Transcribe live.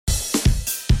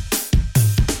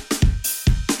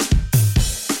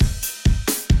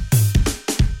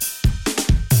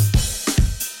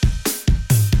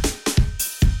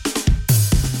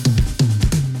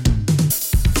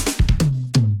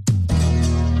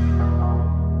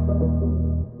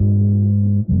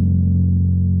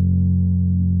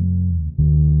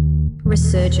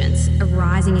Resurgence, a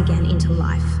rising again into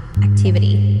life,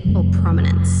 activity, or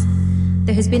prominence.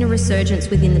 There has been a resurgence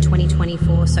within the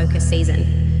 2024 S.O.C.A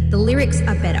season. The lyrics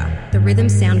are better, the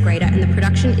rhythms sound greater, and the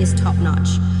production is top-notch.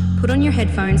 Put on your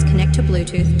headphones, connect to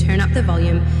Bluetooth, turn up the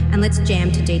volume, and let's jam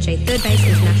to DJ Third Base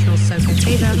International S.O.C.A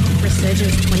Teaser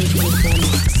Resurgence 2024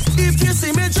 mix. If you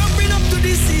see me jumping up to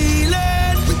the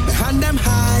ceiling, with my hand them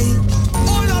high,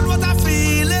 oh Lord, what I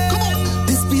feeling. Come on,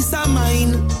 this peace of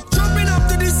mind. Jumping up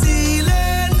to the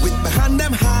ceiling, with my hand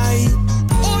them high,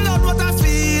 oh Lord, what I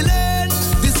feeling.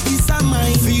 This peace of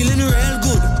mind, feeling real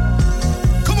good.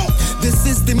 Come on, this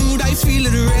is the mood, I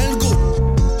feeling real good.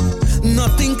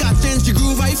 Nothing can change the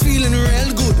groove, I feeling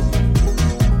real good.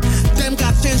 Them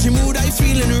can change the mood, I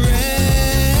feeling real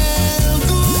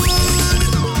good.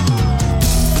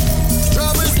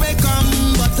 Troubles may come,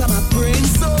 but I'm a brain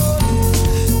so.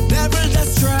 Devil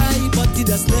just try, but he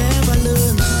just never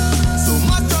learn. So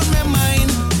much on my mind,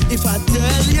 if I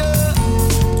tell you,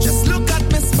 just look at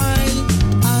me smile.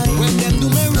 When them do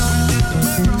me wrong,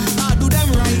 I do them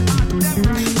right.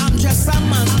 I'm just a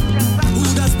man who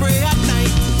does pray at night.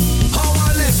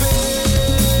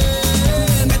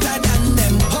 Better than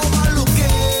them, how I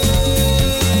looking.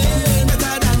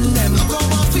 Better than them, look how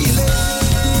I'm feeling.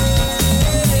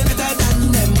 Better than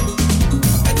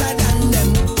them,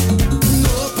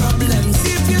 no problem.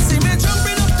 See if you see me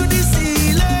jumping up to the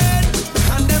ceiling,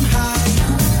 hand them high.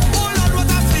 Oh Lord, what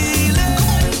I'm feeling.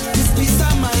 This peace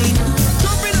of mind.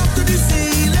 Jumping up to the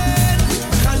ceiling,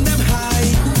 hand them high.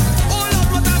 Oh Lord,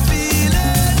 what I'm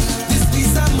feeling. This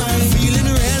peace of mind. Feeling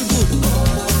real good.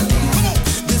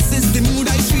 This is the mood,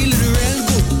 I feeling real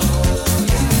good.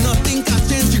 Nothing can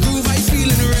change the groove, I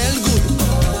feeling real good.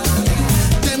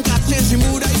 Them can change the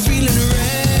mood, I feeling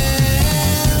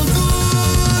real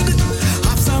good.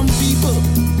 Have some people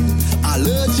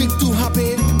allergic to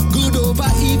happy, good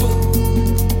over evil.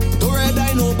 Don't red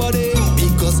eye nobody,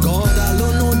 because God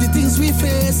alone know the things we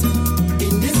face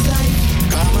in this life.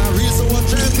 Come and reason what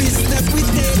every step we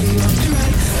take.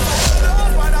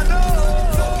 Father, no.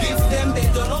 Forgive them, they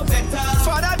don't know better.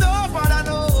 Father,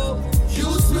 no.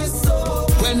 Use me so.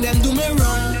 When them do me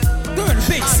wrong, I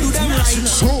do them right.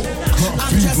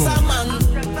 I'm just a man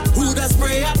who does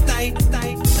pray at night.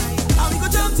 And we go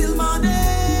jump till morning.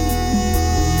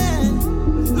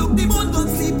 Look, the moon gone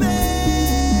sleeping.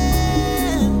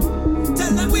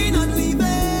 Tell them we not leaving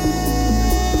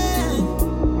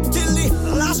till the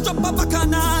last drop of a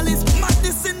canal is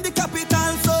madness in the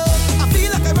capital. So I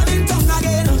feel like I'm running down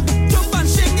again. Jump and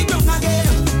shake the ground again.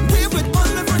 Wave with all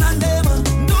my friends and them.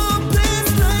 No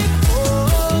place like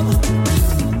home.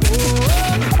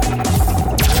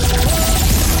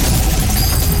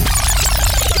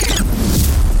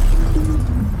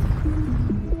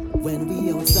 When we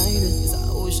outsiders, it's an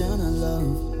ocean of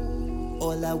love.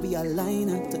 All that we align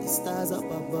up to the stars up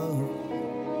above.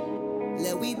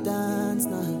 Let we dance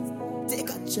now, take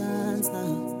a chance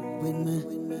now with me.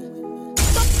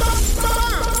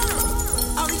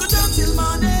 And we go down till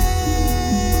morning.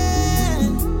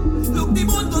 Look, the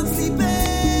moon gone sleeping.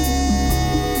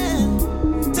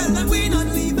 Tell them we not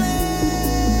leaving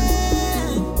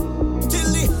till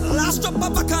the last drop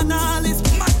of a canal is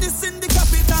madness in the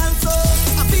capital. So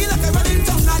I feel like I'm running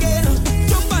down again.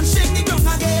 Jump and shake the ground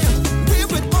again. Wave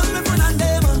with all my friends and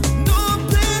them. No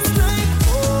place like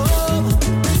home.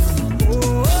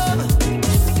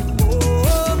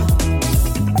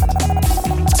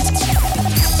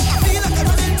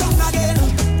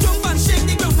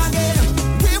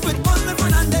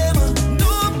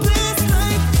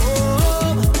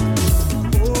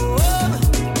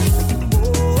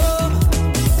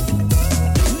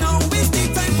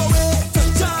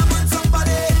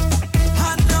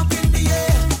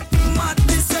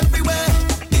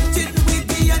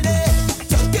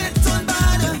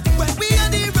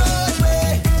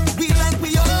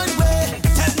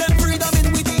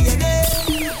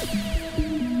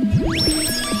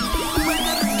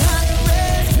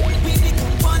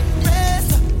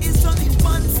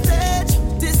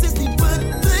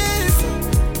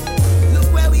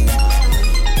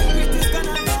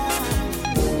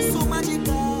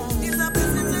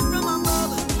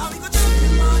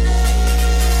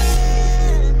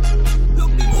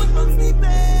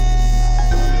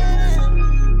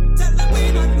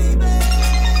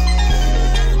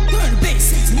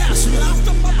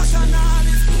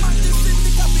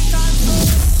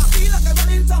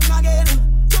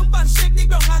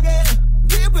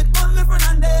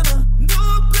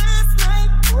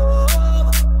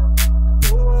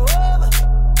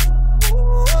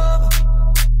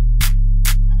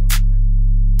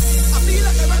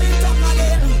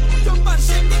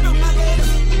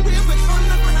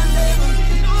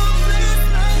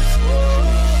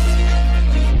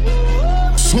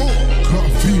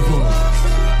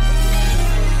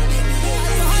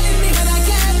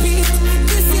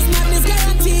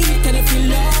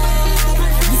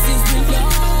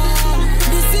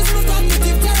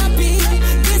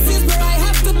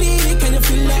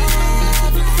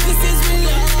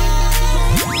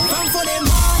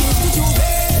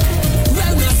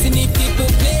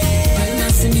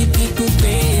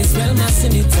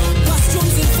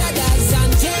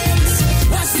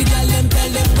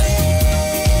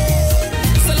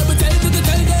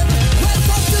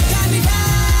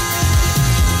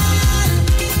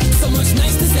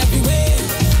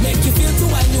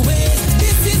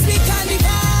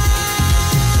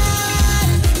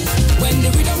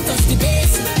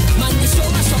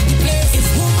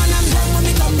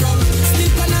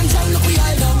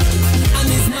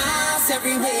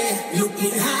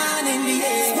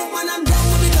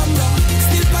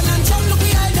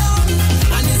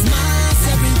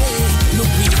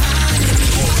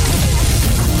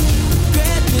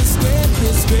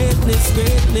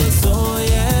 greatness, oh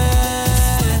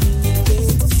yeah.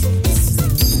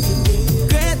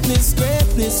 Greatness,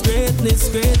 greatness, greatness,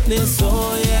 greatness,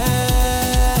 oh yeah.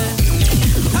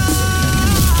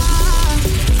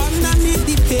 Underneath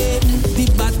the pain, the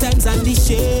bad times and the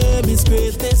shame is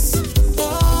greatness.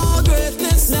 Oh,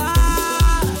 greatness,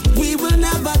 we will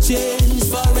never change,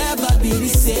 forever be the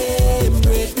same.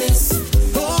 Greatness,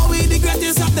 oh, we the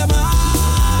greatest of them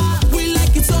all. We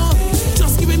like it so,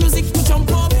 just give me music to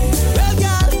jump up. Well,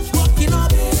 girl, rocking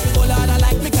up, oh Lord, I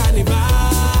like me carnival.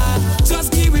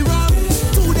 Just give me rum,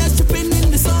 2 days tripping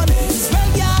in the sun.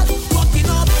 Well, girl, rocking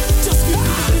up, just give me.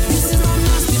 This is not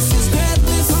nice, this is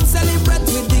greatness. I'm celebrate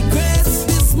with the grace.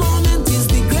 This moment is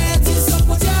the greatest. So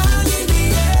put your hand in the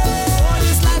air. Oh,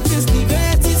 this life is the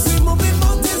greatest. We moving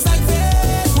mountains like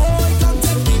faith. Oh, it come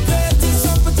take the greatest.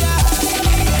 So put your hand in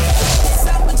the air.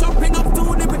 Start me jumping up to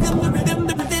the rhythm, the rhythm,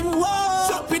 the rhythm. Whoa,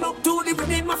 jumping up to the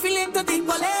rhythm. I feel into the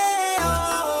ballet.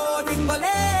 Oh, the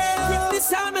ballet. This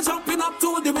time I'm jumping up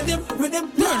to the rhythm, rhythm.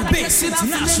 Learn bass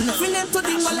international. Feel into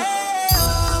the ballet.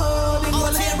 Oh, the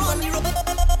ballet. On the road.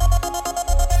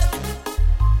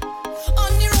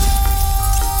 On the road.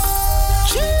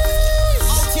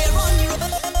 Out here on the road.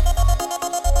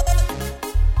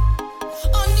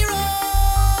 On the road.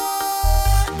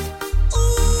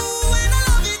 Ooh, and I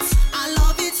love it. I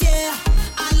love it, yeah.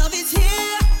 I love it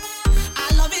here. I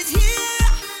love it here.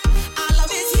 I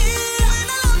love it here. And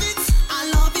I love it. I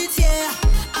love it, yeah.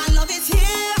 I love it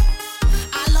here.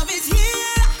 I love it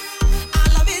here. I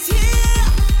love it here.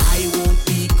 I won't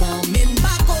be coming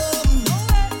back home.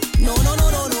 No, no, no,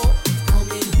 no, no.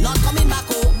 Not coming back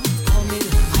home.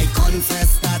 I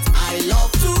confess that I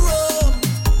love to roam.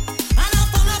 And I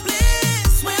found a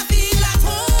place where I feel at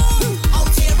home.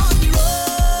 Out here on the road.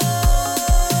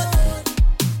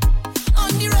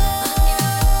 On the road.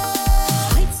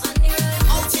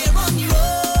 Out here on the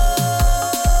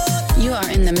road. You are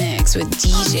in the mix with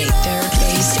DJ Third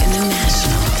Base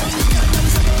International.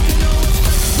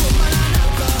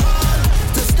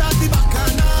 To start the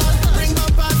bacchanal, bring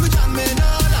bumpers with jamming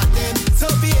all of them. So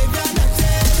behavior not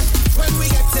dead when we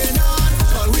getting on.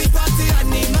 Call we party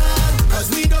animal, cause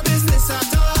we no business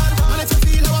at all. And if you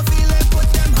feel how I feel it, put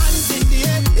them hands in the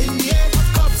air, in the air.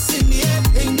 Cups in the air,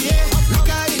 in the air.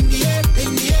 Liquor in the air,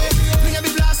 in the air. Bring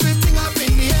every blast with thing up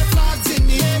in the air. Flags in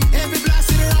the air, every blast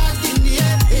with a rag in the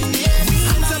air, in the air.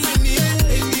 Hands up in the air,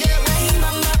 in the air. Aye,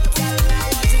 mama, tell her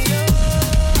what to do.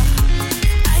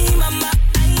 Aye, mama,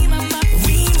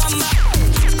 we mama.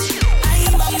 Aye,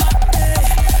 mama,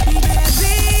 baby.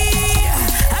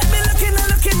 I've been looking and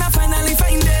looking, I finally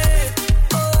find it.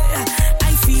 Oh,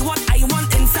 I see what I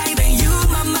want inside of you,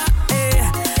 mama.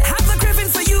 Have a craving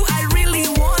for you, I really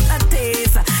want a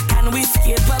taste. Can we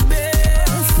skip a bit?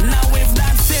 Now if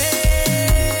that's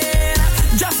it,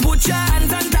 just put your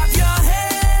hands on top your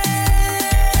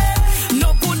head.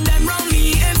 No, put them round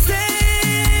me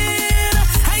instead.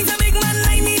 I'm a big man,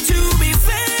 I need to be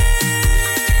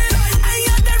fed. I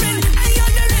ordering,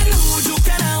 would you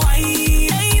can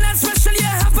wine? Ain't that special you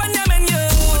have on the menu?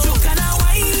 Would you can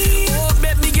wine? Oh,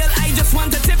 baby girl, I just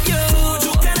want to tip you. Would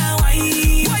you can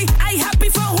wine? Why, I happy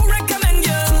for who recommend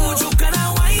you. Would you can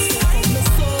wine?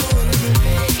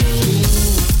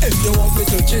 If you want me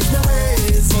to change my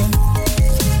ways,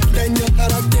 then you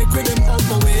gotta take with them on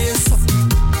my ways.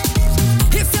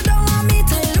 If you don't want me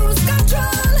to lose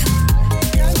control,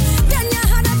 then you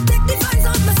had to take the vibes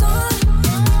out my soul.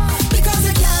 Because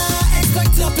you can't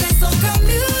expect to play soca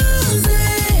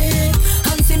music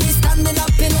and see me standing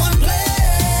up in one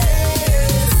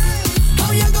place.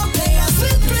 How you gonna play us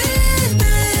with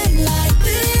rhythm like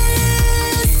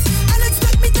this and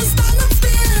expect me to stand up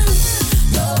still?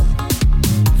 No,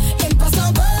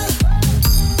 impossible.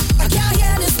 I can't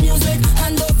hear this music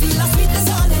and don't feel a sweetness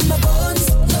all in my bones.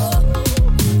 No,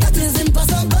 that is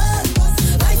impossible.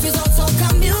 Life is out soca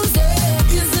music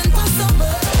is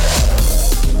impossible.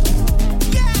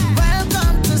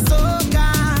 Welcome to soca.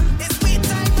 It's sweet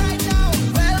time right now.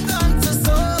 Welcome to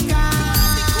soca.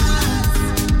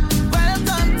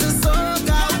 Welcome to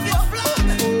soca.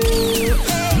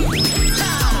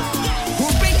 Who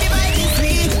bring the vibe is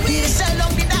sweet? We shell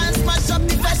up the dance, mash up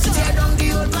the flesh, tear down the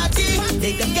old party.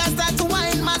 Take them girls start to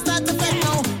wine, man start to fret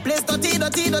now. Place dirty,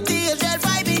 dirty, dirty, it's real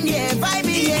vibe in here, vibe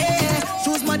in here.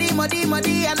 Shoes muddy, muddy,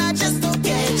 muddy, and I just don't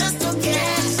care, just don't care.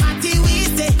 Party we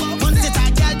say, once it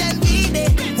a girl then we day,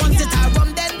 once it a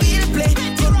rum then we'll play.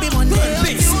 Could be Monday or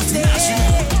Tuesday.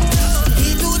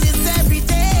 We do this every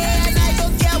day, and I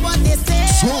don't care what they say.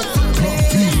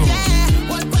 Yeah,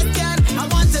 one question I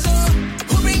want to know: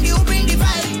 who bring the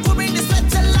vibe, who bring the sweat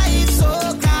to life?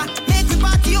 Soca, make we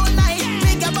party all night,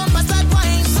 make a bumper start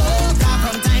wine. Soca,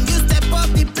 from time you step up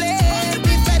the place.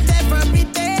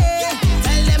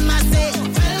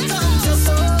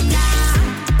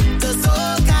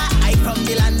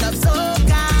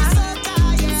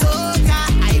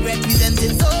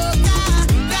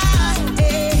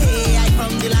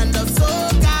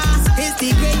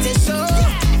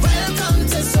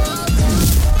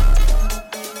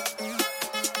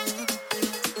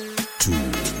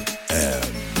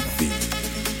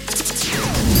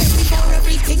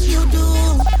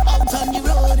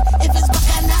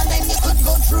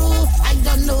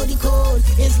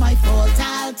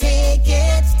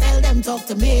 talk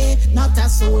to me, not a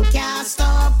soul can't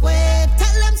stop with.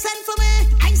 Tell them send for me.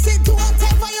 I said do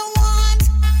whatever you want,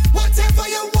 whatever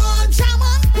you want,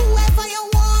 Shaman. Whoever you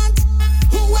want,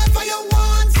 whoever you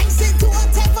want. I said do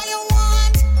whatever you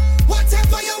want,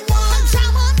 whatever you want,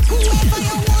 Shaman. Whoever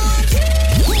you want,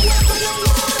 whoever you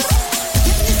want.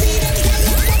 Can you see them? Tell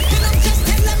them fucking up, just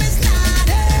tell them it's not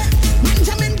it.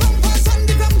 Benjamin bumpers on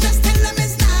the drum, just tell them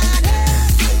it's not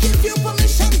it. I give you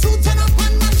permission to turn up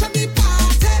and mash up the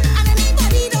party. And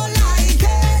anybody don't like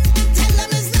it, tell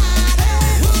them it's not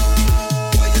it.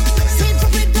 Say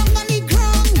drop it down on the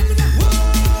ground.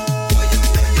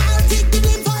 I'll take the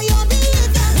blame for your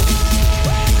behavior.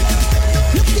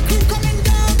 Look the crew coming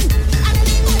down, and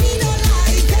anybody don't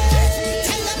like it,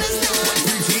 tell them it's not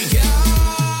it.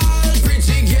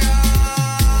 Pretty girl,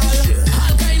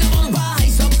 all kind of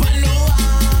vibes up on the wall.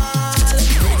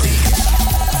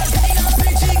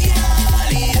 Pretty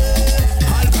girl, yeah.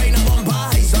 All kind of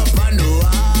vibes up on the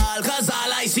wall. 'Cause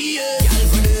all I see is girl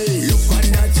for this. Look on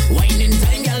that whining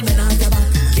time, girl bend on your back.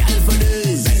 Girl for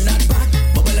this, bend that back,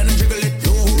 bubble and jiggle it.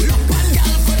 Look on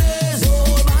girl for this,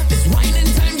 hold back. It's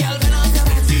whining time, girl bend on your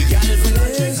back. Girl for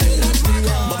this, bend that back,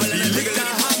 bubble and jiggle it.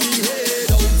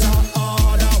 Out of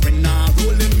order when I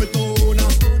roll in my tuna.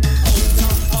 Out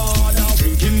of order,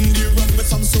 drinking the rum with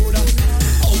some soda.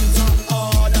 Out of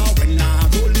order when I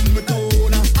roll in my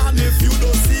tuna. And if you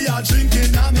don't see a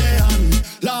drinking on me hand,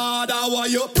 Lord, how are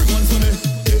you? Bring one for me.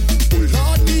 Oh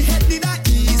Lord, me head did I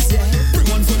ease, yeah. Bring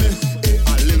one for me.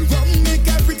 A little rum make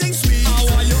everything sweet. How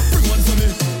are you? Bring one for me.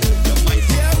 You might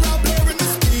hear a blur in the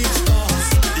speech, 'cause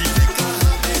the liquor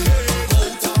have me head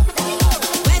out of order.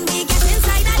 When we get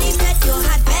inside of the bed, you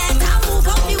had better move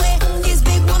out the way. This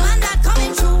big woman that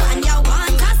coming through, and you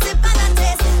want a sip and a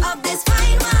taste of this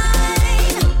fine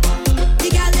wine. The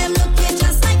girl them looking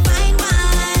just like fine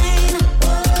wine.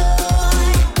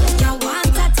 Boy, you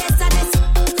want a taste of this?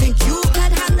 Think you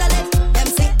could handle it? Them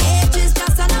say age is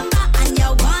just a number, and you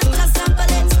want to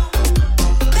sample it.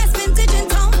 Best vintage in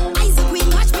town. I's a queen,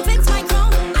 watch me fix my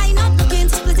crown. I not looking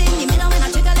to split in the middle when I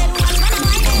jiggle it. Watch when I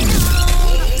wind it down.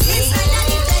 Inside of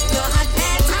the bed, you had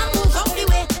better move out the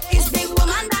way. This big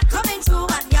woman that coming through,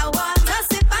 and you want a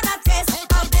sip and a taste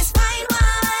of this fine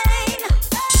wine.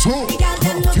 The girl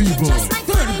them looking just like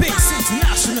fine Bass wine.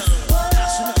 International.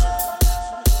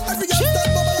 Every girl start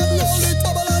bubble and roll it,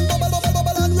 bubble and bubble,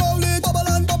 bubble and roll it, bubble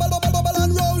and bubble, bubble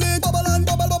and roll it, bubble and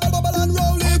bubble, bubble and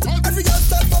roll it. Every girl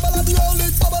start bubble and roll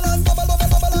it, bubble and bubble,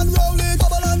 bubble and roll it,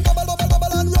 bubble and bubble,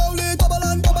 bubble and roll it, bubble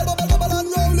and bubble, bubble and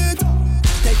roll it.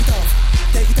 Take it off,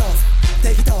 take it off,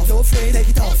 take it off. Don't afraid, take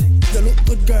it off. You look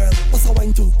good, girl. What's a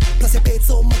wine too? Plus you paid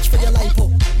so much for your life,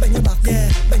 oh. Bend your back,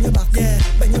 yeah. Bend your back, yeah.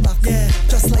 Bend your back, yeah.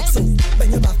 Just like so.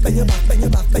 Bend your back, bend your back, bend your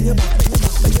back, bend your back, bend your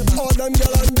back, bend your back. All them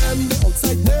girl and them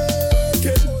outside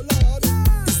naked.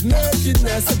 It's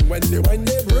nakedness, and when they wine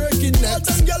they breaking necks.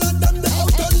 All them girl and them they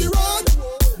out on the road.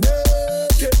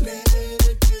 Naked,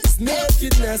 it's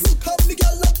nakedness. How the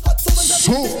girl look hot, so when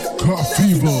S.O.C.A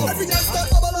fever. every girl start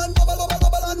bubble and bubble,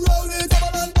 bubble and roll it,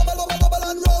 bubble and bubble, bubble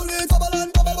and roll it, bubble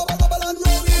and bubble, bubble and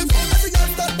roll it. Every girl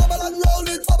start bubble and roll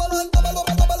it, bubble and bubble,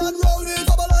 bubble and roll it,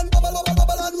 bubble and bubble,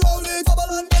 bubble and roll it,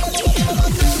 bubble and bubble, bubble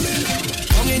and roll it.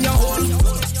 Down in your hole,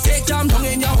 take time down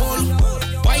in your hole,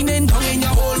 whining down in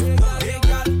your hole.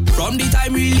 From the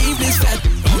time we leave this flat,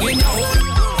 down in your hole,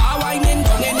 I whining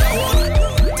down in your hole,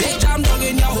 take time down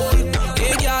in your hole.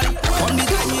 Hey girl, from the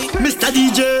time we Mr.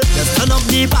 DJ, just turn up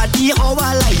the party how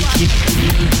I like it.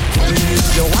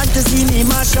 You want to see me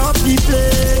mash up the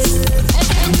place?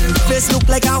 Face look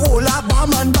like a whole of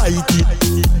bomb and bite it.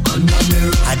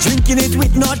 I'm drinking it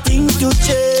with nothing to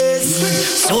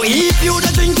chase. So if you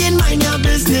the drinking, mind your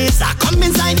business. I come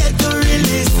inside get to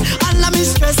release. All of me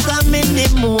stress, I'm in the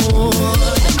mood.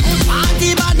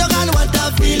 Party bad dog and what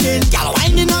a feeling. Girl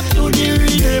winding up to the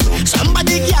rhythm.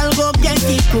 Somebody girl go get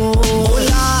it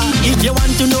cola. If you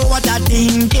want to know what I'm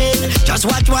thinking, just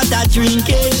watch what I'm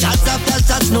drinking. Shots after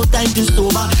shots, no time to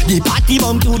sober. The party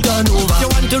bomb to turn over. If you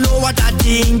want to know what I'm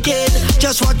thinking,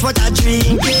 just watch what I'm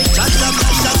drinking. Shots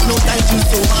after shots, no time to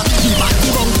sober. The party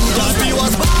bomb to turn over. We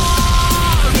was born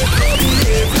with no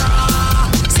behavior,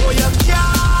 so you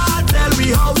can't tell me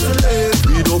how to live.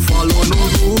 We don't follow no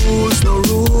rules, no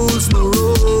rules, no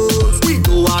rules. We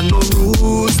go on no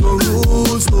rules, no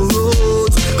rules, no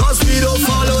rules. 'Cause we don't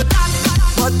follow that.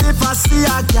 But if I see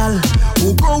a girl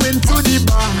who go into the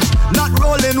bar, not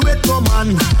rolling with no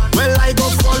man, well I go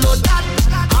follow that.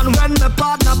 And when the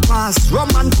partner pass, rum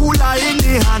and cooler in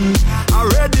the hand, I'm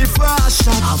ready for a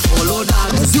shot, I follow that.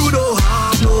 'Cause you don't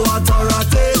have no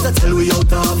authority to tell we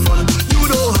out of fun. You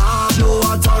don't have no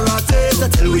authority to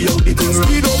tell we out the things.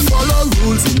 We don't follow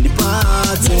rules in the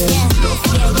party,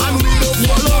 and we don't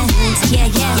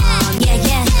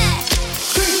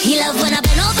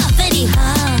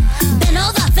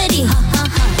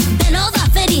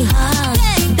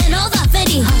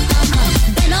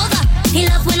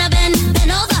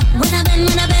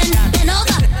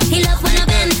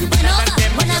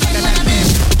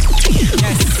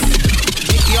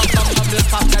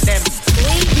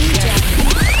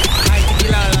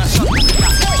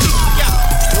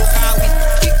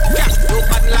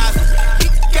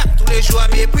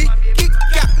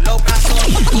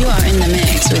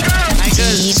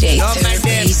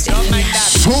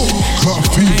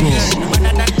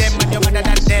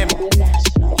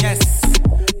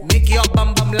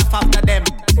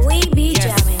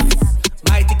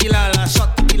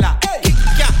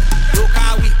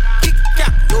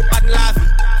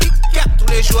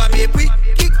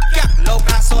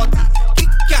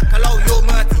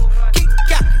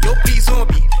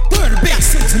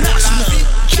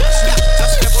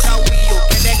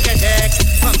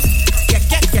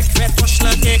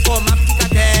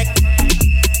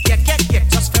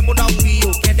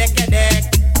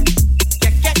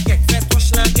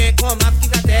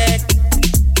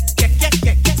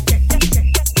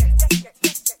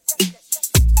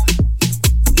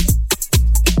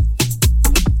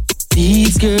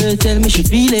girl tell me she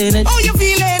feeling it. How you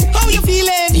feeling? How you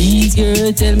feeling? These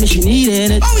girl tell me she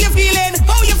needing it. How you feeling?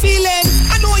 How you feeling?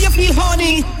 I know you feel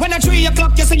horny. When at 3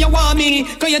 o'clock you say you want me.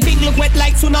 Cause your thing look wet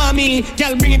like tsunami.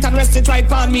 Girl, bring it and rest it right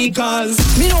on me. Cause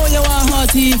me know you want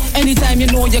hearty. Anytime you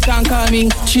know you can call me.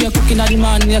 She a cooking at the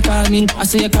man, you call me. I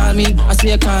say you call me, I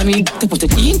say you call me. To put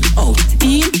it in, out,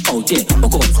 yeah. Oh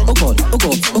God, oh God, oh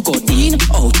God, oh God. In,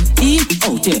 out, yeah.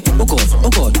 Oh God, oh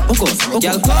God, oh God.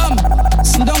 Girl, come,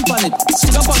 sit down on it.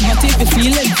 Sit down on hot if you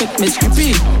feeling fit, Miss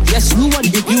Grippy. Yes, you want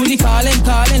the beauty calling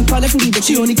for the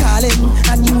she only calling.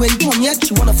 And you ain't come yet,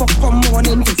 you wanna fuck from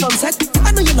morning till sunset.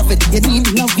 I know you love it, you need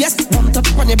love, yes. One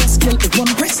touch on your best girl, it's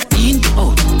one press. In,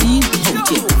 out, yeah.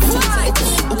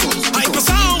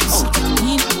 Microphones,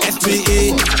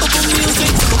 S.O.C.A.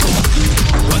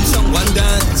 One song, one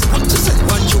dance.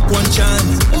 One joke, one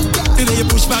chance. Today you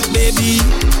push back, baby.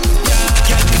 Yeah,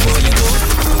 girl, before you go,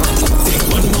 take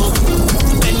one more.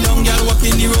 Bend down, girl, walk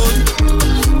in the road.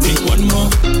 Take one more.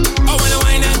 I wanna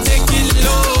wine and take it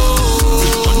low.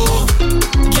 Take one more.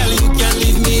 Girl, you can't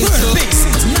leave me so.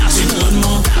 Take one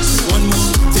more.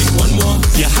 Take one more.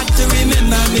 You had to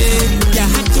remember me. You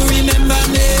had to remember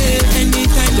me.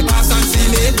 Anytime you pass and see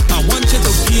me, I want you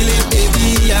to feel it,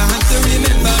 baby. You had to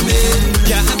remember me.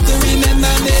 You have to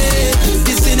remember me.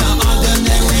 This ain't an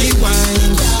ordinary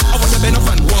wine. I want you bend up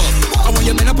and walk. I want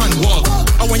you bend up and walk.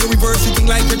 I want you reverse sitting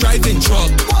like you're driving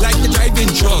truck. Like you're driving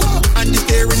truck. And the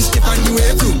steering stiff and you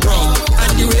every rock.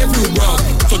 And you every rock.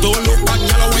 So don't look back,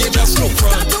 girl. I want you just look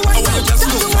front. I want you just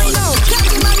look front.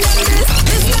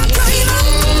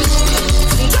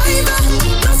 Driver,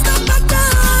 don't stop at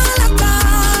all, at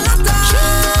all, at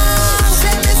all.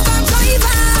 Say, Mr.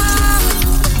 Driver,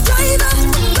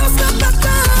 don't stop at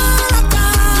all, at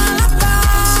all, at all.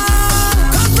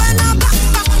 'Cause when I back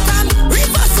and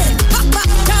reverse it,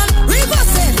 back and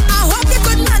reverse it. I hope you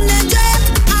could manage it.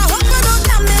 I hope you don't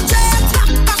damage it.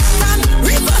 Back and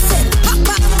reverse it,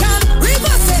 back and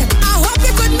reverse it. I hope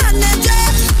you could manage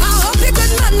it. I hope you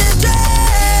could manage it.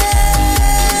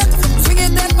 Swing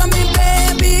it there for me,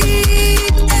 baby.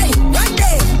 Hey, right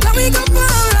there. Now we go for a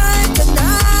ride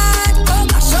tonight. Oh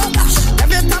gosh,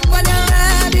 every time when you're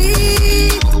ready.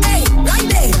 Hey, right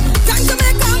there. Time to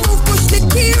make a move, push the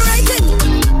key right in.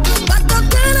 But don't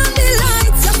turn on the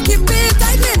lights, just keep it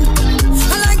tight in.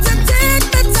 I like to take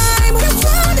the time, we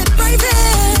want it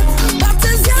private. But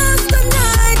it's just the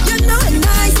night, you know it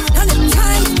nice. And it's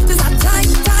tight, there's a tight.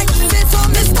 Say so,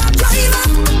 Mr. Driver,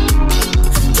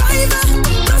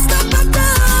 don't stop at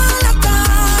all, at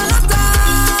all, at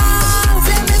all.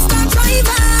 Say, Mr.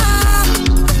 Driver,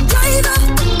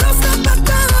 don't stop at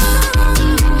all.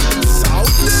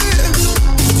 Out there.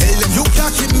 Tell them you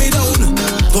can't keep me down.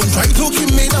 Don't try to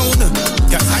keep me down.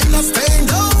 Cause I'm not staying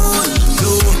down.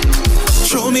 No.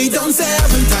 Throw me down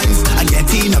 7 times and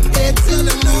get in up 8.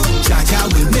 Jaja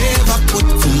will never put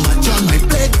too much on my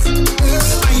plate.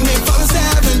 I may fall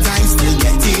 7 times, still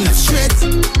getting up straight.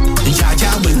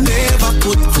 Jaja will never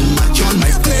put too much on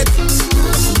my plate.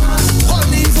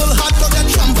 All evil heart go get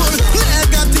trampled.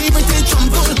 Negativity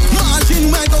trample. Margin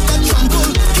might go get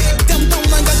trampled. Kick them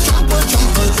down and get trampled.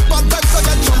 Bad vibes go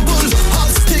get trampled. All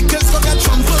stickers go get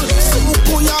trampled.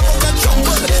 Supuya go get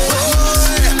trampled.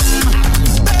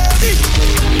 Baby,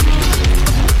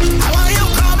 how are you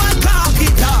come and talk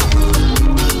it up?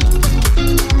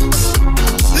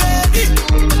 Lady,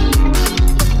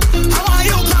 how are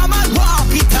you come and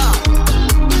walk it up?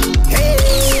 Hey,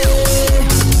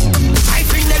 I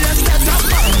bring the left that's up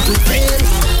to fail.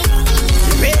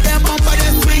 The way the bumper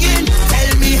is swinging,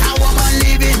 tell me how am I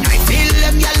living? I feel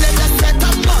them yelling the set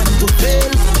up to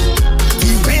fail. The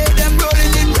way them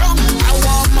rolling it wrong, I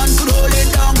want man to roll it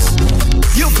down.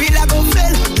 You feel like a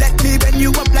fail, let me bend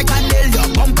you up like a nail. Your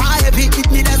bumper heavy, it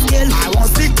need a scale. I won't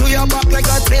stick to your back like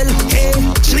a tail. Hey,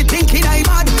 she thinking I'm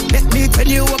mad, let me turn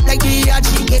you up like the yard.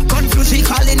 She get confused, she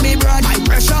calling me broad. My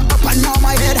pressure up and now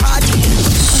my head hard.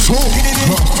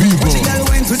 Watch the girl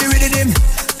went to the rhythm.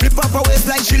 Flip up her waist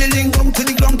like shilling. Come to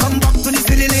the ground, come back to the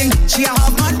ceiling. She a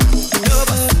half man,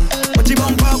 nervous. But she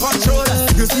bumper controller.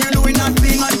 You see you doing that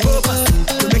thing on purpose.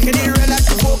 You making it real like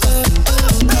a focus.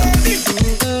 Baby,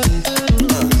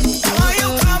 how are you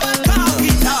come and talk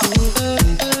it up?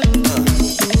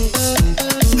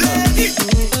 Lady,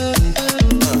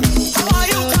 how are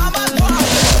you come and walk?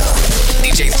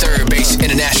 DJ Third Base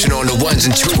International on the ones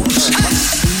and twos.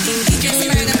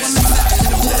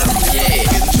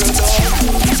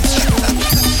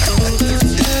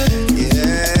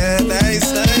 Yeah, nice.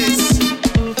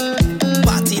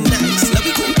 Party nice, let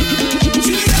me go.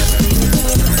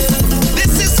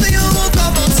 This is for you,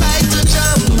 come outside to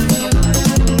jump.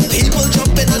 People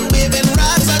jumping and waving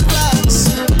rats and flags.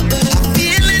 I'm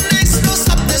feeling nice, no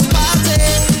stop this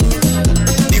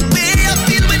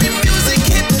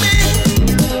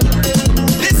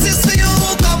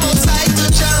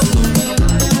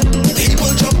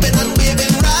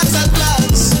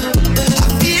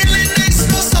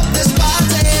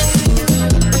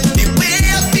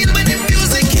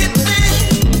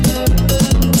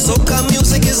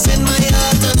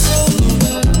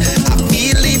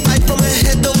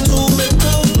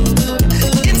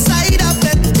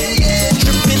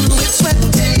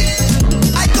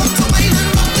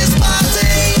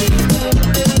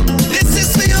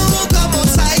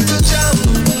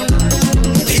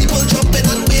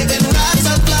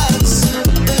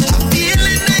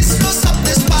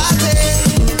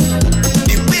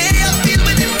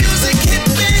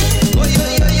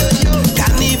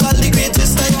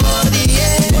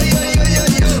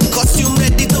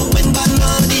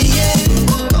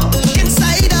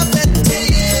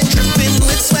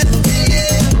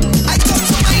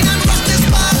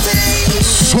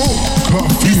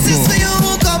S.O.C.A This is for fever. you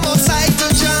who come outside to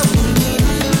jam.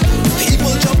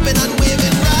 People jumping and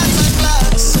waving rats and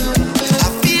flags.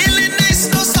 I'm feeling nice,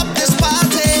 no stop this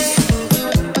party.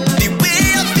 The way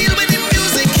I feel when the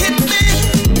music hit me.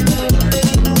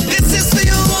 This is for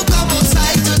you who come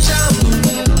outside to jam.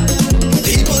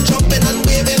 People jumping and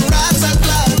waving rats and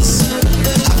flags.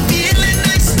 I'm feeling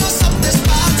nice, no stop this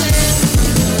party.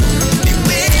 The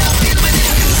way I feel when the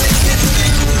music hit me.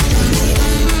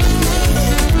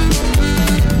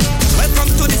 Welcome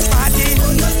to this party,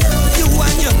 you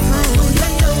and your crew.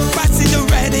 Party you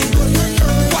ready?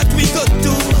 What we could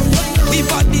do? We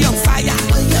body on fire,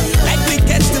 like we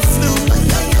catch the flu.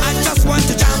 I just want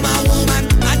to jam a woman.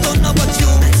 I don't know about you.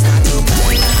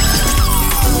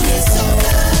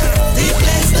 The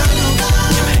place don't know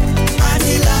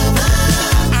party lover.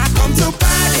 I come to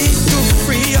party to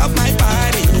free up my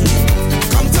body.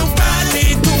 Come to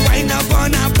party to wind up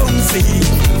on a bouncy.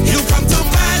 You come to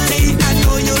party, I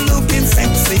know you're looking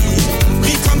sexy.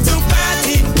 We come to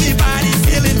party, we body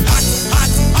feeling hot,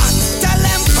 hot, hot. Tell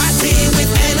them party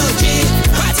with energy.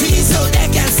 Party so they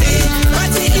can see.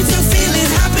 Party if you're feeling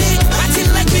happy. Party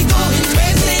like we going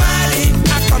crazy. Party,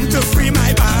 I come to free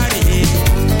my body.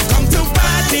 Come to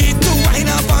party to wind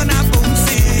up on a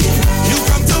bouncy. You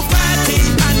come to party,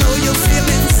 I know you're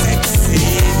feeling sexy.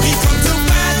 We come to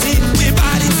party, we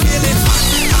body feeling hot,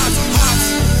 hot, hot.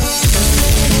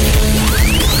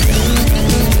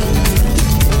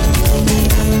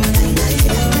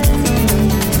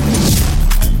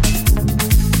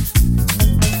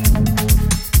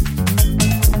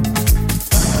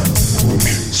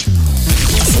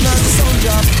 Soon as the sound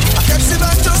drop, I can't sit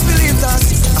back, just believe that.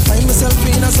 I find myself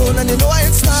in a zone and you know I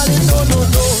ain't stalling, no, no,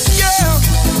 no. Yeah,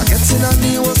 I get in on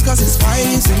the walls cause it's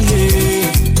vibes in here.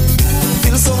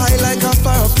 Feel so high like a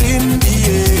fire up in the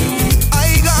air.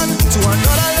 I gone to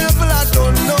another level, I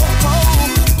don't know how.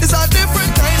 It's a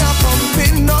different kind of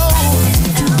pumping now.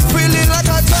 Feeling like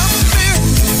a jumping.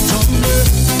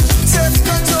 Take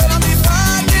control of me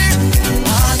body,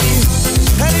 body.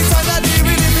 Anytime that the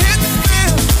rhythm hit me.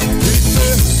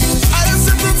 I just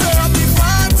to tear up the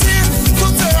party, to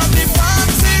tear up the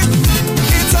party.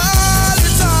 It's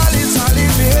all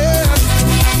in me head.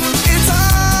 It's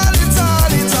all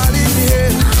in me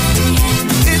head.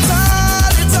 It's all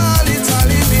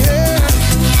in me head.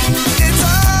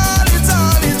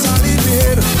 It's all in me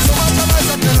head. So much of my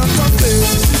something I'm coming.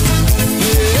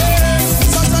 Yeah,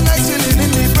 such a nice feeling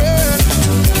in the brain.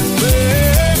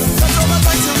 Yeah, that's all my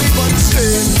time to be but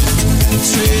straight.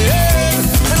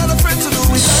 Another friend to do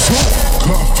with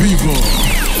S.O.C.A fever.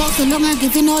 For so long I'm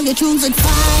giving all your tunes with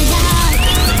fire.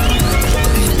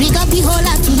 Big up the whole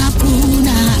lot to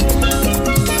Napuna.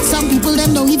 Some people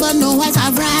them don't even know what's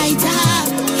a writer.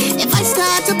 If I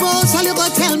start to boast, all you go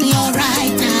tell me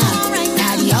alright now.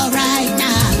 Daddy, alright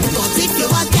now. Cause if you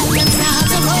are girl, them start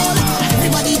to roll.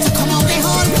 Everybody to come out, they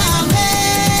hold coming.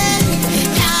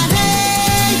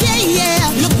 Yeah,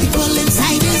 yeah. Look, people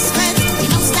inside this fence. We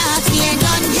don't start, we ain't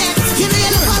done yet. Give me a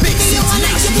look up, baby, you want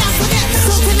like you can't forget.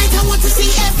 So tonight I want to see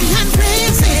every hand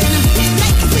raising.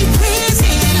 Like we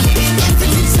praising.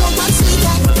 Everything's so much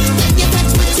sweeter when you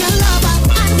touch with your lover.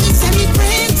 And we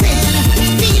celebrating.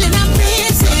 Feeling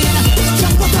amazing.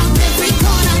 Jump around every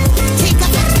corner. Take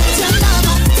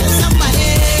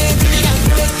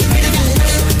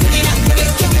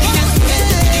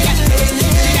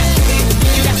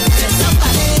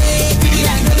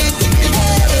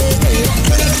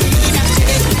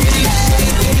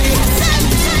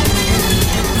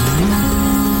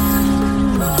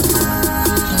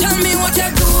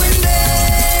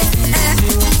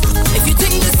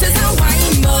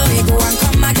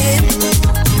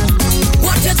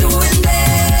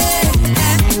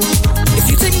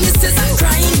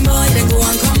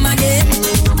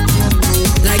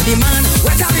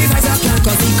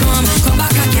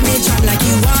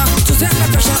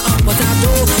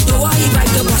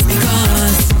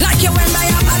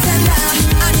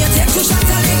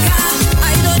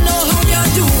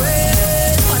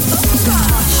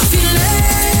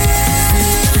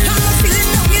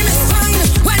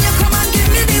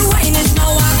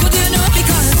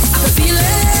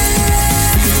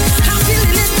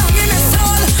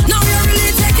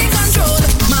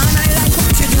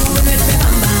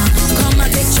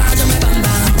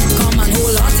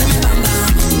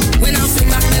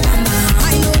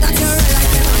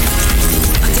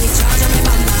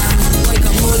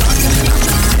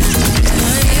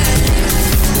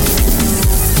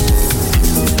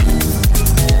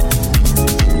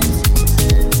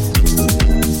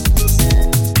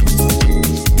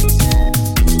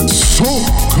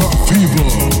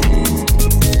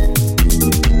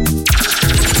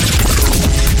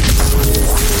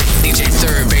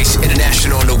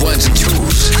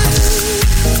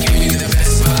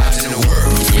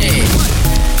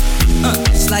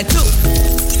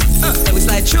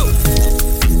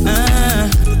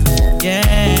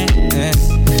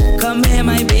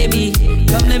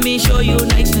let me show you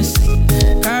niceness.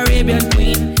 Caribbean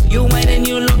queen, you whine and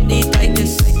you look the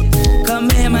tightest. Come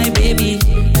here, my baby,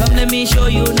 come let me show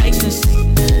you niceness.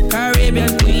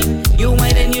 Caribbean queen, you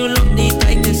whine and you look the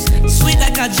tightest. Sweet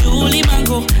like a Julie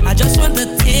mango, I just want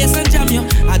to taste and jam you.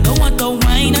 I don't want to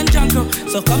wine and drunk you.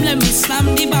 So come let me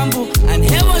slam the bamboo and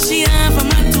hear what she have for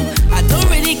man too. I don't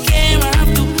really care, I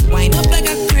have to wind up like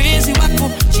a crazy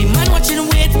wacko. She man watching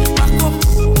wait, back up.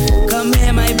 Come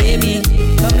here, my baby,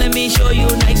 come let me show you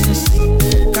niceness.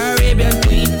 Caribbean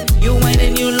queen, you whine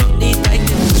and you look the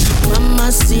tightest.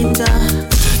 Mamacita,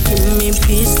 give me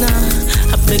peace now.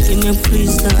 I'm begging you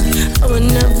please now. I will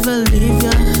never leave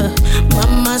ya.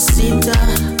 Mamacita,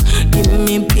 give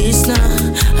me peace now.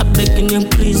 I'm begging you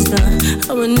please now.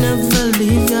 I will never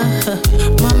leave ya.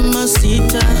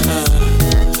 Mamacita,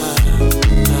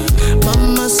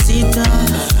 Mamacita,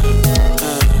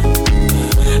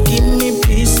 give me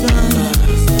peace now.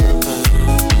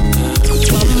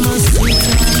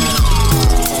 Mamacita.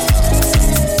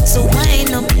 So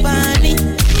wind up on it,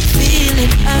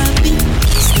 feeling happy,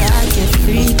 start get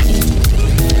freaky,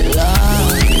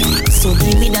 Lord. So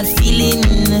give me that feeling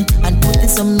and put in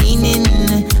some meaning.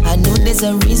 I know there's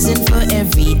a reason for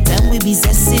every time we be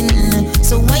zessing.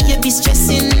 So why you be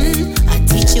stressing? I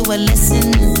teach you a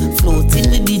lesson. Floating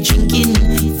we be drinking,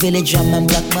 village drum and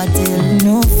black bottle.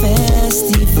 No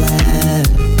festival,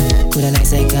 could a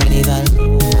nice like carnival.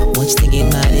 Watch thing in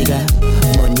Mardi Gras.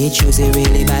 Monday, Tuesday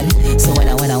really bad. So when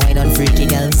I wine on freaky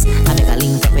girls, I make a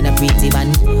link up in a pretty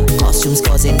band. Costumes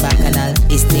causing bacchanal,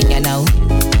 it's thing you know.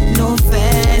 No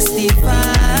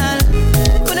festival,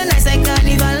 could a nice like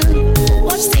carnival.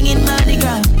 Watch thing in Mardi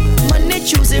Gras. Monday,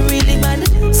 Tuesday really bad.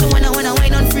 So when I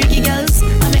wine on freaky girls,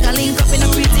 I make a link up in a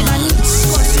pretty band.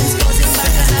 Costumes causing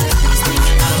bacchanal, it's thing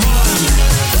you know.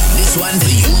 This one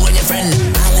for you and your friend.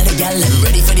 All of the gal, I'm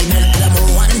ready for the men. I'm a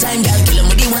one time gal, kill 'em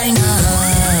with the wine.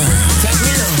 Touch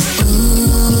me now.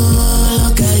 Ooh,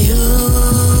 look at you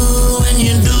when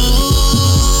you do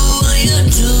what you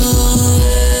do.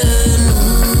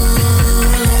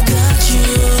 Look at you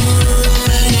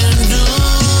when you do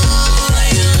what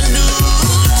you do.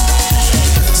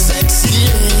 Sexy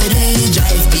lady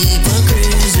drive people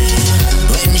crazy.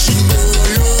 When she go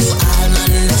low, all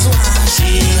man does watch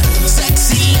it.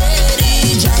 Sexy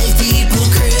lady drive people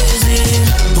crazy.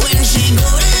 When she go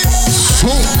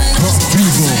low, S.O.C.A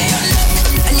Fever.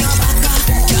 and your back up,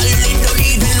 girl, it don't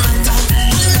even matter.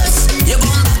 Unless you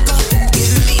come back up,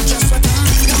 give me just what I'm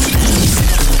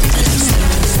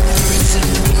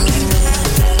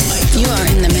You are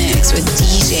in the mix with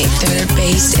DJ Third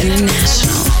Base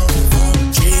International.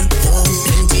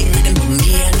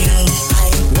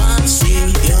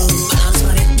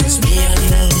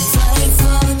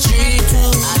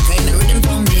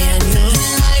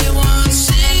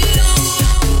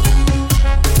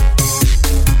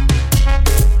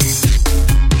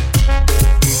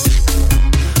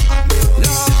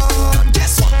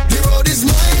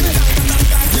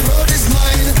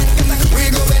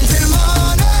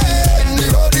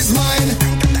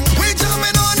 We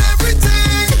jumping on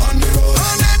everything.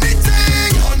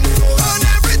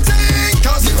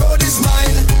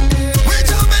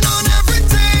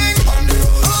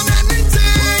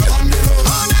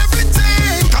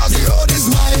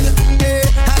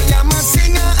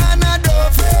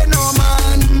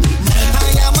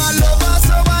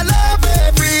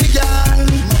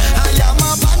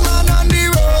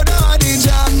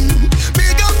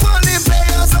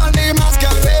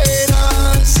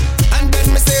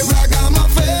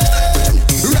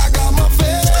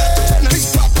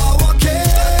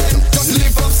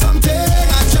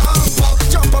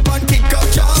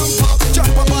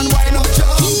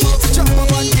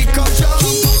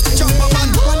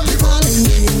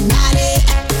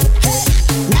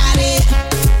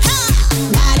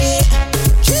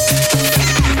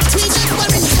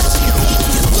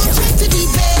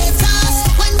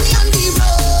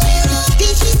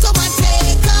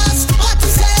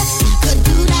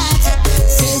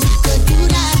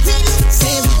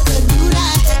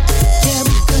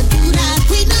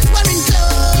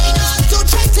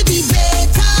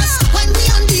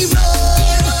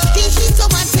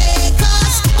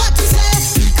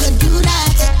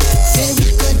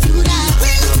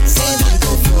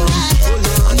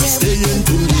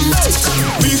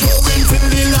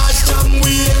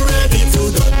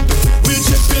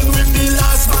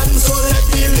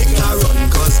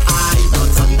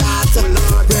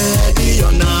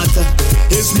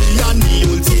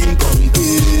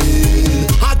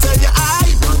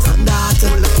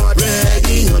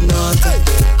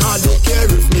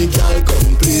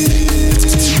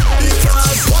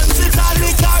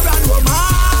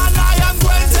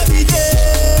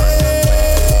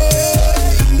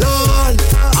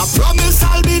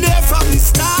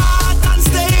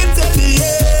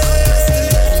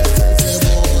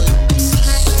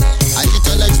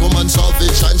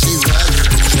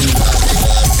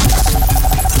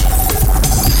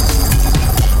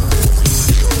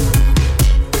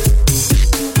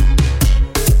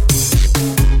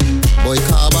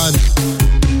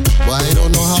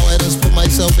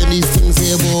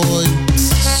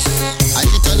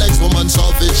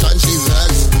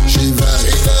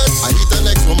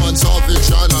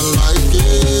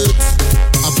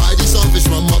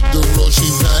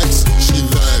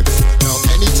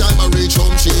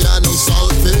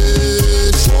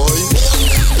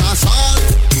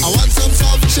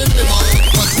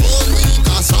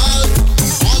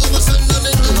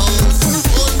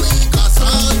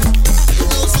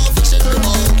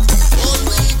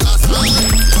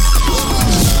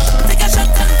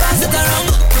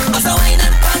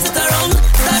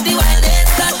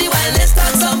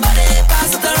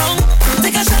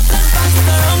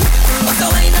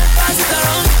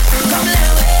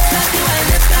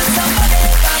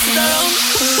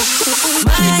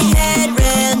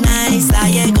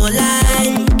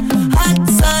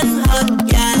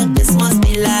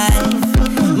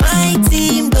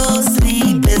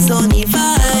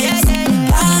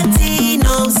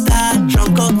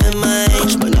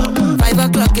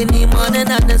 the morning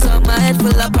and there's on my head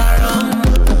full of rum.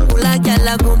 Pull a gal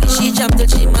a go, she jump till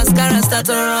she mascara start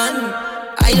to run.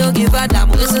 I don't give a damn,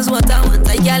 this is what I want,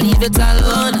 I can't leave it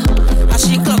alone. As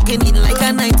she clocking in like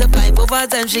a 9 to 5,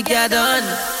 overtime she get done.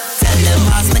 Tell them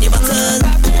pass me the bottle,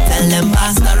 tell them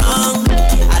pass the wrong.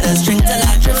 I just drink till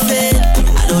I drifted,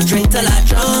 I don't drink till I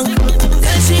drunk.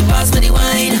 Tell she pass me the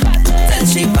wine, tell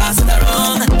she pass the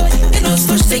wrong. They no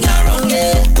such thing wrong,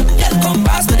 yeah. Girl come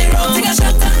pass me the wrong, take a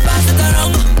shot and pass it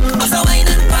around. Pass the wine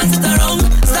and pass it around.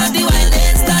 Start the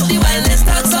wildin',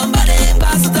 start somebody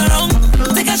pass it around.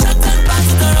 Take a shot and pass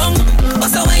it around.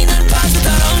 Pass the wine and pass it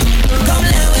around. Come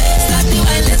let way, start the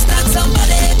wildin', start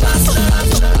somebody pass it around.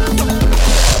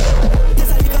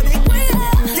 S.O.C.A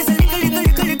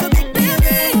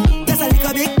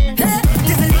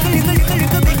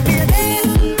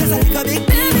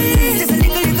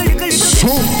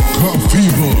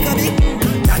fever.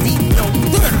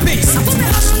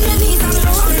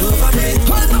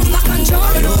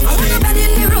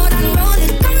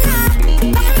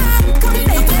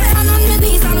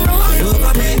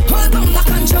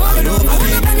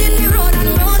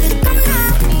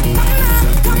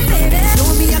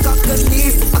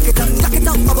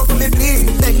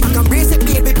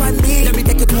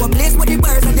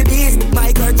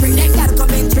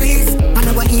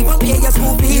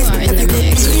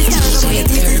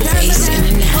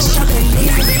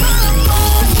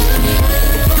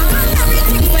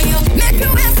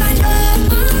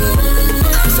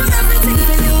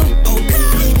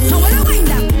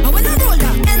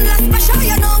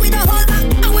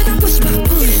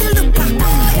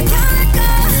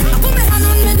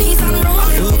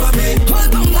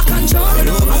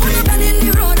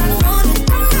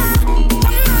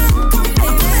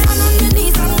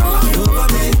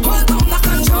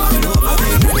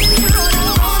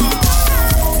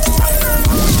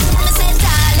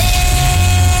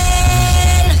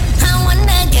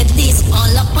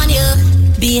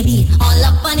 Baby, all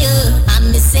up on you,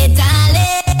 I'm say darling.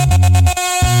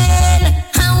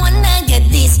 I wanna get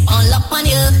this all up on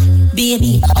you,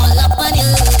 baby, all up on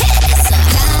you. So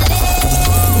darling,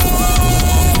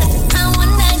 I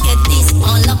wanna get this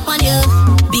all up on you,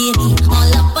 baby,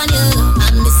 all up on you.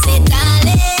 I'm say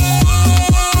darling,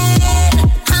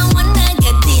 I wanna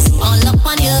get this all up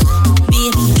on you,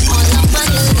 baby, all up on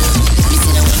you. You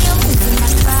see the way you're moving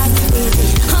that body, baby,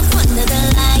 up under the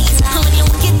lights. How when you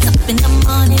get up in the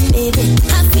morning, baby,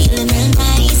 I'm feeling real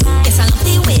nice. Yes, I love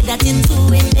the way that you're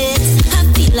doing it. I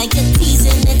feel like you're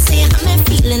teasing it. Say I'm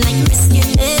feeling like risking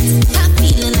it. I'm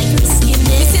feeling like risking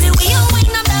it. You see the way you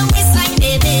wind up that waistline,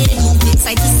 baby, move it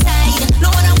side to side.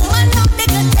 No other woman out there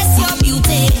can test your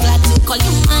beauty. Glad to call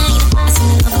you mine. I see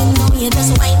you love you, know you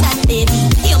just wind that, baby.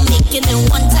 You're making me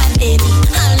want that, baby.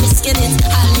 I'm risking it,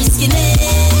 I'm risking it.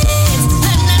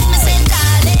 And let me say,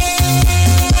 darling,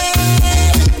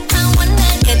 I wanna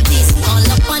get this all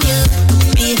up on you,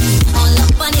 baby, all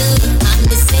up on you. I'm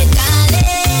the say, darling,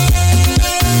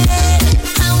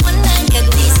 I wanna get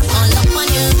this all up on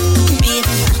you,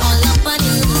 baby, all up on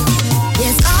you.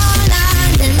 Yes, all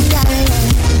of them, darling,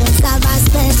 must have a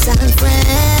special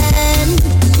friend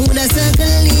who the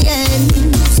circle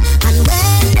ends. And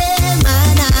when them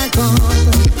are gone,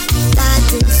 that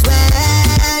is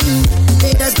when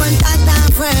they just contact a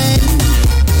friend.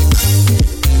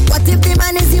 What if the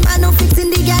man is the man who fixing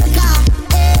the girl car?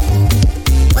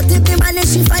 What if the man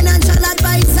is she financial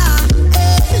advisor?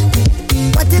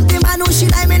 What if the man who she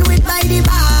liming with by the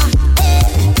bar?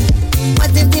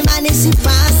 What if the man is she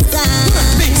pastor?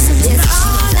 Yes,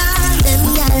 all of them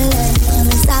girls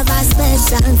must have a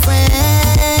special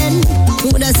friend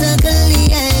who the circle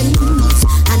ends.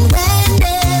 And when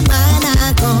the man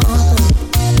are gone,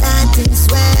 that is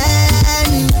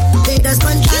when they just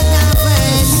contact a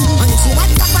friend. And she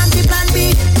WhatsApp on the plan B,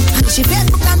 and she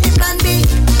Facebook on the plan B,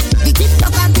 the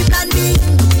TikTok on the plan B.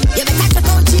 You better check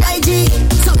out the IG.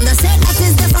 Some they say that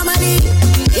is the family.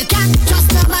 You can't trust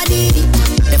nobody.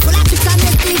 They full of tricks and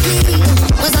they sneaky.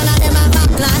 Cause all of them have a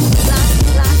plan.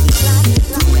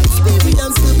 To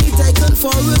experience to be taken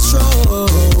for a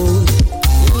stroll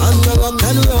on the rock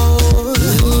and roll.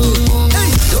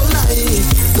 Hey,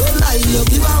 don't lie, you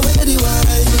give away the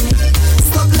wine.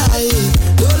 Stop lying,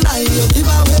 don't lie, you give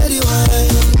away the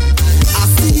wine. I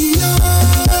see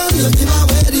you give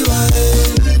away the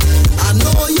wine. I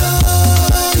know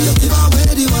you give away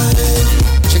the wine.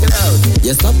 Check it out.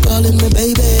 You stop calling me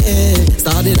baby,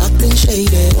 started acting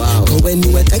shady. Wow. Cause when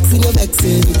you were texting, you're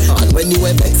vexing. And when you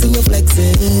were vexing, you're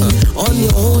flexing. On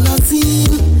your own, I see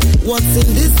what's in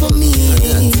this for me.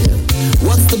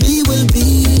 What's to be will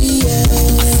be. Yeah.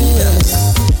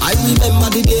 I I remember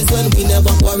the days when we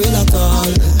never quarrel at all.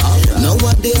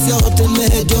 Nowadays you're hot in my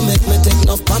head, you make me take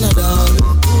enough Panadol.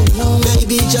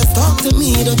 Baby, just talk to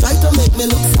me, don't try to make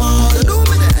me look small.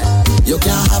 You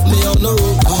can't have me on no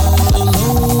road call, no.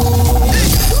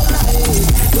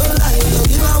 Don't lie, you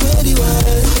give away the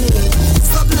world.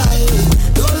 Stop lying,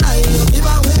 don't lie, you give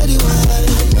away the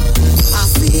world. I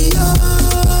see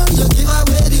you give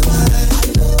away the world.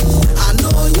 I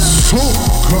know you.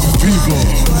 S.O.C.A fever.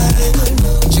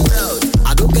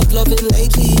 I don't get loving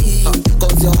lately,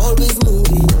 cause you're always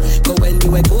moody. Cause when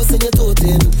you were posting, you're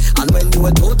toting, and when you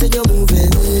were toting, you're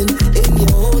moving in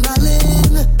your own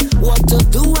lane. What to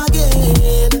do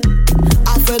again?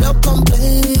 I fed up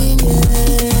complaining.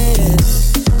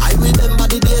 I remember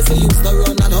the days you used to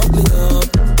run and hug me up.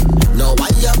 Now I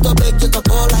have to beg you to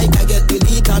call like I get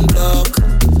delete and block.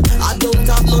 I don't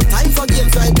have no time for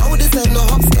games right now, this ain't no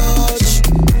hopscotch.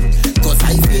 Cause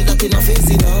I feel that enough is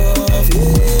enough, yeah.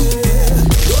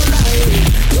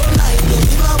 Don't lie, you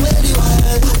give away the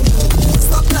world.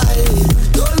 Stop lying,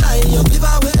 don't lie, you give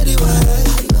away the world.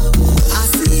 I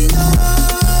see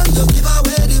you give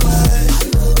away the world.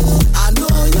 I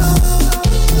know you.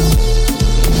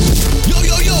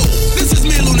 Yo, this is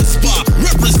me, Luna Spark,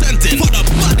 representing for the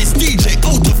baddest DJ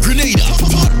out of Grenada.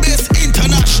 Third Base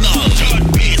International. Third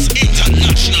Base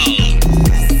International.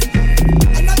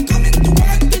 I'm not coming to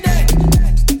work today.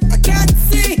 I can't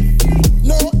see.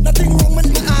 No, nothing wrong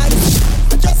with my eyes.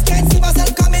 I just can't see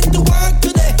myself coming to work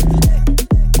today.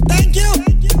 Thank you.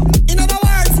 In other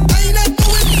words, I ain't not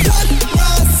doing that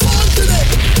brass on today.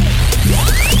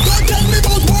 Don't tell me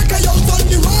about work, I out on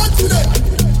the road today.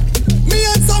 Me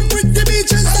and some pretty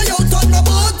beaches, I out on the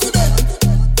boat today.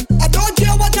 I don't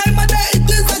care what time of day it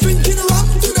is, I'm drinking rum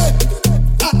today.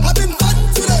 Having fun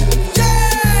today.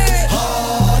 Yeah!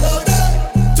 Holiday.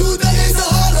 Today is a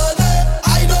holiday.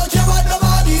 I don't care what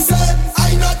nobody said.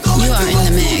 I'm not going You to are in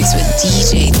the mix with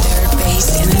DJ Third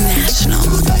Base International.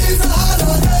 Today is a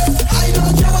holiday. I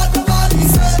don't care what nobody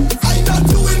said. I'm not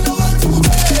doing no one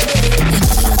today.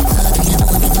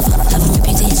 Have a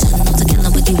reputation, not to kill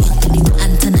with you.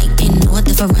 And tonight ain't no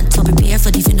different. So prepare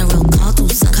for the funeral call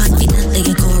to some. Confidently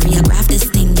you choreograph this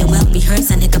thing. You well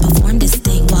rehearse and you can perform this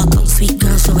thing. Walk out, sweet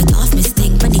girl, show it off, Miss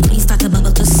Thing. When the queen start to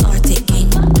bubble to sort it, king.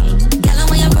 Girl,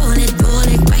 when you roll it,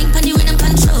 grind pon the rhythm,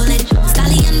 control it.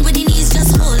 Stallion with the knees,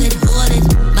 just hold it, hold it.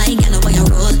 My girl, when you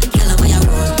roll, girl, when you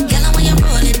roll. Girl, when you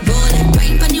roll it,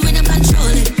 grind pon the rhythm,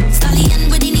 control it.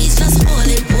 Stallion with the knees, just hold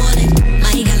it, hold it.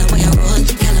 My girl, when you roll,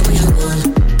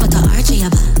 put a arch in your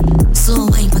back. So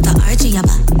wine, put a arch in your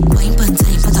back. Wine pon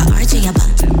time, put a arch in your back.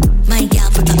 My girl,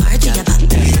 put a arch in your back.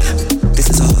 This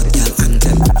is a hot girl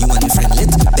anthem. You want your friend lit?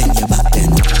 Bend your back then.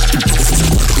 This is a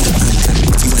hot girl anthem. You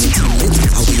want your team lit?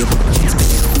 How will you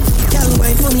girl,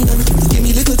 wine for me now. Give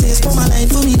me little taste for my line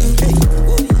for me now. Hey.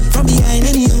 From behind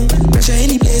anyhow. Pressure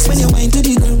any place when you wine to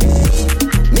the ground.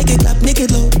 Make it clap, make it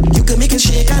low. You can make it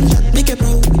shake and that, make it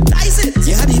pro. Dice it.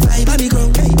 You had the vibe on the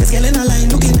ground. Hey. This girl in a line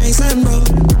looking nice and bro.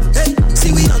 Hey,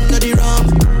 see we under the rum.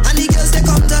 And the girls they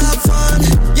come to have fun.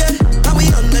 Yeah, and we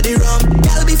under the rum.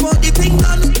 Girl before the thing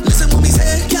done. Listen what me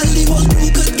say. Girl the whole crew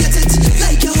could get it.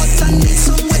 Like you're hot and need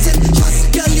some wetting. Hot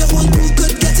girl your whole crew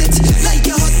could get it. Like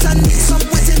you're hot and need some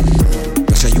wetting.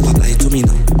 Pressure you apply to me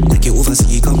now. Like you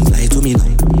oversee, come fly to me now.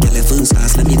 Girl in first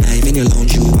class, let me dive in your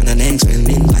lounge. You and an next friend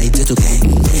invite you to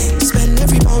come. Spend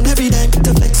every pound, every dime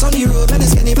to flex on the road when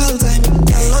it's cannibal time.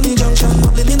 Girl on the junction,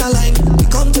 bubbling in a line. We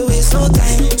come to waste no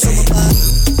time. So my bad.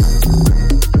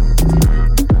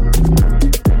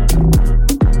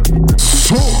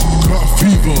 S.O.C.A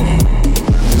fever.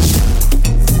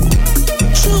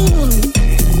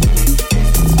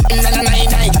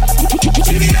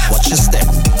 Watch your step.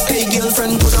 Hey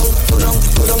girlfriend, go down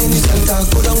in the center.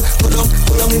 Go down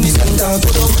in the center.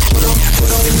 Go down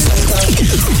in the center.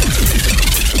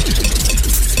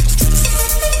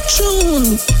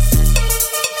 Tune.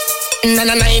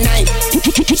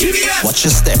 Watch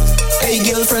your step. Hey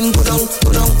girlfriend, go down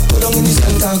in the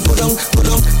center. Go down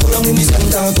in the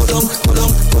center. Go down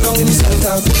in the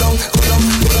center. Go down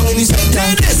in the center.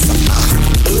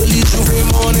 Early Tuesday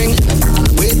morning,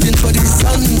 waiting for the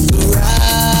sun to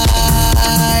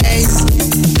rise.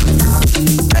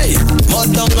 Hey,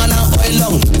 mud down and a oil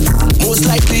down. Most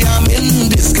likely I'm in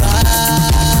disguise.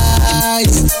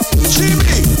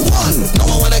 Jimmy, 1, now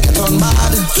I wanna get on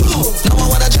mad. 2, now I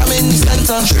wanna jam in the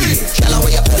center. 3, tell her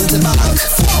where you belt it back. 4,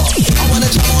 I wanna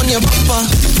jam on your bumper.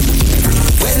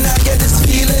 When I get this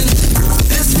feeling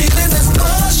is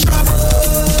cause trouble.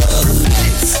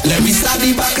 Let me start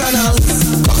the bacchanal.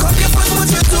 Cock up your foot,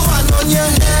 put your 2 hand on your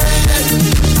head.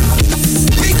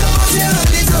 We come out here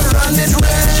early to run it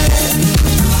red.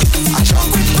 I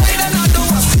jump with pride and I don't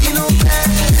want to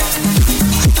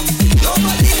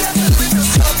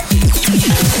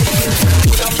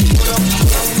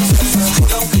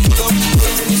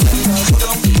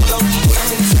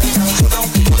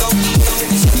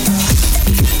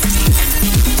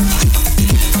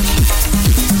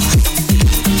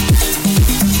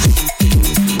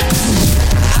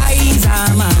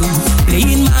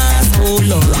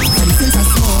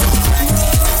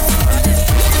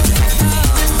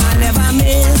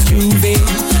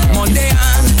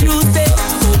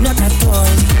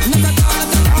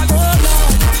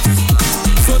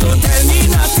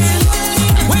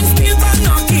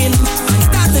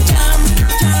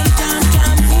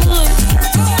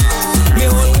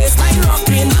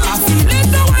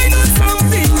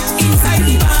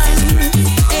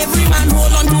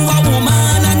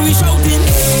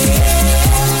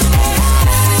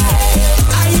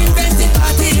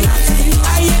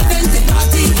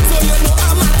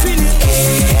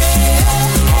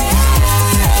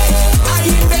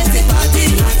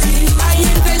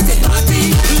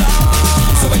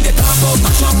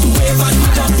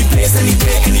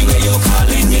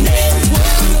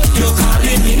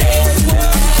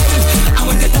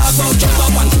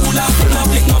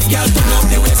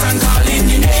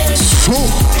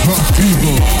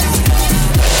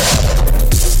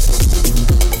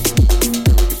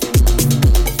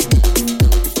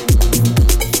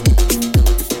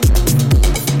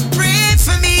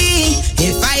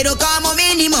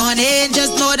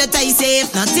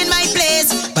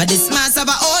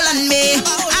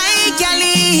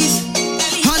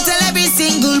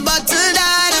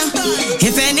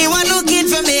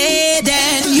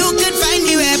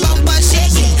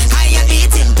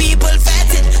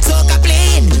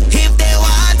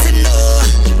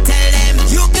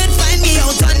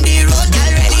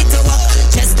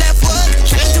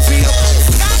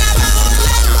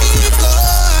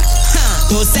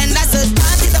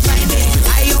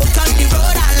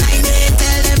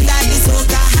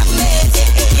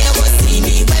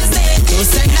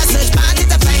Send a search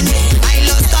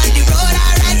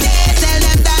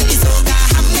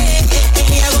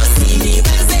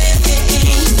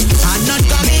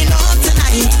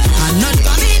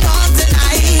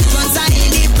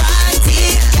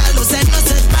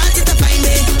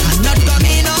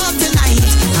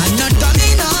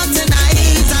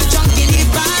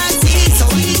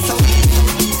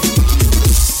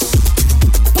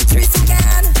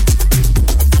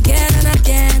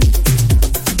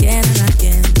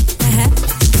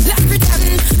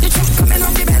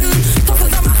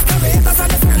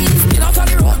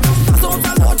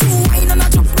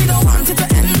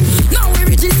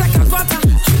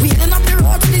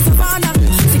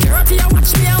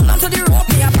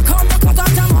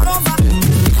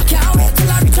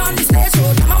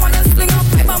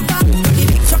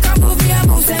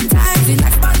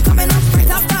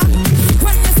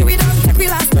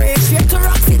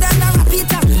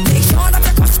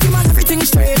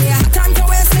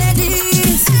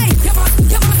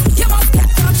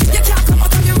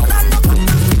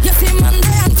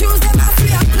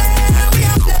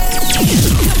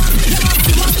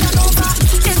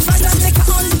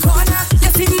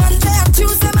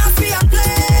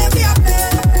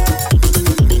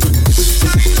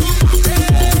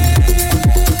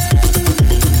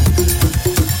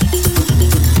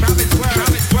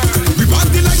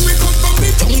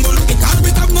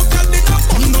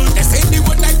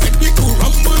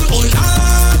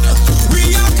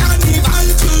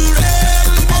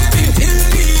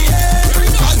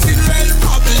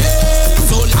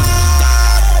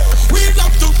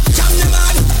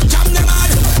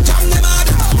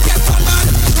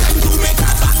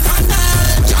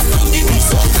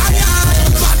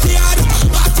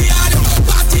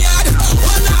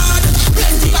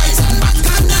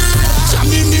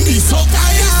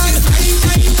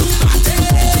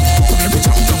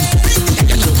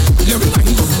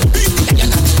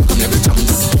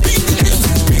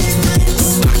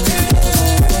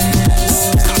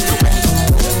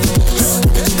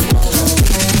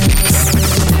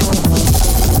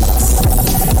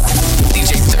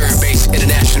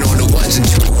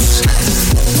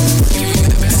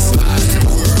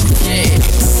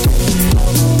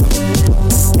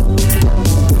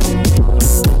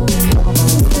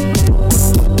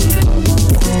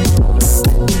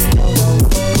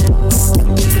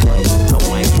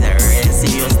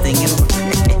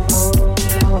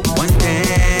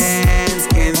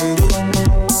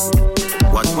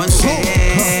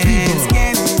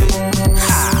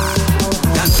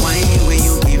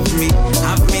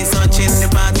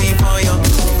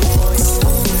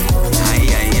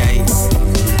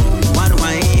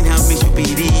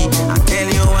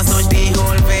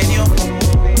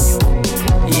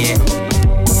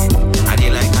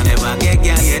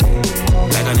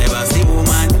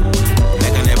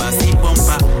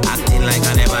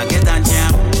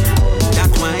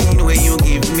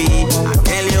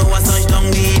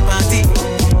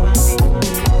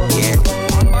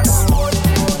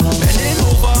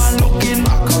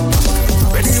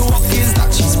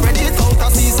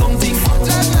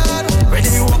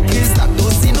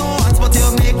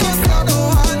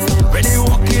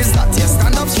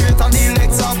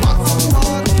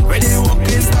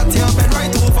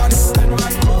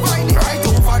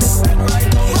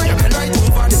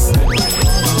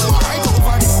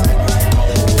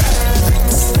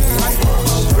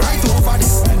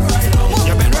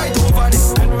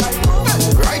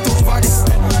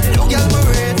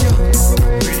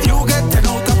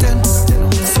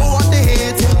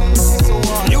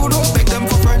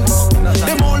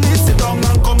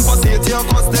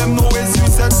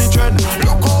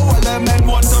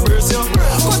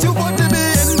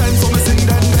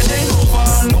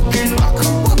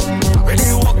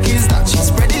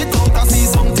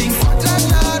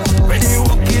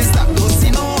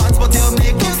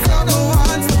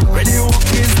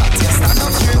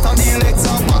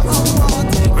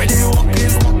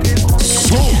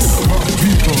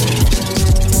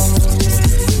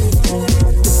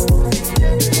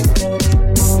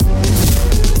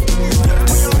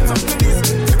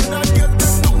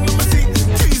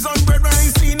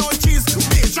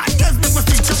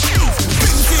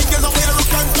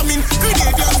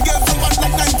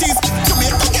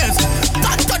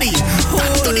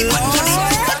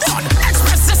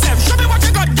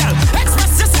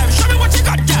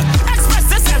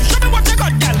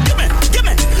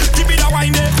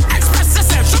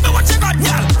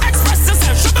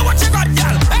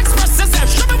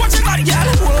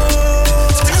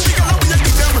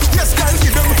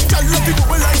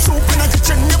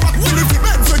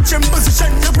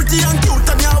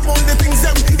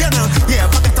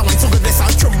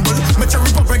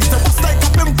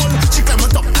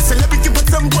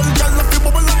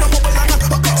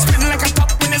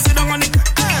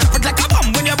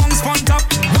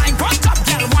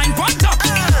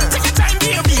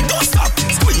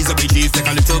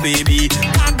baby.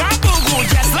 Gaga go go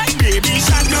just like baby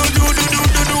shark. Do do do do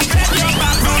do do. Bend your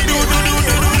back. Do do do do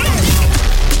do do.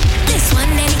 This one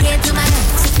dedicated to my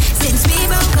ex. Since we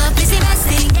broke up, it's the best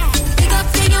thing. Big up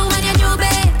to you and your new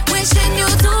babe. Wishing you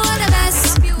two all the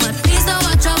best. But please don't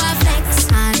watch how I flex.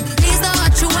 And please don't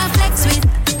watch who I flex with.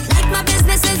 Like my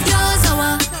business is yours, or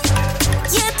what?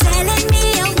 You're telling me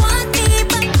you want me,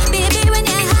 but baby, when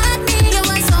you had me, you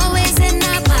was always in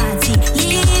a party,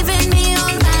 leaving me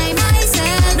all by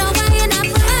myself. Now why in a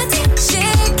party,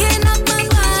 shaking up my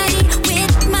body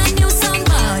with my new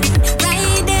somebody,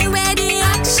 right there where the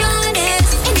action is.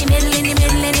 In the middle, in the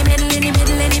middle, in the middle, in the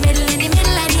middle, in the middle, in the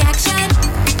middle of the action.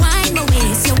 Wind my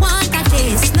waist, you want a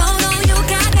taste? No, no, you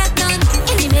can't get none.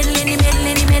 In the middle, in the middle,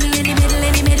 in the middle, in the middle,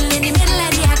 in the middle, in the middle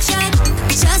of the action.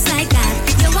 Just like that,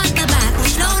 you want the back?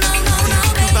 No, no, no, no,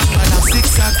 baby. Back man, I'm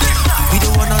zigzag. We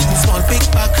don't want nothing small, big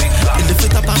back. In the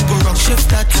fit up and go wrong,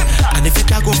 shift that. And if it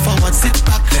can go forward, sit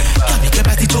back. Can make your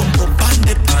body jump up and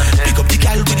dip. Pick up the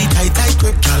gal with the tight, tight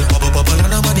grip. Gal bubble, bubble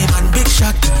on a money man, big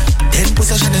shot. Then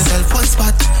position himself one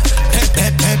spot. Pep,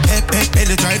 pep, pep, pep, pep.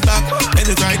 Bend it right back, bend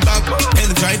it right back,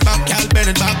 bend it right back. Gal, bend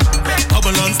it back.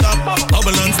 Bubble on stop,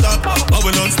 bubble on stop,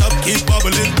 bubble on stop. Keep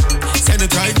bubbling. Send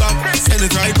it right back, send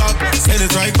it right back, send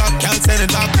it right back. Gal, send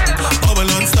it back. Bubble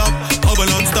on stop,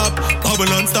 bubble on stop, bubble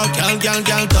on stop. Gal, gal,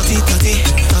 gal. Dirty, dirty,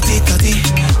 dirty, dirty.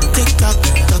 Tick tock,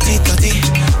 dirty, dirty.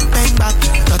 Bang back,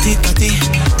 dirty, dirty.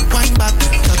 Wind back,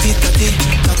 dirty, dirty,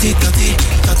 dirty, dirty,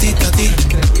 dirty, dirty.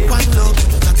 Wind low,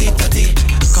 dirty, dirty.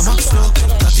 Come up slow,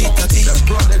 dirty, dirty.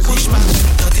 Push back,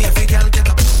 dirty. Every girl get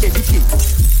up. Educate,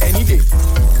 any day.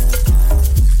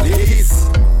 Ladies,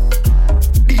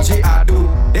 DJ Ado,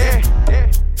 there.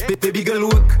 Baby girl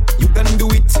work, you can do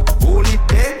it. Hold it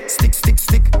there, stick, stick,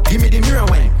 stick. Give me the mirror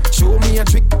wine, show me a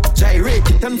trick. Gyrate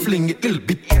it and fling it a little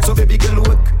bit. So baby girl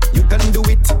work, you can do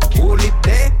it. Hold it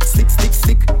there, stick, stick,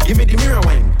 stick. Give me the mirror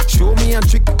wine, show me a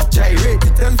trick. Gyrate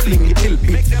it and fling it a little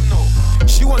bit. Make them know.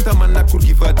 She want a man that could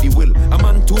give her the will. A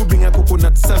man to bring a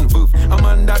coconut and birth. A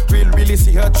man that will really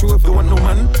see her through. If you want no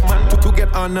man to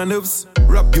get on her nerves,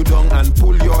 rub you down and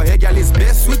pull your hair. Girl is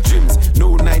best with dreams.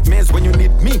 No nightmares when you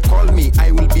need me. Call me,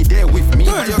 I will be there with me.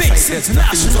 Third base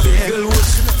international. Girl,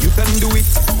 you can do it.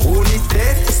 Hold it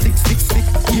there. Stick, stick, stick.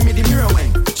 Give me the mirror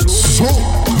wine.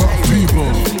 S.O.C.A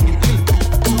people.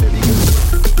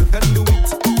 You can do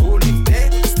it. Hold it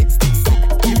there. Stick, stick, stick.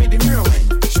 Give me the mirror wine.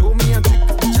 Show me a trick.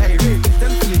 Gyrate it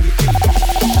and fling it.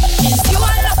 Is you I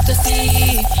love to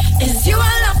see? Is you I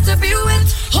love to be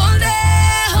with? Hold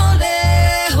it, hold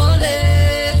it, hold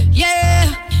it.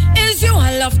 Yeah. Is you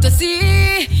I love to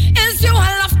see? Is you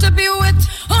I love to be with?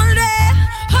 Hold it,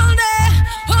 hold it,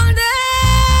 hold it.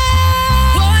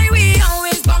 Boy, we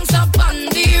always bounce up on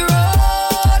the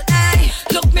road. Ay,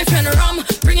 look me friend rum,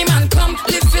 bring him and come,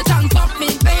 lift it and pump me,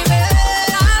 baby.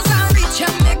 As I reach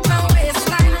and make my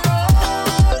waistline roll.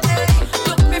 Ay,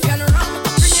 look me friend rum,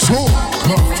 bring him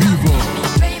S.O.C.A fever.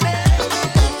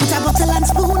 Put a bottle and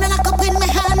spoon and a cup in my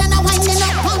hand and a winding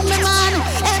up on me man.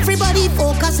 Everybody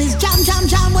focuses, jam, jam,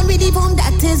 jam. When we leave home,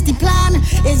 that is the plan.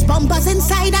 It's bumpers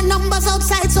inside and numbers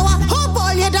outside. So I hope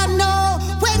all you don't know.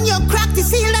 When you crack the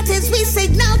seal, that is we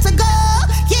signal to go.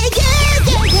 Yeah, yeah,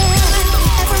 yeah,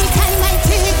 yeah. Every time I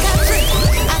take a trip,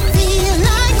 I feel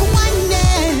like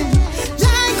whining,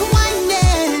 like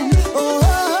whining.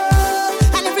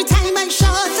 Oh, and every time I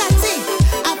short a tick,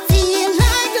 I feel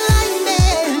like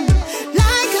liming,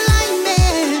 like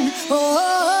liming.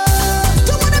 Oh,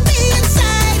 don't wanna be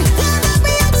inside, wanna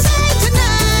be outside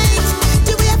tonight.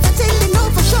 Do we have to tell you no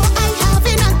for sure? I'm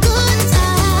having a good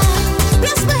time.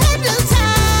 Bless my head real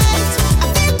tight. I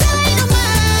feel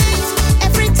dynamite.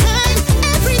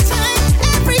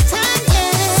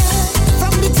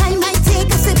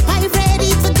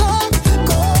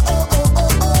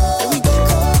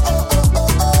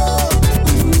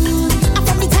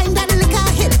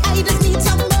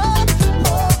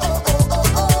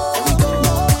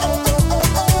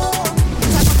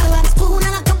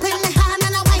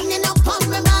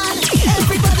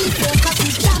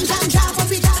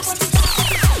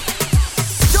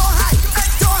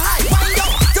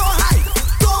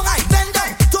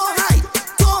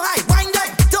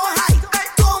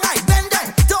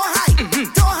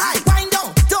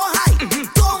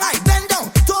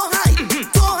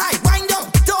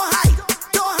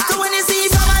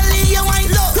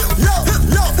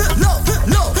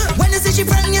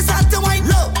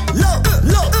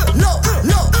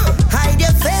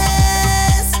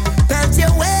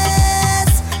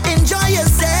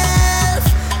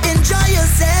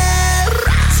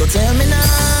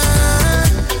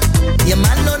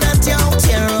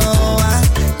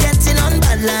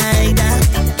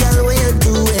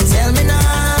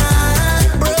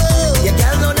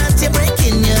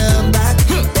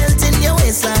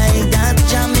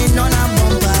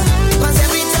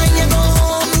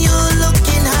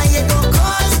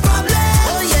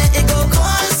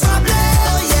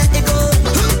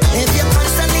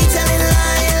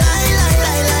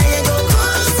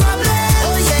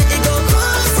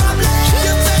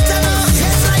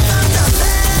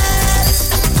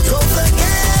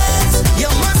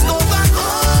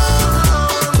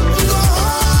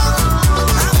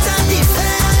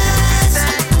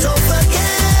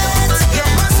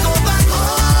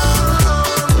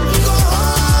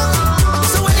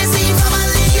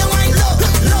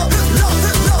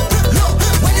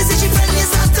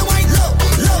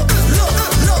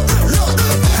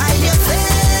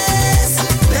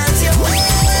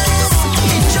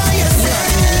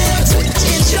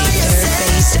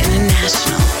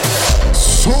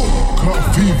 S.O.C.A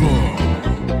fever.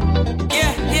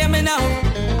 Yeah, hear me now.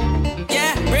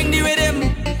 Yeah, bring the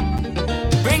rhythm.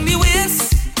 Bring the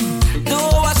waist.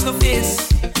 Don't wash no face.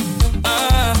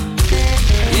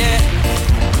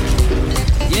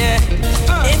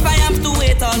 If I have to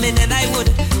wait all in, then I would.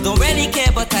 Don't really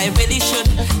care, but I really should.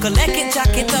 Collect it,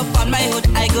 jack it up on my hood.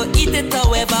 I go eat it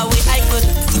however way I could.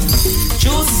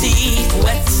 Juicy,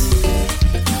 wet.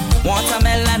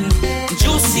 Watermelon,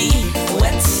 juicy,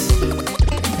 wet.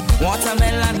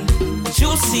 Watermelon,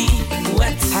 juicy,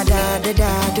 wet.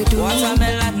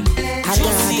 Watermelon,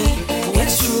 juicy, wet.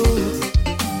 It's true.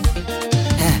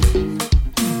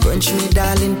 Punch me,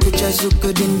 darling, pictures look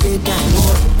good in daytime.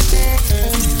 More.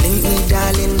 Link me,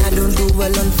 darling, I don't do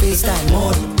well on FaceTime.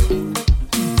 More.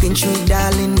 Pinch me,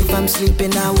 darling, if I'm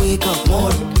sleeping, I wake up.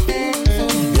 More.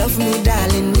 Love me,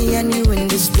 darling, me and you in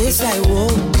this place I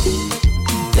won't.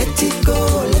 Let it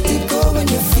go when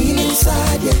you feel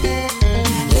inside, yeah.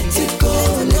 Let it go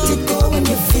when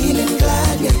you're feeling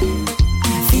glad, yeah.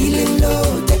 Feeling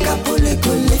low, take a bullet,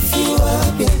 go lift you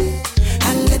up, yeah.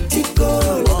 And let it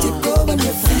go when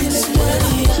you're feeling well.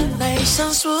 Nice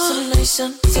and smooth, so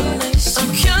nice. I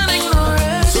can't ignore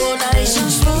it. So nice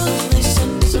and smooth, so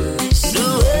nice. The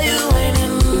way you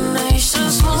whining, nice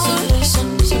and smooth, so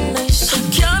nice. I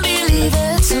can't believe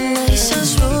it. So nice and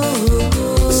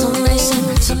smooth, so nice.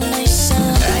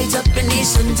 Right up in the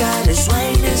sunshine, this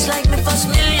wine is like my first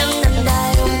million, and I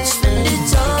would spend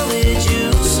it all with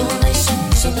you. So nice.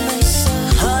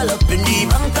 All up in the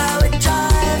bank, I would try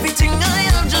everything I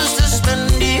am just to spend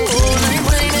the whole night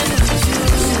whining with you.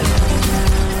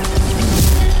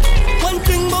 One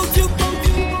thing about you.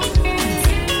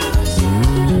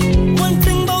 One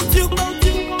thing about you.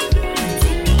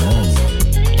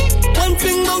 One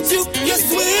thing about you, you're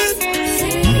sweet.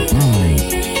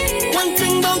 One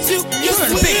thing about you, you're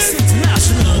sweet.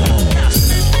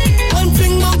 One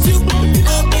thing about you,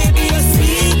 oh baby, you're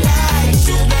sweet like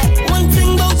sugar. One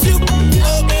thing about you,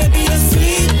 oh baby, you're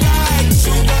sweet like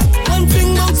sugar. One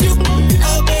thing about you,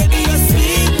 oh baby, you're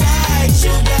sweet like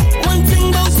sugar. One thing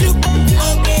about you,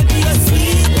 oh baby, you're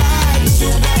sweet like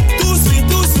sugar. Too sweet,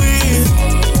 too sweet.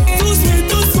 Too sweet,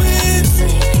 too sweet.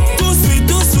 Too sweet,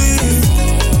 too sweet.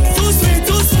 Too sweet,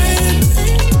 too sweet.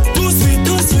 Too sweet,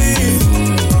 too sweet.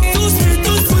 Too sweet,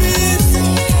 too sweet.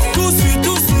 Too sweet,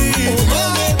 too sweet. Oh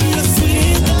baby, you're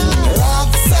sweet.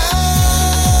 Roxanne,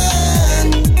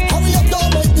 hurry up, don't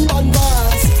make the man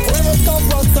pass. Wake up,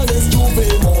 Roxanne, it's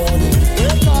Tuesday morning.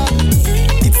 Wake up.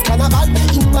 It's carnival day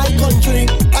in my country,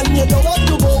 and you don't want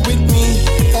to go with me.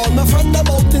 All my friends are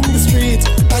out in the street,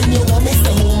 and you want me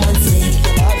stay home and sleep.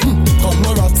 Come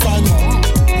on, Roxanne.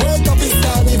 Wake up, it's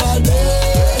carnival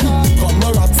day. Come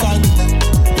on, Roxanne.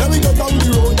 Let me go down the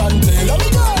road and play. Let me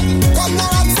go. Come on,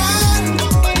 Roxanne.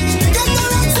 Come on,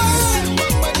 Roxanne.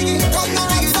 Come on,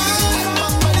 Roxanne.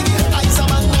 I'm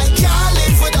someone I can't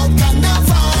live without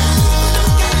carnival.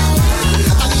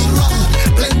 I need rum,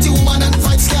 plenty woman and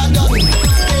fight scared done.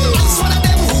 It's one of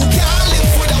them who can't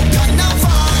live without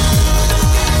carnival.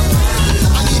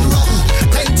 I need rum,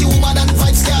 plenty woman and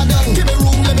fight scared done. Give me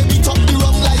room, let me beat up the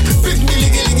rum like big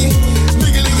liggy liggy,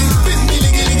 big liggy, big liggy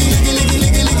liggy, liggy liggy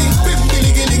liggy liggy, big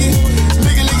liggy liggy,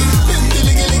 big liggy, big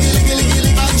liggy liggy liggy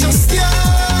liggy. I just can't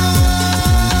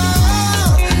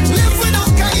live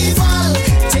without carnival.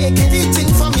 Take anything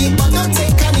from me, but don't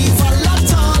take carnival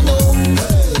at all. No,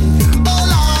 oh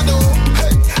Lord, no.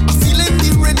 I feel in the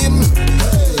rhythm.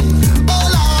 Oh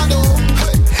Lord, no.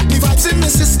 The vibes in the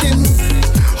system.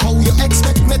 How you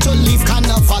expect me to leave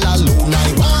carnival alone? I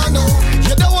wanna.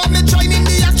 You don't want me joining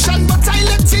the action, but I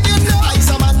let you know. I'm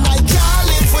someone I can't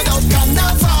live without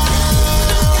carnival.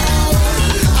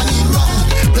 I need rum,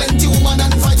 plenty woman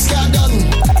and vibes scared done.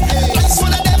 It's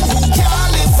one of them who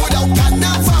can't live without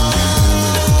carnival.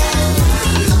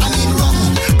 I need rum,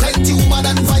 plenty woman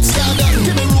and vibes scared done.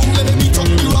 Give me room, let me beat up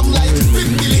the rum like big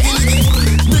liggy liggy,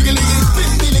 big liggy,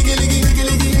 big liggy liggy, big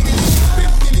liggy,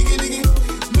 big liggy,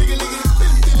 big liggy.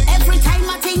 Every time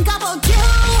I think about you,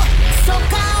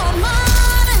 soca, oh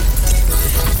man,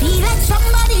 I feel like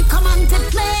somebody come on to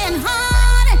playing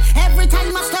hard. Every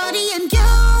time I study in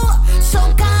you,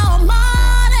 soca, oh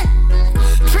man,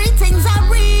 three things I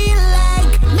real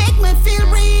like, make me feel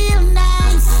real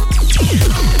nice.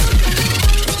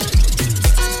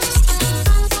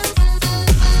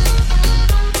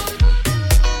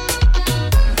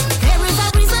 There is a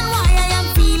reason why I am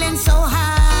feeling so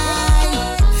high.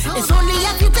 It's only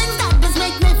a few things that just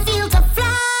make me feel to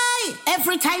fly.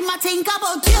 Every time I think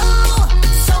about you,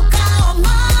 soca, oh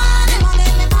man,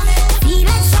 feel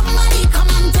like somebody come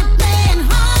on to playing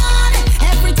hard.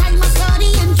 Every time I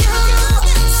study in you,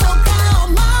 soca, oh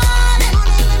man,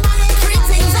 three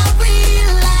things I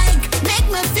real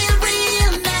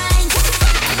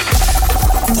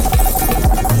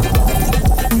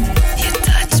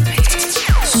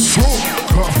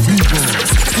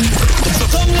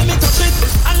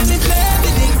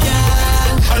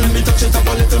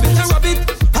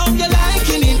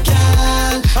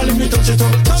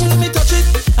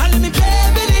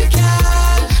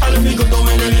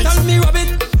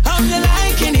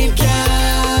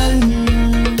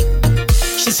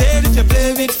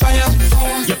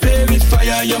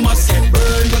fire, you must get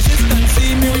burned.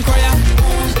 Consistency me require.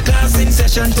 Class in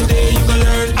session today, you gon'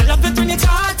 learn. I love it when you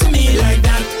talk to me like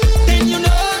that. Then you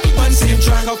know keep on same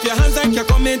track. Up your hands like you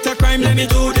commit a crime. Let me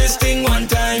do this thing one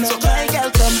time. So girl,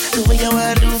 come the way you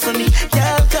wanna do for me.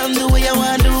 Girl, come the way you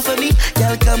wanna do for me.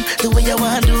 Girl, come the way you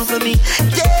wanna do for me.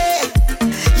 Yeah,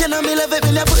 you know me love it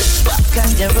when you push back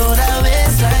and you roll that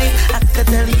waistline. I could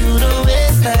tell you the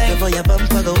waistline. Before your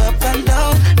bumper go up and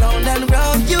down, round and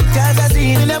round. You guys are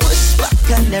seeing when you push back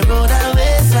and you roll that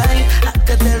waistline. I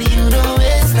could tell you the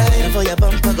waistline. Before your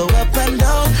bumper go up and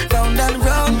down, round and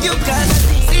round. You guys are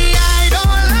seeing. See, I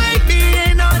don't like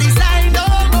being on the side no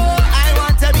more. I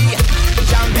want to be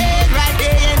jumping right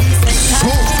there in the center.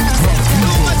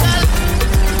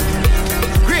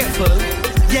 Grateful,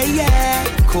 yeah,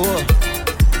 cool.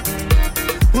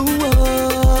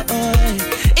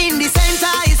 In the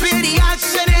center is where the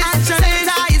action is.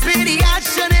 Center is where the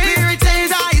action is.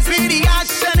 Center is where the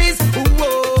action is.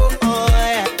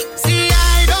 See,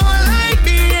 I don't like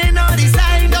being on the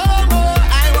side no more.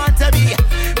 I want to be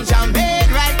jumping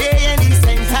right there in the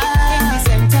center.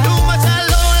 Too much of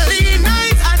lonely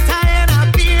nights. I'm tired of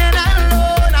being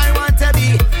alone. I want to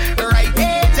be right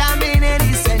there jumping in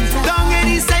the center. Down in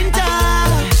the center.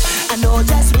 I know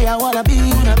just where I wanna be.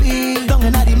 Down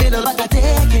in the middle, but I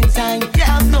taking time.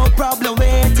 Yeah, I've no problem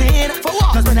waiting. For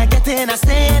what? Cause when I get in, I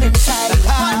stand inside.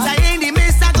 Once I in the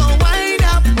mist, I go wind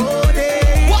up all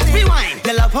day. What rewind?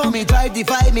 You love how me drive the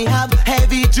vibe, me have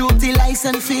heavy duty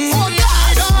license fee. Oh, yeah.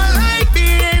 I don't like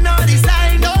being on the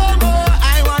side no more.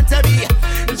 I want to be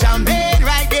jumping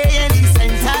right there in the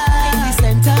center.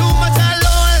 Too much of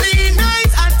lonely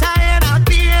nights. I'm tired of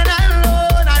being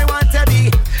alone. I want to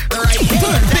be right there.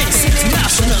 Third Base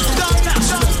International.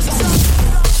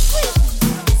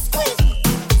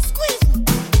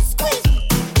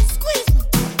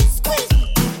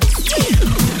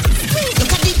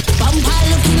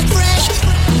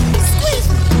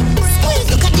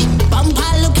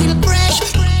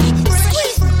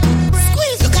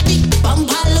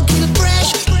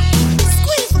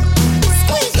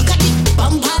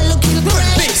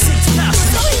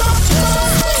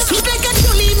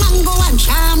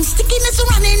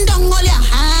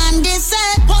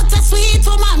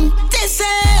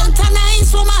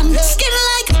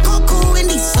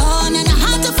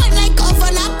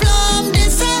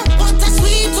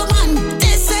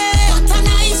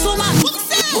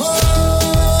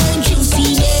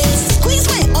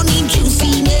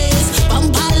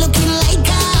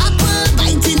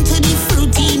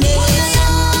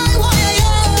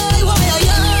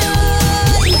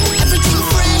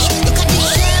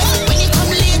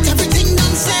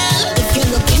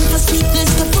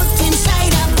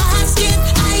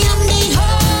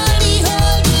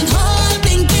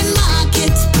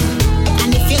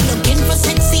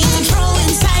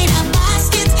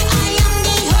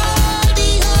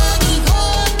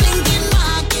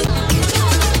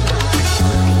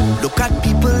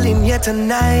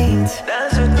 Tonight,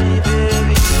 dance with me,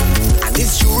 baby. And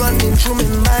it's you running through my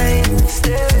mind.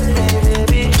 Stay with me,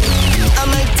 baby. I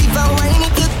might even whine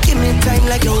if you give me time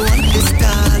like you want this,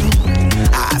 darling.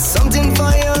 I have something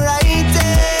for you right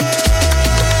there.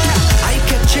 I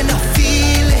catching a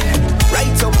feeling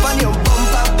right up on your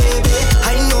bumper, baby.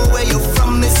 I know where you're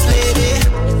from, Miss Lady.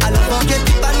 I'll forget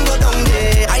it and go down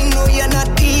there. I know you're not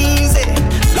easy.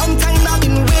 Long time I've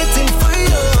been waiting for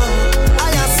you.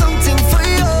 I have something for you.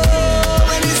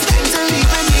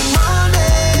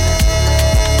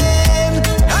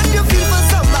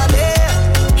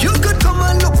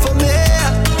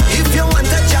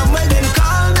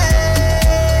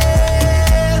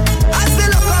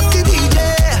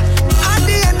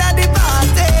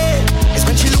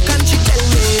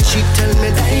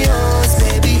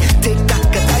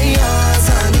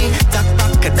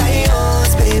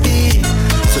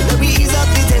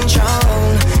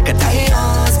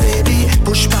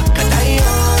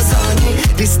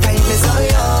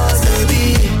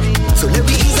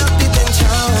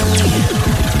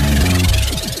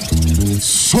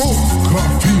 S.O.C.A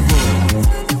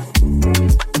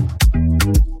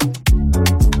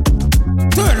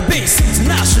Third Base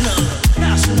International.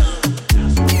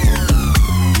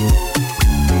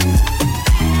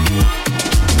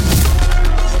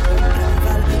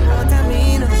 What I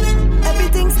mean,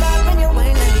 everything starts when you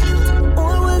whine like that.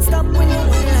 All will stop when you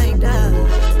whine like that.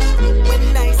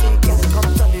 When I say girl,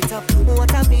 come turn it up.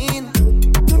 What I mean,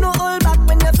 you know all back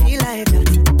when you feel like that.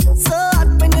 So hot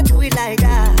when you do it like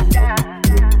that.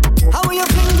 How will you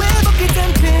feel?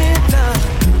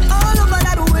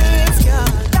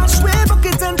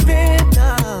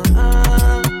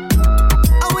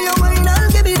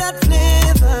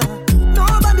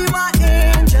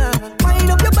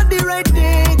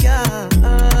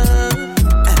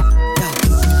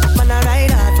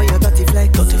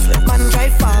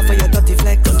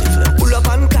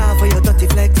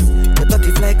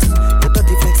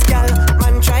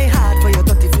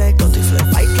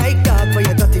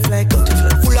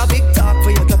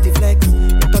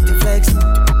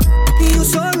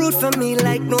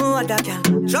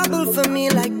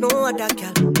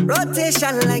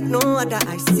 temptation like no other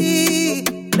I see,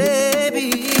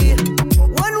 baby.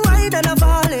 One wine and I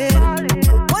fall in,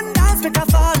 one dance make I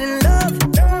fall in love.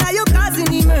 Now you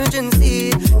causing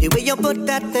emergency, the way you put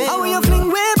that thing. How you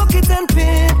fling way buckets and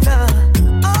paper,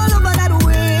 all over that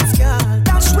waist, girl.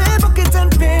 Dash way buckets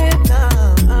and paper.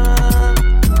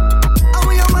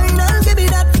 How you wine and give me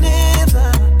that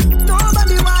flavor.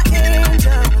 Nobody want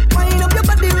angel, wind up your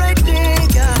body right there,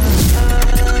 girl.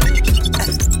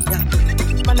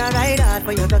 Man, I ride hard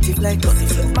for your dirty flex.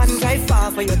 Man, drive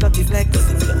far for your dirty flex.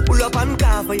 Pull up and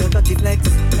car for your dirty flex.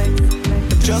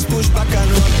 Just push back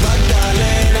and rock back,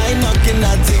 darling. I ain't knocking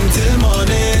that thing till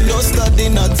morning. Don't study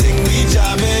nothing, we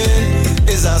jamming.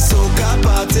 It's a S.O.C.A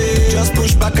party. Just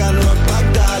push back and rock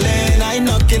back, darling. I ain't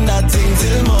knocking that thing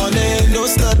till morning. Don't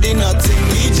study nothing,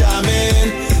 we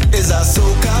jamming. It's a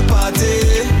S.O.C.A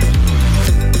party.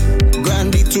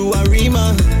 Grandy to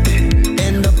Arima,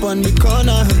 end up on the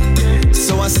corner.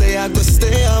 So I say I go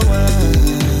stay a while.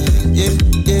 Yeah,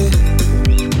 yeah.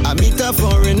 I meet a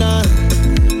foreigner.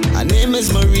 Her name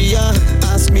is Maria.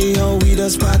 Ask me how we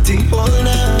does party all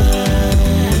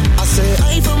night. I say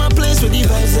I from a place where the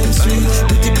vibes them sweet.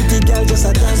 Pretty pretty girl just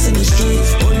a dance in the street.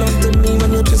 Hold on to me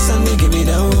when you twist and they give me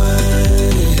that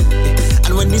wine.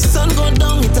 And when the sun go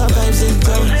down, it a vibes in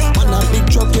town. On a big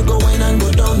truck you go wine and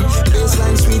go down.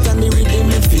 Baseline sweet and the rhythm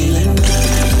me feeling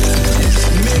nice.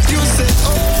 Make you say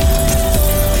oh,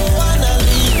 wanna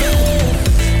leave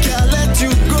it. Can't let you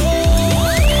go.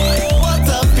 What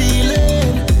a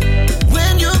feeling.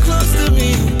 When you're close to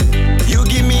me, you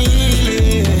give me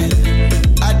healing.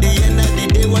 At the end of the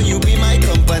day, when you be my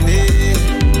company,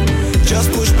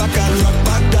 just push back and rock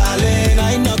back, darling.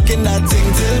 I ain't knocking that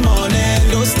thing till morning.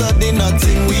 Don't study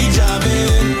nothing, we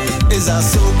jamming. It's a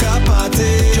S.O.C.A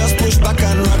party. Just push back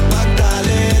and rock back,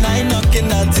 darling. I ain't knocking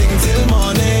that thing till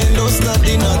morning. Don't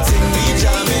study nothing, we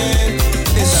jamming.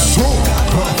 It's a S.O.C.A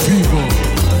party.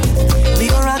 We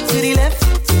gon' rock to the left,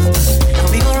 and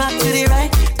we gon' rock to the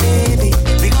right, baby.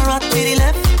 We gon' rock to the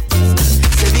left,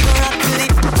 say we gon' rock to the.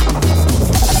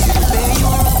 Baby, you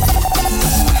rock,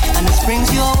 and the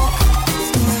springs you walk.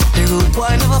 The rude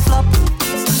boy never flop.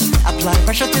 Apply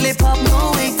pressure till it pop,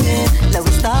 no waiting. Let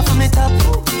we start from the top.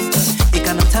 You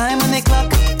got no time on the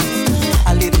clock.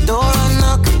 I leave the door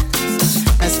unlocked.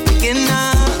 Let's begin now.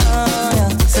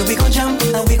 So we gon' jump,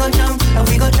 and we gon' jump, and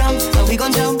we gon' jump, and we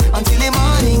gon' jump until the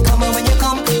morning. Come on when you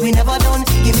come, we never done.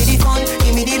 Give me the fun,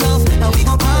 give me the love, and we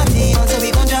gon' party. So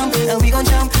we gon' jump, and we gon'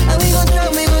 jump, and we gon'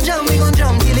 jump, we gon' jump, we gon'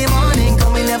 jump till the morning.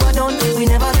 Come, we never done, we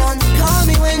never done. Call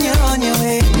me when you're on your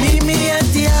way. Meet me at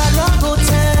the Hard Rock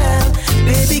Hotel.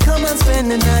 Baby, come and spend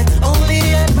the night only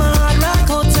at my Hard Rock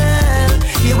Hotel.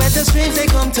 You wet the streams, they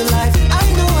come to life. I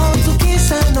know how to kiss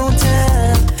and don't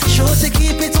tell. Sure to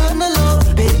keep it on the low.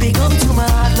 Baby, come to my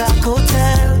Hard Rock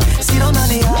Hotel. Sit down on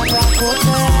the Hard Rock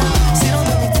Hotel. Sit down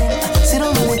on the thing, sit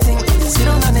down on the thing, sit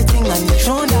down on the thing and you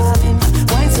show darling.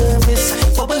 Wine service,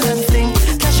 bubble and fling.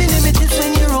 Cashing in the tips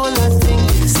when you roll that thing.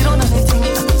 Sit down on the thing,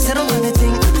 sit down on the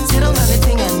thing, sit down on the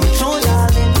thing and you show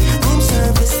darling. Room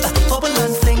service, bubble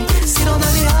and fling. Sit down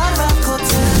on the Hard Rock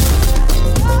Hotel.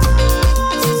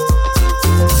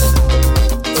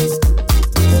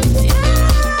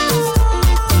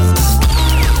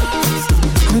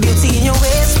 Beauty in your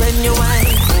waist when you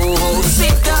whine. Oh,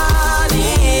 sit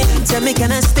darling. Tell me,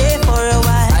 can I stay for a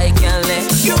while? I can't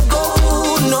let you go,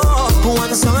 no.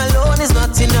 One song alone is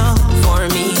not enough for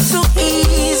me to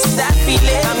ease that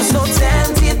feeling. I'm so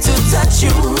tempted to touch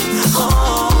you.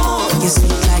 Oh, you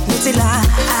sweet like Nutella.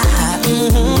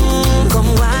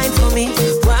 Come wine for me,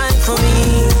 wine for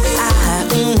me.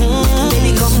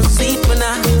 Baby, come sweet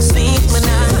mana, sweet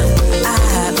mana.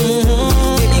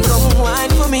 Baby, come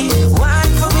wine for me,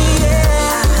 wine for me,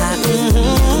 yeah.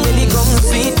 Baby, come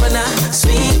sweet mana,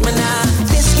 sweet mana.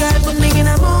 This girl put me in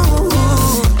a mood.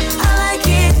 I like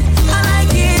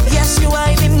it, yes, you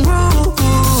whining rude.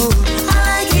 I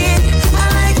like it,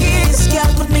 this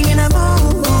girl put me in a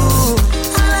mood.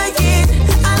 I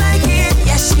like it,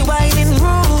 yes, you whining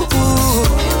rude.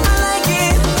 I like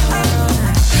it.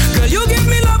 Girl, you give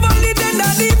me love only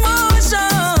tender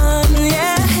devotion,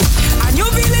 yeah. And you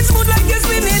feel it smooth like you're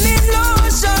swimming in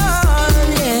lotion,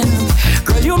 yeah.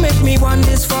 Girl, you make me want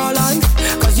this for life,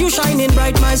 'cause you shining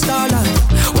bright, my starlight.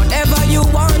 Whatever you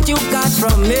want, you got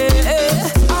from me.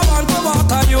 I want to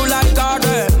walk on you like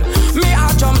garden. Me,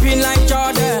 I jump in like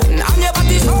Jordan. And your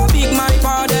body so big, my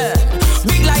pardon.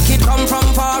 Big like it come from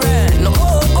foreign.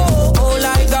 Oh, oh, oh,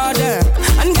 like garden.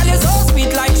 And girl, you're so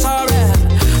sweet like sorrel.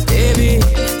 Baby,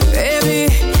 baby,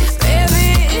 baby,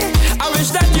 I wish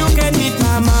that you can meet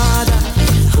my mother.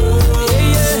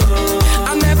 Yeah, yeah.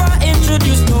 I'm never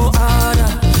introduced no other.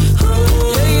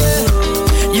 Yeah,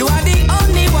 yeah. You are the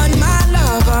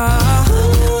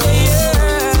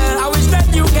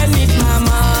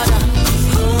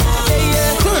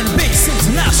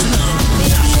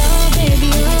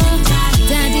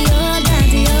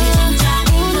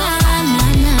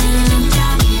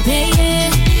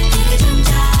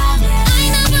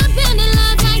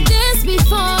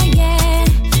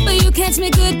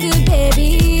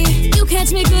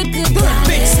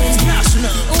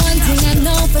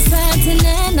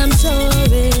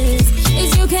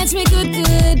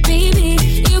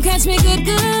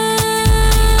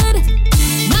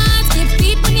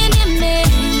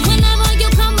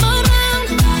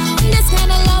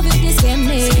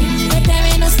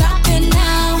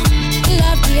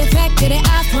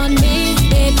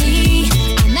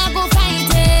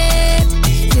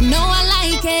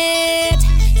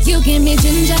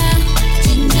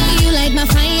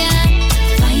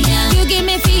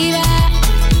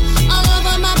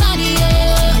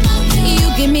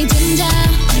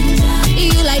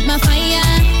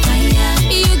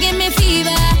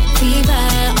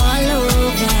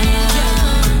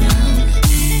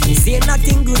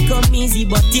come easy,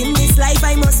 but in this life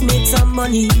I must make some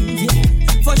money, yeah,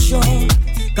 for sure.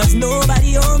 Cause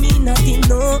nobody owe me nothing,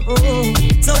 no.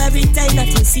 So every time that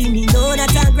you see me, know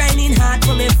that I'm grinding hard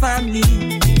for my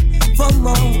family, for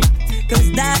more.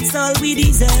 Cause that's all we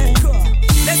deserve.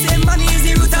 They say money is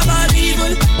the root of all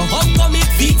evil, but how come it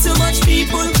feeds so much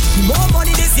people? The more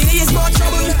money they say is more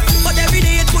trouble, but every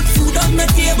day it put food on the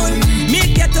table.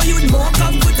 Make ghetto youth more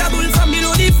comfortable. From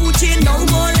below the food chain, now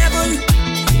more level.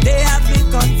 They have me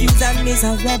confused and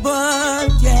miserable,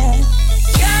 yeah.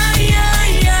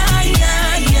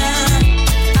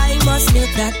 I must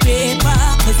make that paper,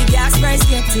 cause the gas price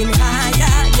getting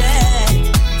higher, yeah.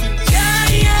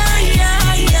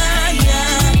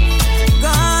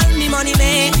 Call me money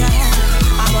maker,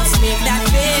 I must make that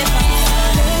paper.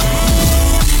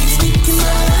 Speaking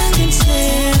my language,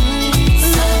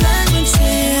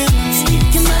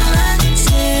 speaking my language,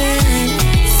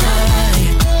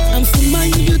 I'm from my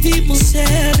beauty, mon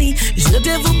chéri. Je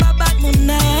devais pas battre mon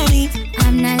ami.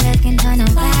 I'm not looking for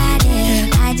nobody.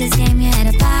 I just came here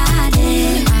to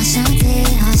party. Enchanté,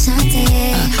 enchanté.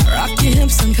 Rock your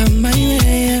hips and come my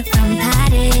way. From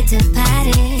party to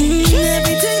party.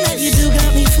 Everything that you do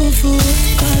got me fou-fou.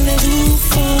 Parlez-vous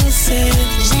français?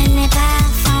 Je n'ai pas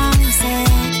foncé.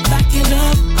 Back it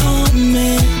up on me.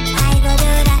 I go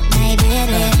do that, my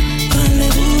baby.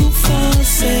 Parlez-vous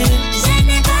français? Je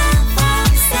n'ai pas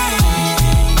foncé.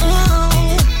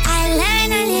 Oh, I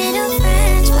learned a little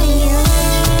French for you.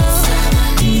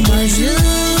 Bonjour.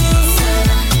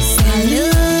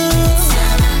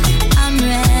 I'm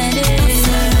ready.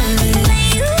 S.O.C.A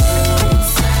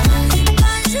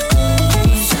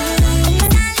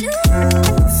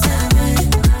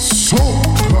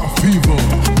fever.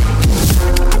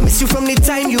 I miss you from the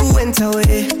time you went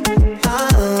away.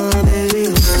 Baby,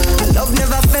 love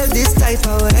never felt this type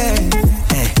of way.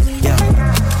 Hey, yeah.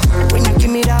 When you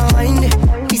give me that wine,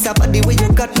 it's about the way you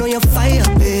got no your fire,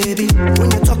 baby.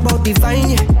 When you talk about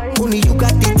divine, only you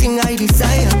got the thing I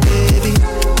desire, baby.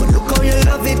 But look how you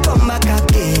love it, come back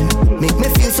again. Make me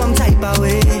feel some type of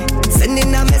way.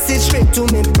 Sending a message straight to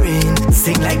my brain.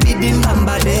 Sing like the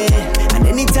Dimbamba day. And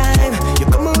anytime you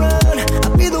come around,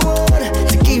 I'll be the one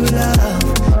to give you love.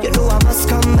 You know I must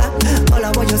come back. All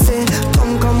I want you say,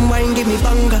 come, wine, give me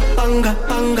banga, banga,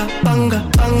 banga, banga,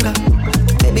 banga.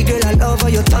 Baby girl, I love how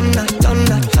you thunder,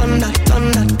 thunder, thunder,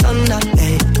 thunder, thunder.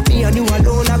 Hey, me and you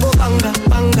alone, I go banga,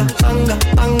 banga, banga,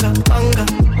 banga, banga.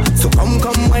 So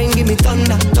come, wine, give me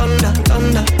thunder, thunder,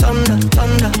 thunder, thunder,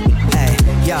 thunder. Hey,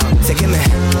 yo, say give me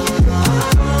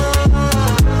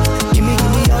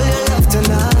all your love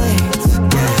tonight.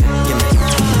 Yeah, give me.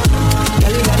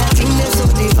 Girl, you got that thing that's so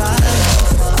divine.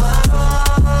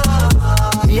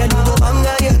 Me and you go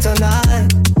banga here tonight.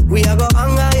 We are go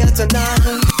banga here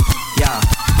tonight. Yeah.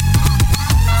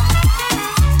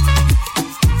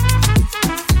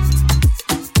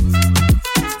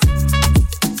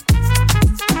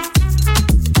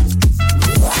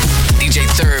 DJ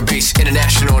Third Base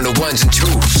International on the ones and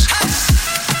twos.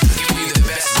 Giving you the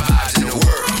best vibes in the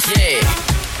world. Yeah.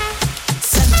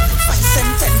 Cent, 5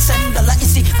 cent, 10 cent, dollar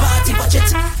is the party budget.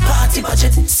 Party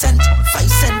budget. Cent, 5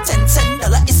 cent, 10 cent,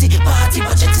 dollar is the party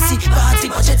budget. Is the party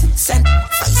budget. Cent,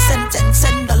 5 cent, 10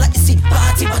 cent, dollar is the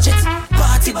party budget.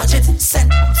 Party budget.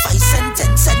 Cent, 5 cent,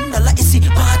 10 cent, dollar is the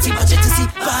party budget. Is the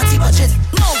party budget.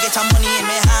 Now get your money in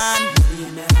my hand.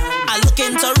 I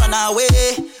looking to run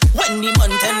away when the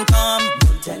month end come.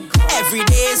 Every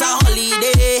day's a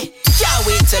holiday. Can't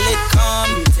wait till it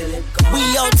come. We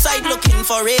outside looking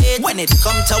for it. When it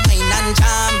come to wine and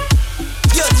jam,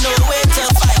 you know where to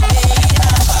find me in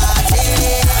a party.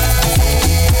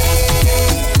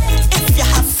 If you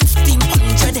have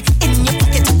 1,500 in your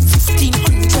pocket,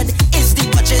 1,500 is the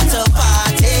budget to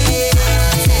party.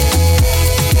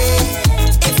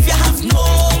 If you have no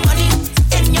money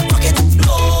in your pocket,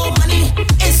 no money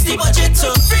is the budget to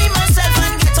free myself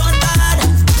and get on bad.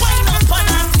 Wine up on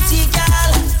a pretty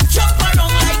girl, jump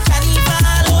around like carnival.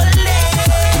 Ole.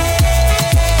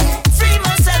 Free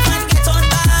myself and get on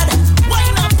bad.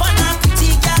 Wine up on a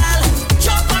pretty girl,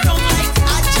 jump around like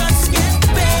I just get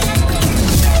paid.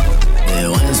 There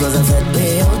once was a fat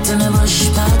day out in the bush,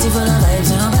 party full of vibes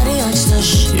and nobody touched us.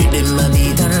 Rhythm a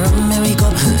beat and rum me wake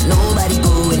up, nobody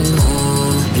going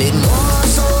home. Play more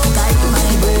soca in my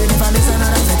brain. If I miss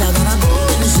another set, I'm gonna go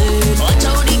insane. Watch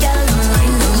out the girl and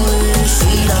line them way,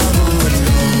 see that going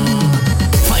home.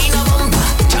 Find a bumper,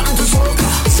 jam to soca,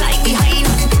 slide behind,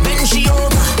 bend she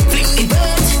over, fling the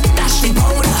bird, dash the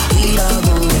powder, see that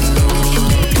going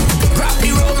home. Grab the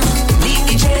rum, leave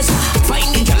the chaser, find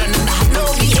the girl and have no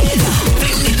behavior,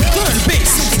 fling the bird. Third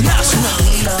Base International.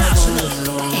 Yeah.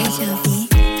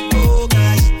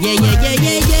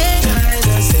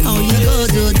 Oh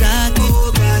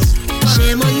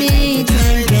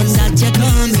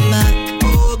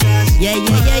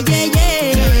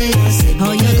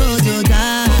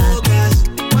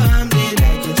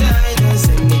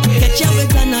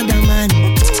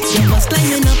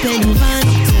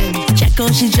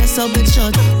so big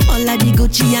shot. All of the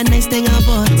Gucci and nice thing I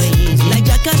bought. Like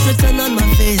Jackass return on my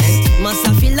face. Must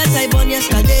I feel like I born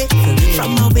yesterday.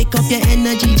 From I wake up, your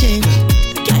energy change.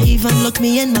 Can't even look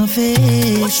me in my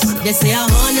face. They say a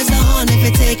horn is a horn if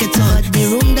you take it out. The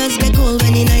room does get cold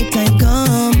when the night time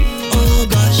come. Oh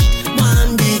gosh,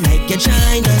 one day like you're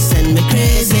trying to send me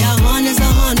crazy. A horn is a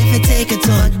horn if you take it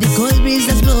out. The cold breeze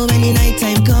does blow when the night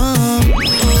time come.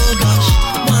 Oh gosh,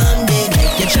 one day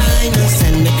like you're trying to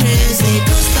send me crazy.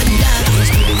 Don't study that,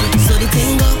 so the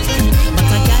thing go, but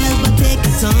I can't help but take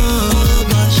it on. Oh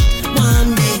gosh,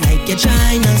 one day like you're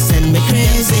trying to send me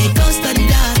crazy. Don't study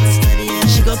that.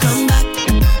 She go come back,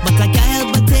 but I can't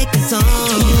help but take it on.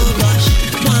 Oh gosh,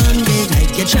 one day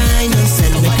like you're trying to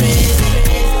send me crazy.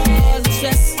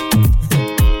 Stress.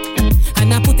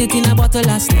 And I put it in a bottle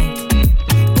last night.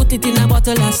 Put it in a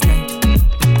bottle last night.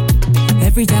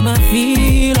 Every time I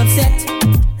feel upset,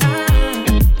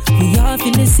 we all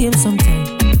feel the same sometimes.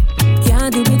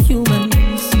 Can't do with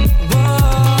humans.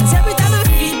 Cause every time I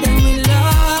feel them with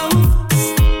love,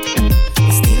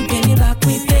 they still pay me back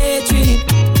with hatred.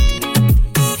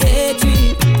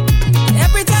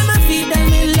 Every time I feed them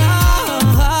with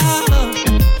love,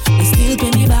 they still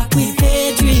pay me back with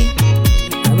hatred.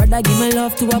 I'd rather give my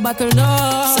love to a bottle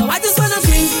now. So I just wanna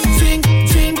drink, drink,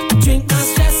 drink, drink my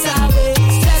stress away,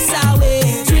 stress away.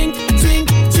 Drink, drink,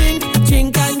 drink,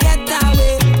 drink and get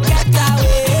away, get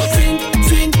away. Drink,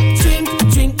 drink, drink,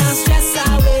 drink my stress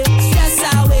away, stress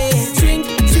away. Drink,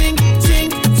 drink,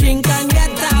 drink, drink and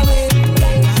get away.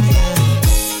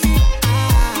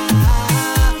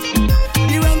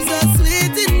 The rum's so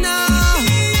sweet enough.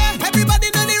 Everybody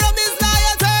know the rum is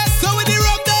loyalty. So with the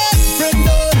rum dead, friend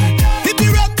done. If the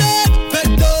rum dead,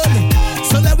 friend done.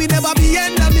 So that we never be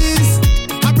enemies.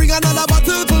 I bring another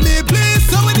bottle for me, please.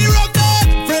 So with the rum dead,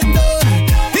 friend done.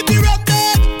 If the rum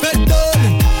dead, friend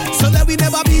done. So that we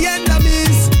never be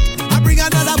enemies. I bring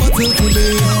another bottle for me.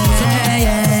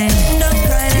 Don't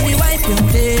cry, let me wipe your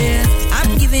tears. I'm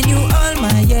giving you all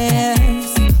my years.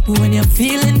 When you're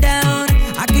feeling down,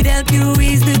 I could help you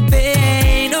ease the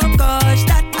pain. Oh gosh,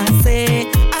 that I say,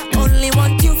 I only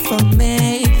want you for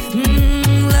me.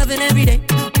 Loving every day,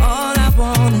 all I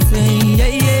wanna say. Yeah,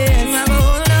 yeah. Now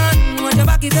hold on, watch your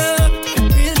back it up.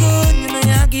 Real good, you know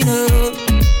you're it up.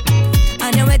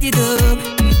 And you wet it up.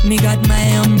 Me got my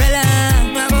umbrella.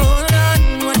 Now hold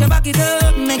on, watch your back it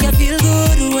up. Make you feel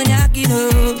good when you're it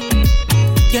up.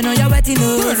 You know you're wetting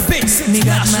up. Me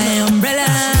got my umbrella.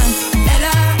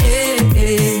 Ella, eh,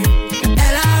 eh.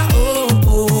 Ella, oh,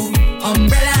 oh.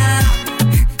 Umbrella.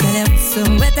 Girl, I'm so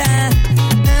wetter.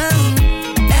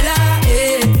 Ella,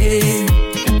 eh, eh.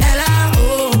 Ella,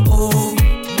 oh, oh.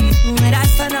 When I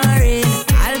sun or rain,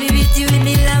 I'll be with you in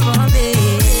the love of it.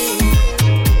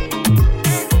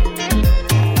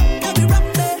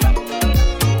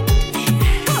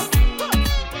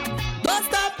 Don't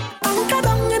stop, anchor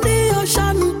down in the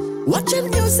ocean. Watching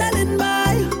you sailing by.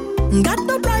 Got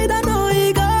no pride and no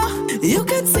ego. You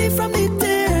can see from the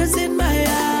tears in my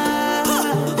eyes.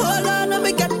 Hold on, let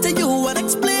me get to you and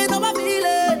explain how I'm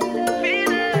feeling.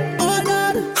 Hold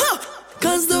on,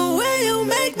 cause the way you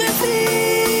make me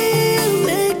feel,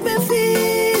 make me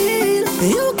feel.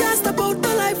 You can't step out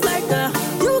my life like that.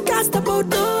 You can't step out,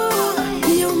 no.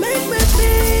 You make me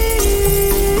feel.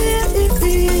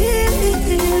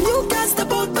 You can't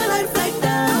step out my life like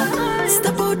that.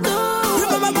 Step out, no.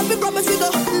 Remember what we promised we go.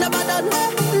 Never done,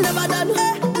 never done,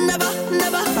 never,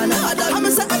 never, never done. I'm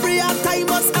say every hard time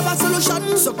must have a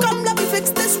solution. So come let me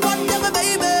fix this one, never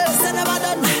baby. Say never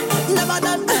done, never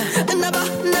done, never,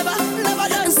 never, never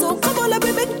done. So come on, let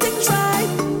me make things right.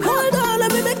 Hold on,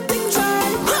 let me make things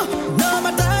right. No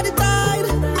matter the tide,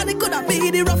 and it could have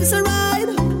be the roughest ride.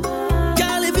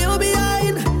 Can't leave you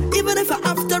behind, even if I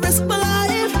have to risk my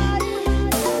life.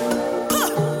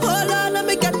 Hold on, let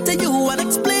me get to you and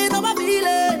explain how I'm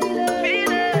feeling.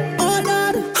 Hold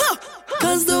on,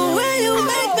 cause the way you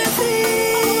make me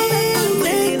feel,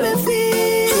 make me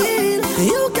feel.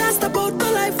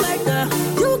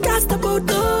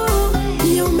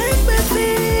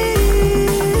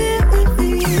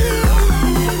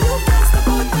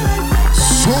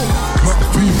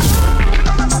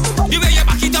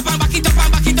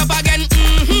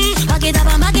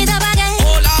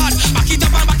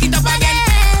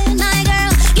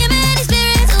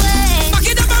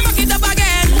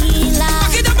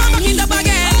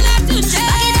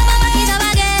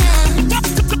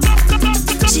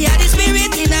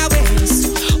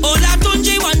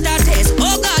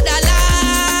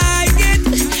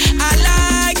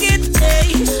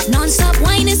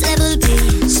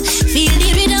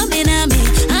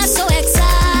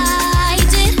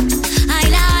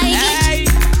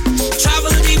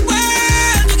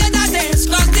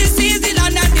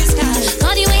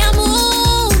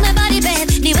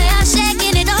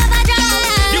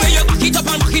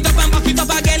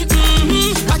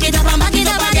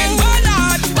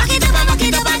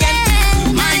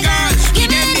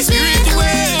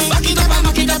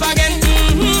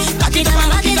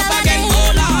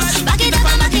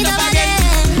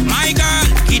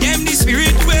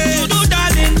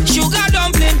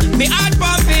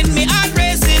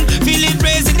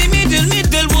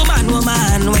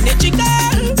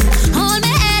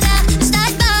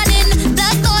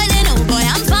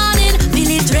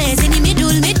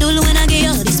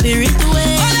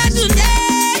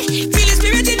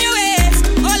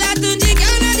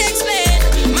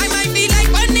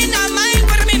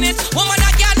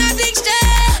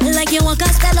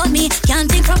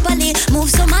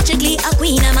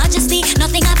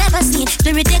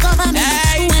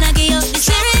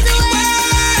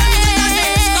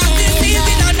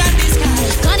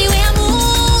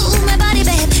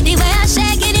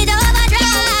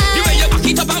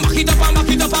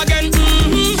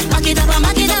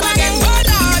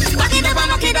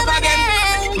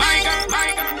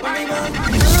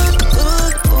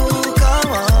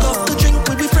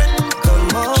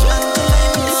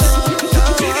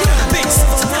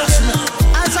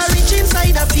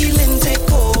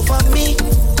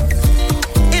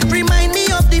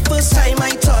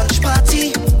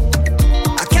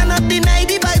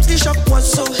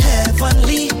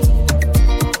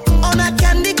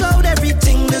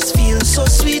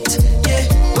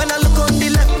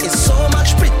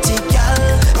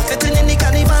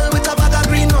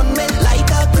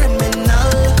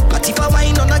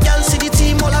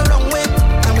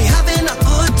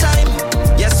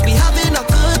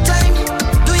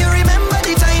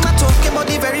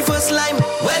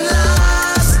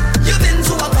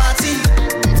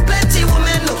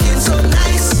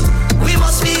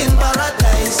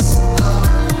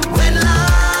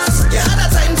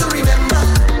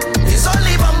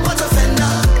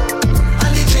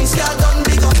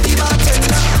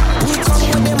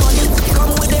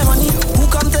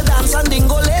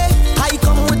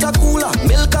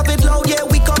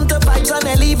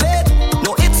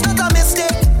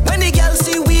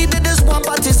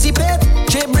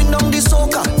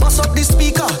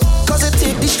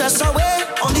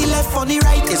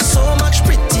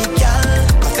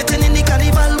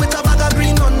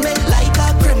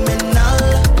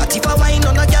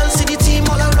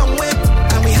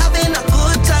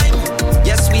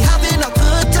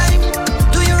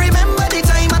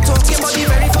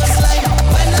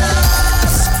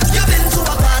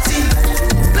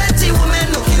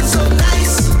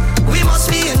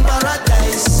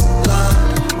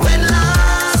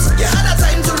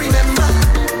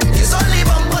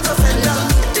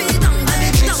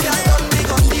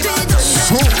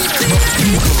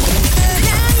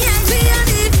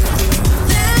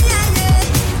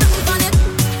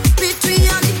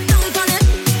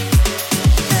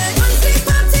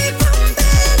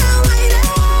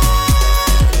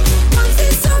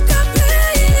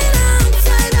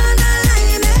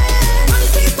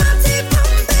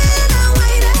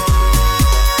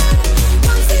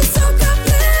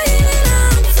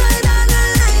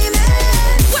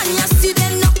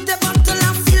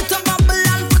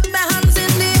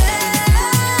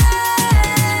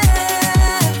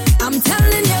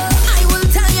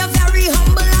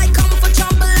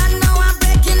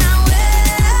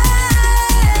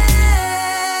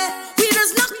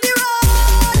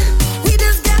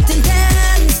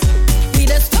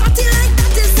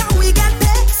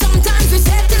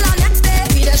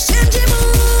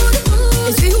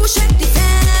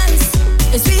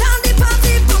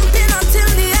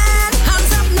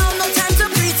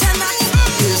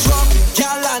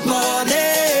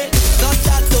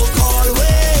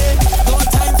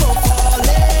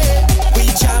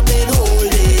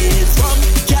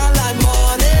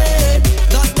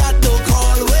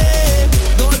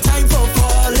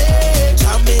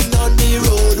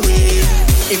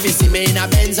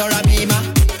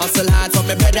 hustle hard for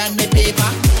my bread and my paper.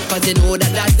 Cause you know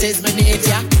that is my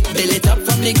nature. Build it up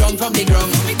from the ground, from the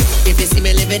ground. If you see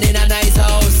me living in a nice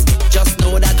house, just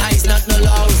know that I's not no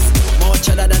louse. More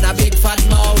cheddar than a big fat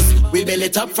mouse. We build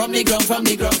it up from the ground, from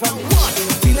the ground, from what?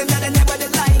 Feeling that they never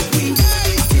did like me.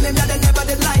 Feeling that they never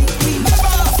did like me.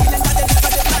 Feeling that they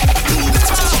never did like me.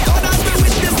 God has been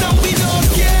with this, now we don't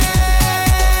care.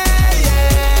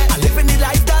 Yeah. I live in the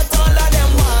life that all of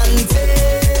them wanted.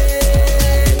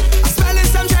 I smelling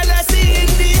some jealousy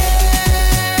in the air.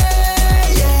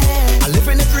 Yeah. I live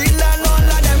in the real and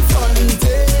all of them fronted.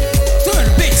 Turn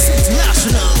Bass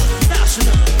International.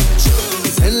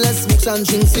 Endless smokes and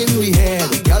drinks in we head.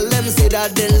 Girl them say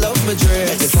that they love my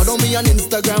dread. They follow me on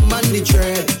Instagram and the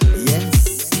thread. Yes.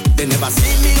 They never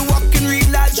see me walking real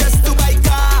life just to buy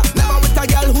car. Never with a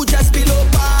girl who just below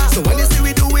par. So when you see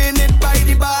we doing it by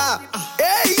the bar,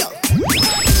 hey yo.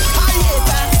 I hate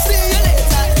that. See you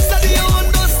later. Study your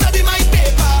own, don't study my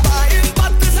paper. Buying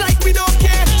bottles like we don't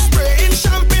care. Spraying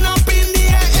champagne up in the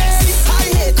air. I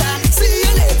hate that. See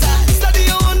you later. Study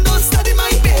your own, don't study my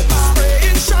paper.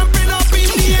 Spraying champagne up in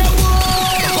the air.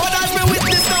 Whoa. God has been with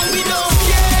this, now we don't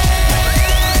care.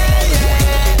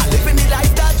 Yeah. I live in the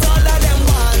life that all of them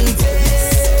wanted.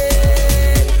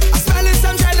 I smelling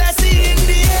some jealousy in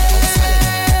the air.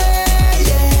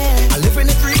 Yeah. I live in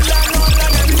the real and all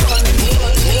of them wanted.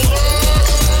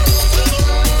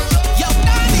 Yo,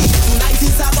 Daddy, tonight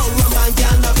is about romance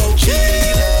and about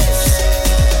feelings.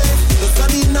 Don't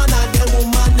study none of them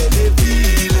woman they be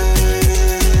feelings.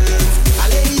 And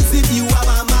ladies, if you have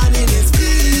a man in his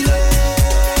feelings,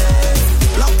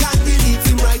 block and delete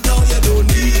him right now, you don't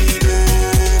need it.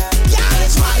 Yeah,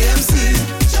 it's YMC.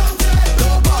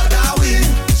 Don't bother with.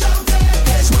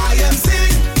 It's YMC.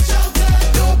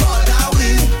 Don't bother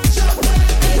with.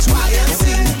 It's YMC.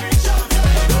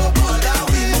 Don't bother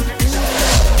with.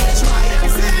 It's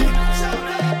YMC.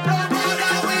 Don't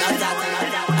bother with.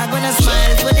 I'm gonna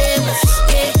smile for them,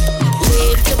 yeah.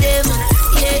 Wave to them,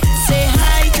 yeah. Say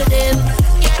hi to them,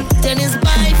 then it's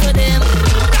bye for them.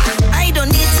 I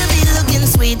don't need to be looking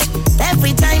sweet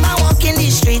every time I walk in the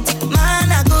street.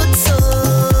 Man, a good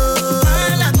soul,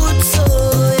 man, a good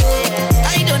soul.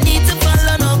 Yeah. I don't need to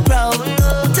follow no crowd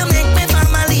to make my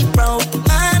family proud.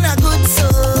 Man, a good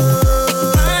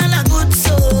soul, man, a good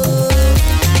soul.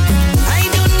 I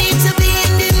don't need to be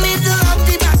in the middle of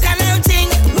the bacchanal thing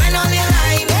when all your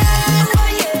line,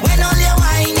 when all your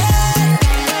wine.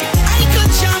 I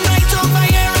could jump right over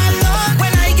here alone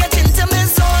when I get into my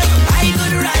zone. I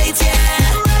could write,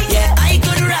 yeah, I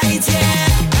could write, yeah.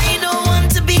 I don't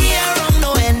want to be around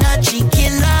no energy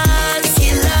killers,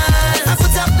 killers. I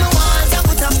put up my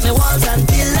walls and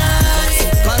pillars,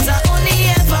 cause I only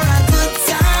here for a good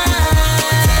time.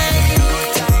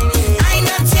 I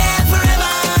not here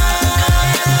forever.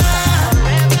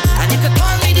 And you could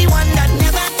call me the one that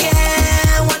never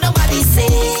care what nobody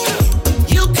say.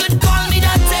 You could call me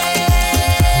that day.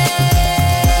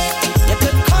 You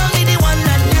could call me the one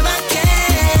that never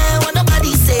care what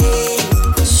nobody say.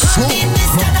 Call me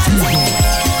Mr. That way.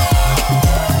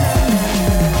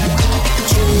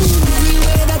 The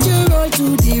way that you roll to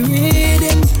the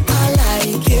rhythm, I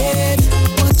like it.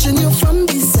 Watching you from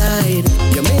the side,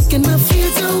 you're making me feel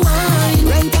so wine.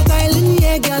 Rent a island,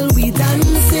 yeah, girl, we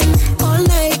dancing all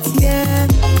night, yeah.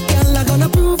 Girl, I'm gonna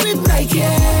prove it right,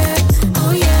 yeah.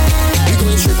 Oh yeah. We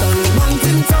going straight on the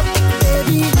mountain top,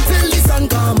 baby, till the sun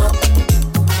come up.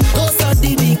 Go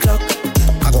study the clock,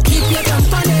 I go keep you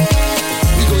company.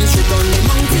 We going straight on the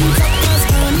mountain top, cause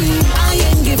honey, I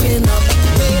ain't giving up.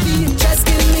 Baby, just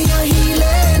give me a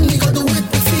healing. We go do it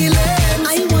with feeling.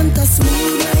 I want a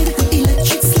smooth ride,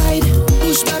 electric slide,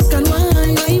 push back and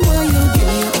whine. I want you give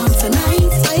me your all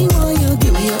tonight. I want you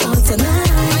give me your all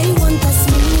tonight. I want a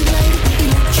smooth ride,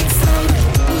 electric slide,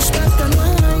 push back and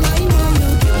whine. I want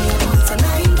you give me your all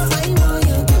tonight. I want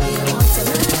you give me your all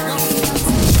tonight.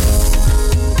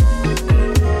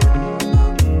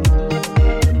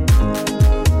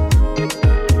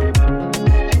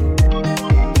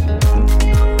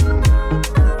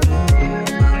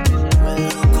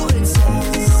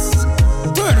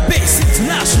 Turn Bass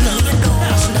International.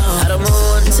 At a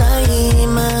more time,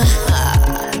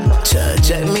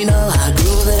 check me now, I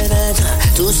groove in it.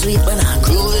 Too sweet when I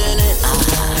groove in it.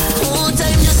 More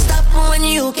time just stop when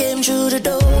you came through the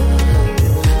door.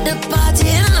 The party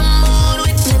in the mood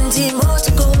with plenty more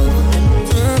to go.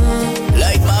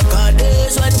 Like back in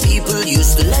days when people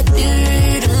used to let the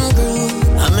rhythm groove.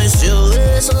 I miss your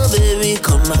ways, so baby,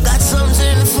 come, I got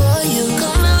something for you.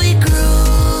 Come and we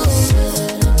groove.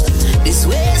 This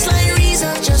waistline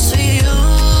reason just for you.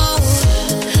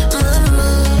 Mama,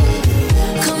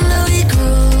 come now we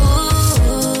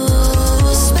groove.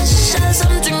 Special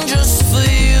something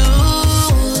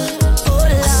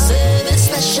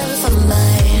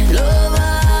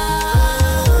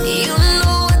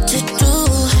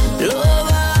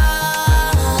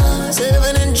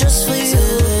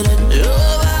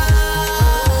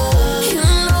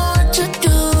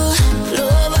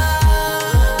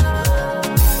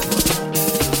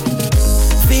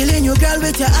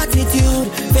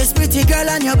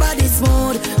your body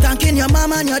smooth. Thanking your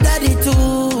mama and your daddy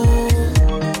too.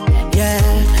 Yeah,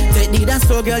 take the dance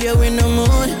floor, girl, you're in the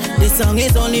mood. This song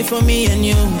is only for me and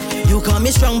you. You call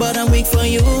me strong, but I'm weak for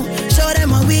you. Show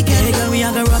them a weekend, hey, girl, we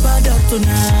are gonna rub a duck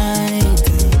tonight.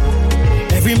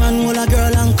 Every man will a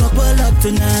girl and couple up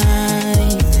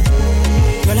tonight.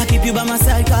 Girl, I keep you by my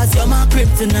side cause you're my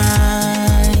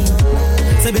kryptonite.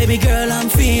 So baby girl, I'm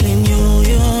feeling you.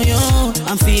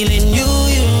 I'm feeling you.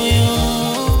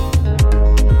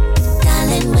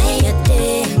 Darling, where you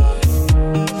day?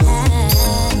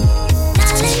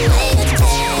 Darling, where you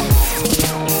day?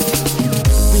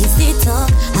 We sit talk,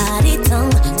 had it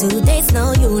tongue. 2 days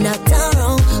now, you not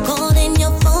wrong. Calling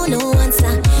your phone, no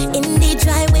answer. In the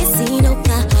driveway, see no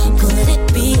car. Could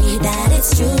it be that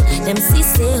it's true? Them see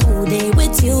say who they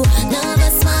with you.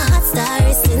 Nervous, my heart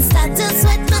starts since start to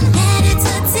sweat my head. It's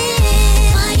a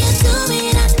tear. Why you do me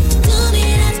that? Do me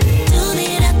that? Do me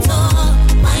that all?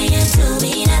 Why you do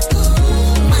me that?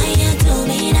 Why you do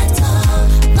me that all?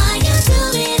 Why you do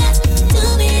me that? Do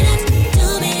me that? Do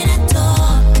me that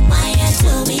all? Why you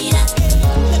do me that?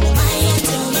 Why you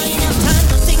do me that? And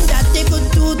nothing that they could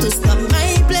do to stop my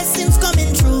blessings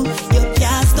coming true. You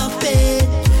can't stop it.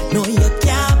 No, you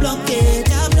can't block it.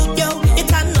 Yo, it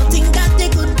had nothing that they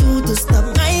could do to stop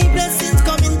my blessings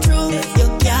coming true. You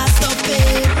can't stop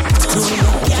it. No, you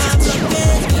can't block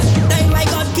it. That's why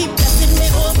God keep blessing me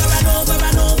over and over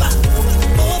and over.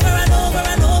 Over and over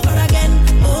and over again.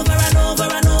 Over and over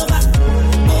and over.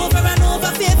 Over and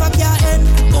over, favor can't end.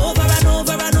 Over and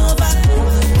over and over.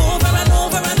 Over and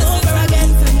over and over again.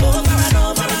 Over and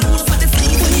over and over. The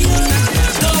thing for you.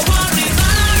 Don't worry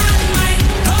about mine.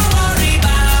 Don't worry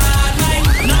about mine.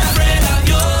 Not afraid of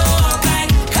your kind.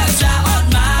 'Cause you're on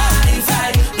my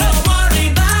side. Don't worry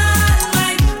about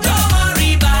mine. Don't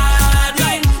worry about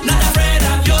mine. Not afraid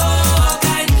of your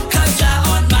kind. 'Cause you're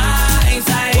on my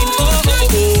side.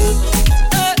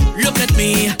 Look at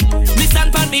me. Me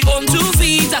stand on me own 2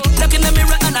 feet. Look in the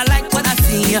mirror and I like what I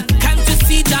see. Can't you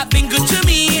see that been good to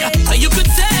me? You could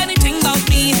say anything about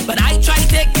me, but I try to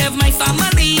take care of my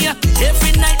family.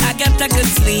 Every night I get a good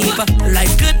sleep.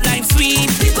 Life good, life sweet.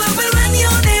 People will run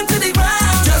your name to the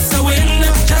ground. Just to win,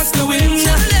 just to win.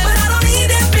 But I don't need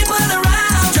them people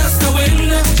around. Just to win,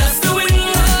 just to win.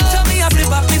 Tell me I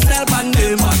flip up myself on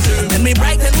them. Then me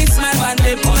bright and me smile on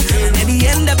them. And at the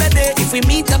end of the day, if we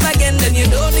meet up again, then you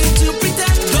don't need to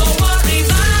pretend. Don't worry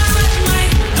about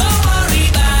mine. Don't worry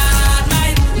about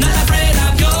mine. Not afraid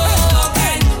of your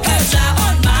kind. 'Cause you're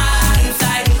on my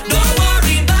side. Don't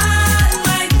worry about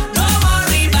mine. Don't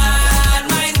worry about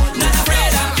mine. Not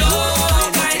afraid of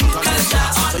your kind. 'Cause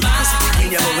you're on my You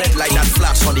never red like that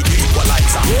flash on the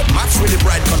equalizer. Match really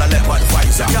bright color leopard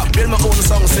visor. Build my own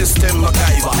song system,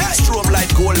 MacGyver. Strobe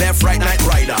light, go left, right, night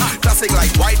rider. Classic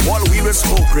like white wall, we with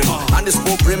smoke rim. And the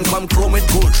smoke rim come chrome with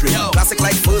gold trim. Classic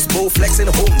like first bow flex in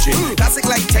home gym. Classic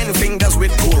like 10 fingers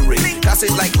with gold ring.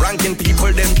 Classic like ranking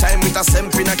people, them time with a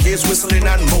semp in a case whistling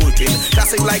and molting.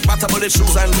 Classic like butter bullet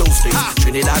shoes and low sticks.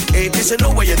 Trinidad 80s, you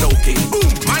know where you know king. Boom.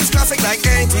 Mine's classic like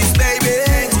 80s, baby.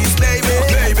 80s, baby.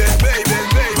 Baby, baby,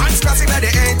 baby. Mine's classic like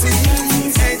the 80s.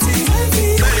 80s,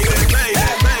 baby, baby.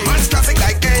 Mine's classic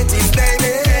like 80s,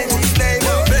 baby. 80s, baby.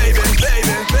 Baby,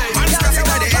 baby, baby. Mine's classic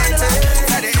like the 80s.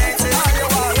 Like the 80s.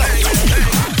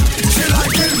 She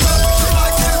like it rough, she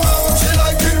like it rough, she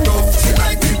like it rough, she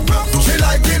like it rough, she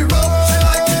like it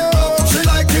rough, she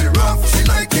like it rough, she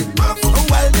like it rough.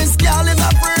 Well, this girl is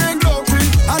a brain glory,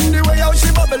 and the way how she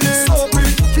bubbling so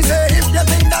pretty. She say if you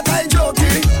think that I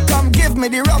joking, come give me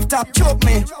the rough top, choke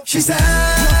me. She said,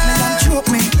 love me and choke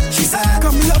me. She said,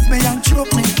 come love me and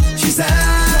choke me. She said,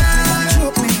 love me and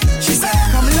choke me. She said,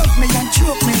 come love me and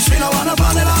choke me. She don't wanna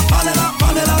vanilla, vanilla,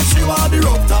 vanilla. She want the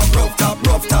rough top, rough top,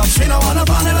 rough top. She don't wanna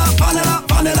vanilla, vanilla,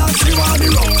 vanilla. She want the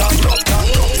rough top, rough top,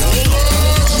 rough top.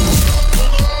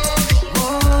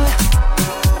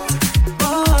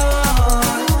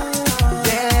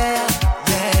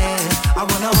 I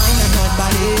wanna wine on that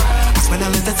body. Spend a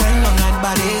little time on that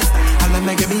body. And let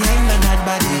me get behind on that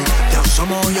body. There's some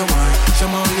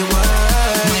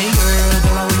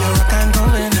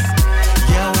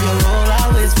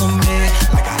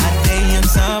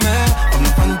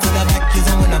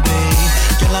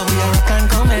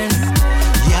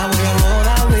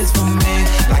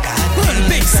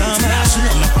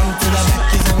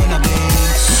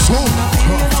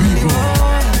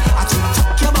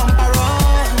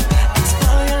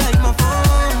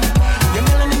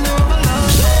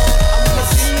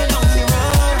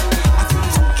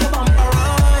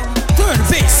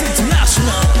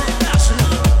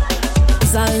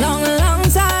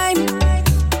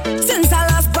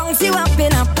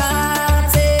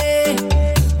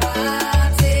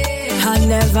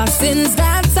Ever since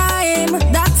that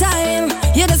time,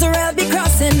 yeah, there's a real big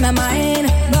cross in my mind,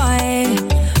 boy,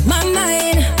 my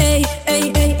mind. Hey, hey,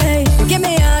 hey, hey, give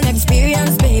me an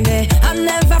experience, baby. I'll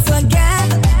never forget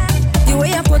the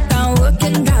way I put down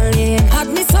working, darling. Had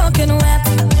me soaking wet,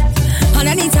 and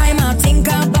anytime I think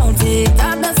about it,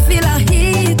 I just feel a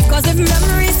heat. 'Cause if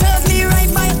memory serves me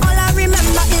right, by all I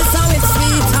remember is how it's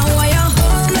sweet. How are you?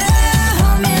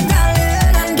 Hold me,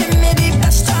 darling, and give me the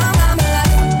best time of my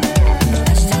life.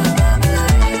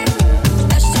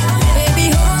 Baby,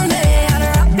 hold me and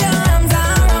wrap your arms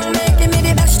around me, give me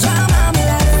the best time of my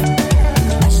life.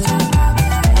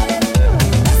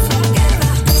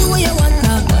 Do what you want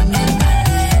now.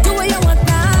 Do what you want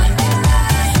now.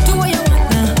 Do what you want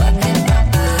now.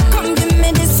 Come give me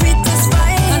the sweetest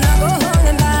fight, and I go hold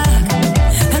it back,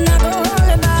 and I go hold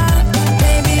it back.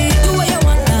 Baby, do what you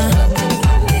want now.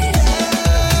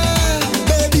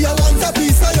 Baby, I want a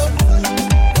piece of you.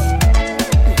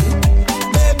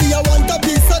 Baby, I want a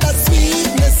piece of that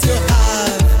sweetness you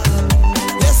have.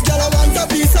 Yes, girl, I want a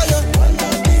piece of you.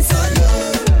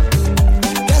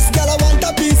 Yes, girl, I want a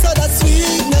piece of that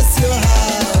sweetness you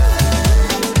have.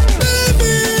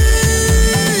 Baby,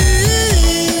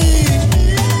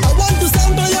 I want to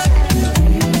sample you.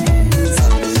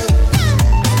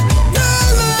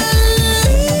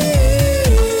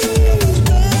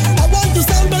 I want to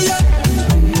sample you.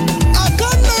 I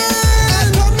come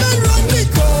and run the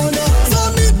corner. So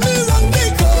meet me run the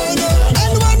corner.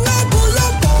 And when I pull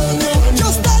up on you,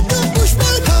 just start to push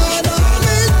my corner.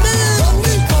 Meet me run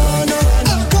the corner.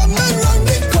 I come and run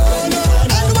the corner.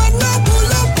 And when I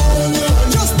pull up on you,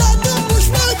 just start to push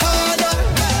my corner.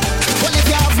 Well, if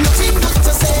you have nothing good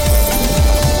to say,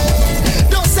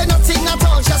 don't say nothing at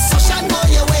all, just hush and go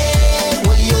your way.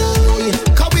 Will you?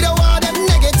 'Cause we don't want them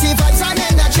negative vibes and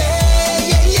energy.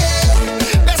 Yeah, yeah.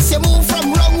 Best you move from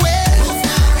wrong way.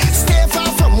 Stay far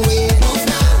from way.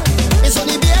 It's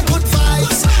only be a good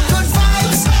vibes. Good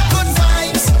vibes, good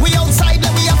vibes. We outside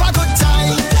and we have a good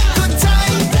time. Good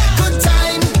time, good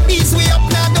time. Ease we up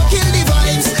now, don't kill the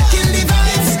vibes. Kill the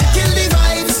vibes, kill the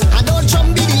vibes. And don't jump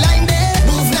be the line there.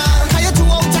 Move now, how you too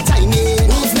out of time,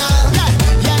 yeah. Move now, yeah,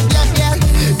 yeah, yeah, yeah.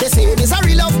 They say this a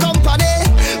real love company,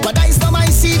 but that is not my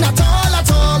scene at all,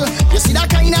 at all. You see that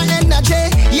kind of energy,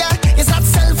 yeah. It's that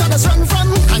self I just run from.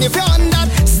 And if you're on that,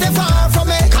 stay far from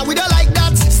me. 'Cause we don't like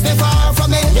that, stay far from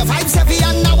me. Your vibes heavy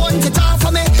and I want it all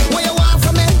for me. What you want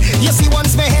from me? You see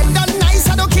once my head done nice,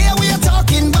 I don't care what you're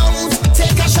talking about.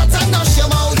 Take a shot and dash your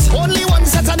mouth. Only one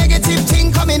set of negative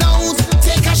thing coming out.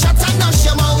 Take a shot and dash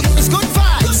your mouth. It's good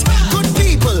vibes, good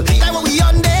people. Like what we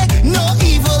on there, no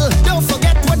evil. Don't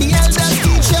forget what the elders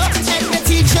teach you and the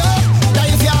teacher. That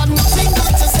if you have nothing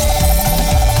good to say,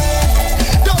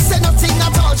 don't say nothing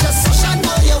at all, just hush and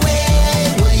go your way.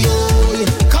 Will you?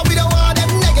 'Cause we don't want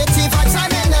them negative vibes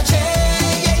and energy.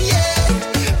 Yeah,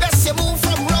 yeah. Best you move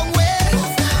from wrong way.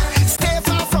 Stay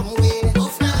far from way.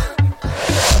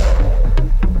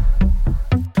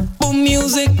 Boom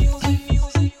music.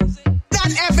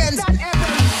 Dan Evans.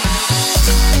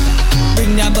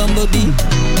 Bring that bumblebee.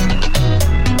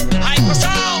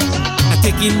 I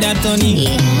take in that Tony.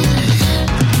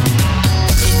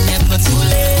 It's never too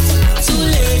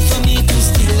late for me to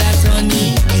steal that honey.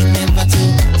 It's never too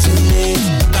late.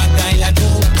 That I do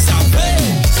something.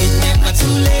 It's never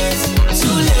too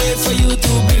late for you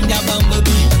to bring that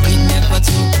bumblebee. It's never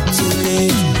too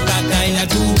late. That I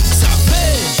do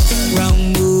something. Wrong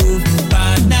move,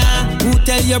 partner. Who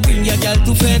tell you bring your girl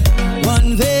to fed? One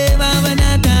way or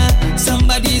another.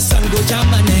 Somebody's son go jam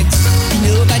my next. You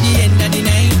know by the end of the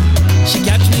night, she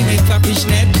catch me with a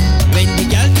fishnet. When the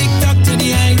girl tick tock to the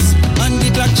eyes, on the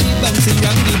clock she bouncing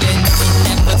round the bend. It's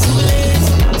never too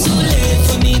late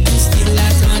for me to steal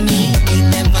that honey. It's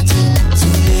never too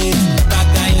late. That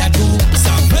guy I do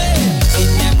something.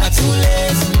 It's never too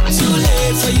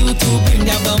late for you to bring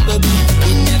that bumblebee.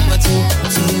 It's never too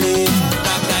late.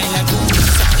 That guy I do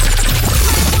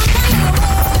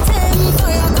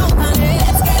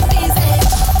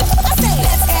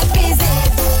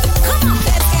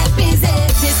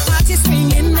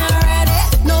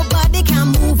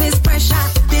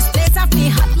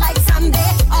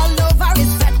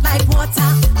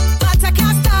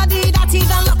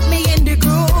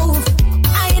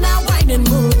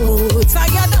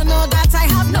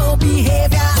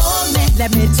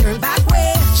Let me turn back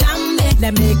way, jam me.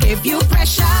 Let me give you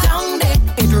pressure. Down there,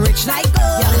 it rich like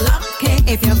gold. You're lucky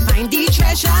if you find the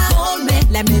treasure. Hold me,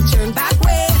 let me turn back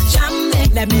way, jam me.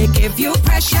 Let me give you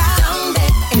pressure. Down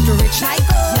there, it rich like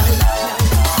gold.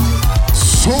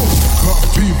 S.O.C.A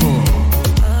people.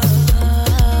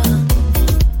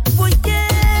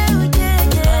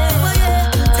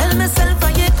 Tell myself I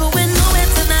ain't going nowhere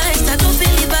tonight.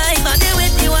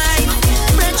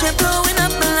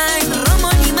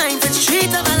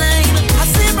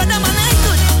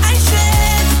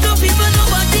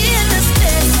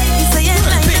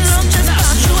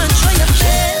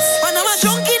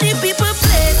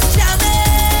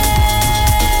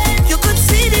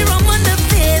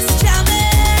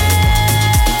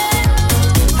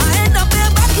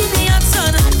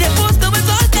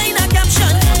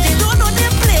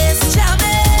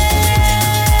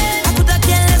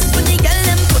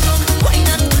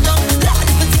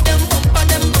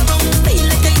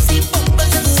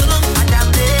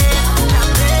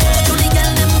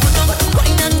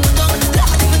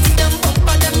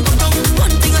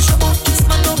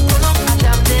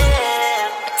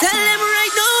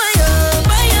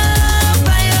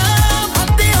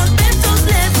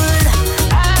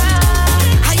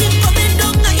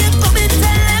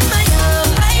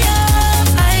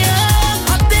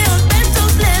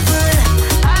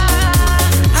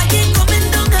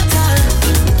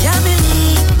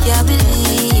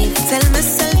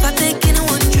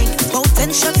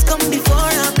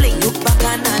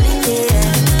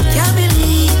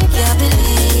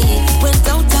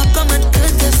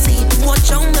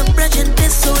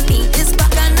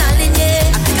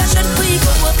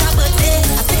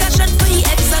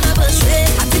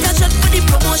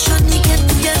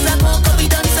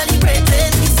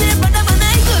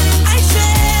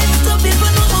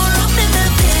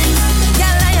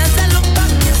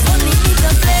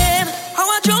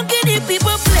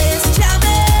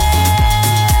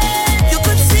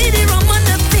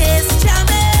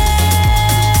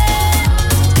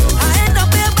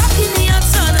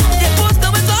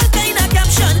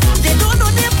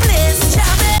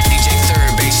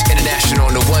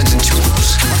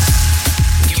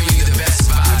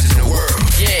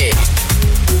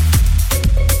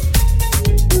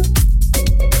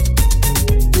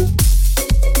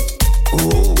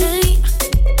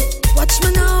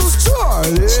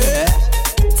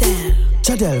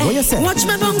 Chadel, what you say? Watch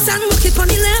my bounce and walk it on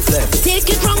the left. Take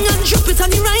it wrong and drop it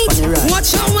on the right.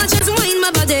 Watch how I just wind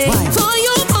my body. For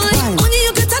you, boy, only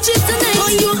you can touch it tonight. For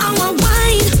you, I want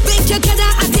wine. Make you get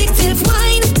that addictive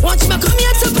wine. Watch my come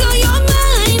here to blow your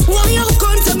mind. Why you hook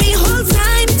on to me whole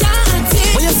time? That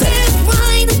addictive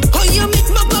wine. Oh, you make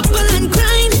my bubble and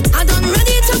grind. I done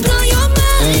ready to blow your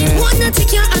mind. Wanna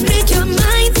take you and make your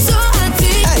mind so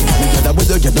addictive.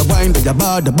 Whether you get the wine, the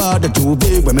bar, the too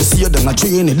big. When me see you down a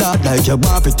tree in the dark, like you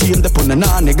want to team the put the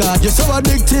nanny god. You're so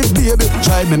addictive, baby.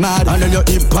 Drive me mad. And then you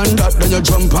hip on that, then you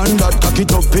jump on that. Cock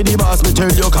it up for the boss, me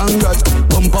tell you congrats.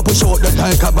 Bump up push out that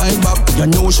like a bike back. You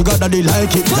know sugar daddy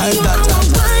like it like that.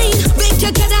 Wine, make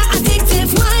you get that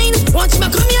addictive wine. Watch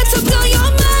me come here to blow your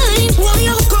mind. Why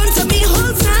you hook on to me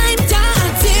whole time? That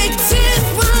addictive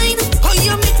wine. Oh,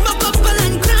 you make my bubble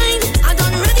and grind. I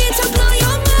done ready to blow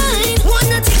your mind.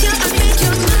 Wanna take you and make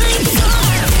your mind so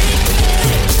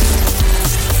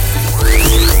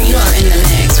You are in the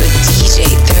mix with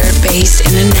DJ Third Base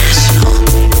International.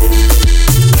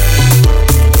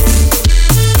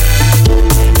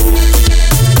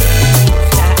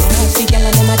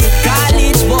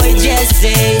 College boy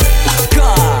Jesse,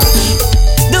 gosh,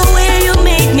 the way you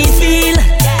make me feel,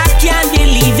 I can't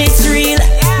believe it's real.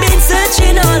 Been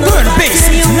searching all over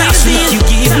till you reveal. You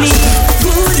give me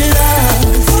good love,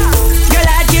 girl.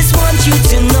 I just want you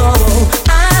to know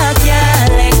I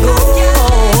can't let go.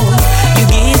 You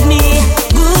give me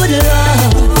good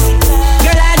love,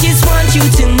 girl. I just want you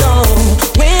to know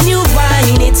when you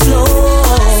whine it slow.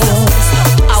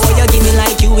 How you give me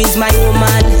like you is my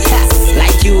woman,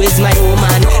 like you is my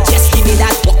woman. Just give me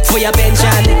that walk for your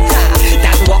pension,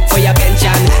 that walk for your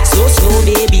pension. So slow,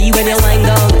 baby, when you wind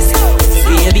down,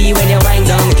 baby, when you wind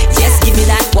down. Just give me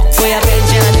that walk for your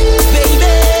pension,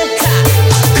 baby.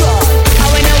 God, I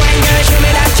when you wind, girl, show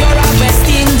me that you're a West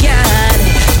Indian,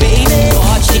 baby.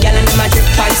 Watch the gal and them a drip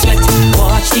and sweat.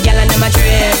 Watch the gal and them a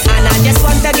drip, and I just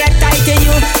want to get tight to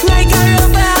you like a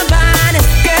rubber band,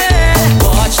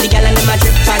 girl. Watch the gal and them a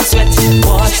drip and sweat.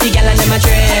 Watch the gal and them a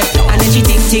drip, and then she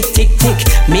tick, tick, tick, tick.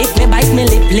 Make me bite me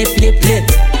lip, lip, lip, lip.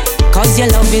 Cause your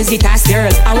love is the task,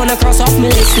 girl. I wanna cross off me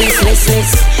list,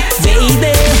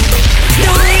 baby. The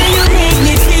way you make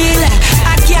me feel,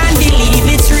 I can't believe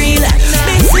it's real.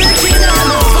 Been searching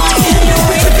all over till you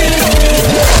reveal.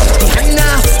 Behind the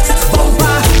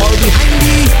bumper or behind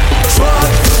the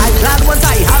truck, I glad once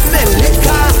I have the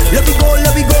liquor. Let me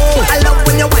go. I love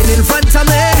when you whine in front of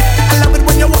me. I love it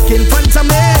when you walk in front of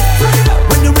me.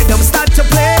 When the rhythm start to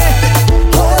play,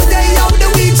 all day out the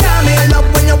we jam. I love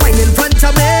when you whine in front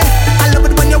of me. I love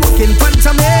it when you walk in front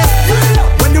of me.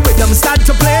 When the rhythm start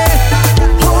to play,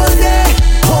 all day.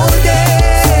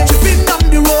 Tripping down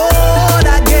the road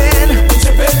again.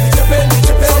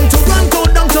 From Toronto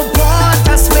down to Port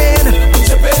of Spain.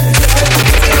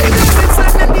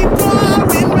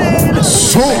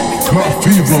 S.O.C.A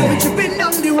fever.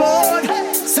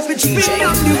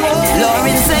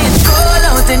 Lauren say it's cold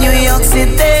out in New York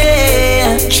City.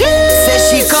 Says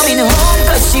she coming home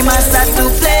cause she must have to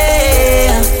play.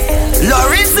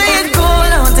 Lauren say it's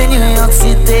cold out in New York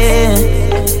City.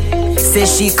 Says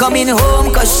she coming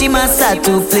home cause she must have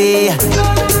to play.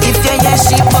 If you hear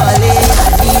she falling,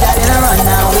 need a little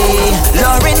runaway.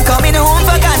 Lauren coming home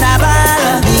for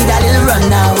carnival, need a little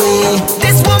runaway.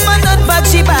 This woman not bad,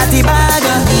 she party bag,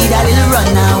 need a little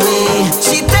runaway.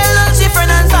 She tell all she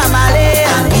friend and family,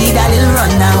 need a little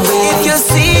runaway. If you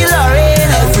see Lauren,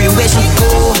 everywhere she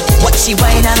go, what she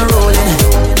whine and rolling.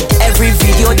 Every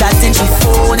video that's in she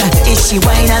phone, is she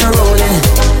whine and rolling.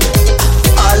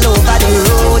 All over the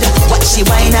road, what she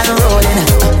whine and rolling.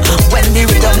 When the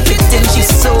rhythm hit in she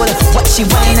soul, what she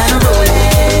whine and rolling.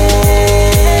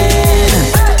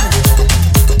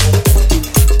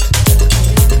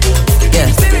 Yeah,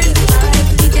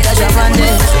 that's your fun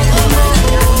day.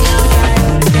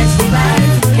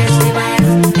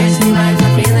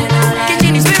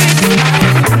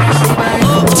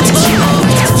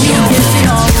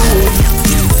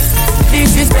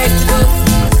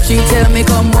 She tell me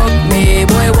come walk me,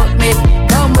 boy walk me,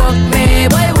 come walk me,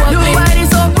 boy walk me. Nobody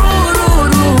so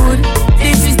rude,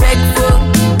 disrespectful.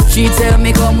 She tell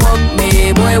me come walk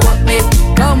me, boy walk me,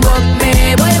 come walk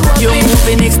me, boy walk me. You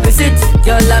moving explicit,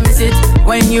 girl I miss it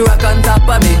when you rock on top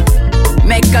of me.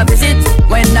 Make a visit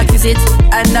when I kiss it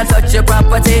and I touch your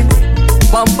property.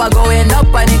 Bumper going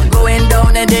up and it going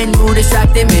down and then you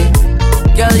distracting me.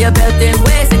 Girl, you're belting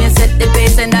waist and you set the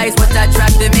pace and that is what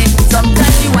attracted me.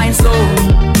 Sometimes you whine slow,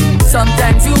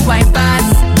 sometimes you whine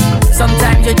fast.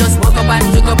 Sometimes you just walk up and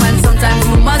juke up and sometimes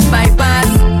you must bypass.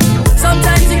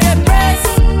 Sometimes you get pressed,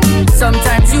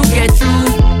 sometimes you get through.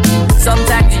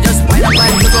 Sometimes you just whine up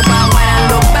and juke up and whine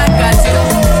and look back at you.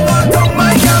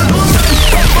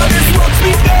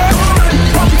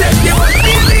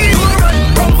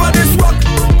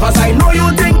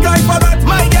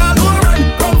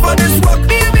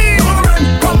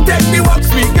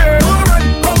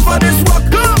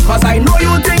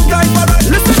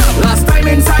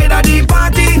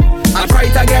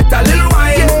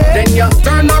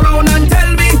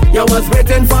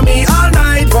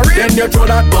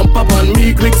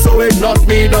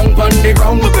 on the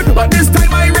ground. But this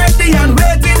time I ready and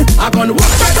waiting. I gonna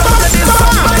walk right over this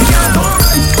song, my girl.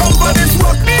 Alright, come for this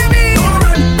walk, baby.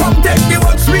 Alright, come take the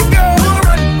walk, sweet girl.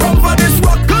 Alright, come for this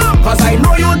walk, come. Cause I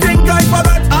know you think I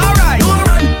forgot. Alright,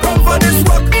 come for this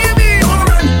walk, baby.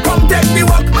 Alright, come take the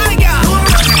walk, my girl.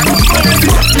 Alright, come for this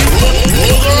walk.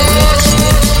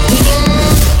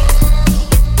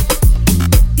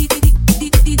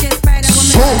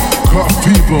 S.O.C.A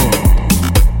fever.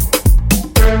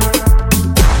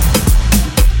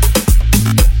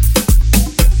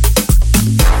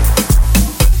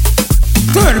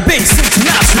 Third base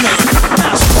international.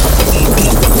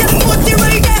 Just put it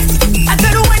right there. I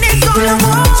said when it's all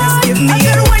over. Just give me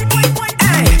a when.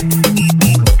 Hey.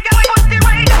 Just put it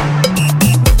right there.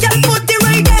 Just put it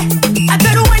right there. I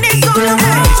said when it's all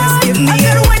over. Just give me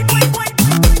a when.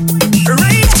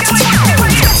 Right there.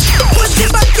 Push it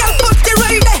back, y'all put it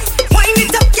right there. Wind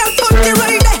it up, y'all put it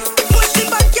right there. Push it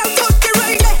back, y'all put it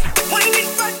right there. Wind it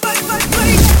back, right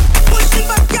there. Push it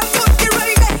back, y'all put it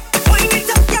right there. Wind it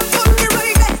up, y'all put it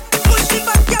right there. Push it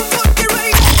back, y'all put it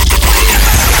right there.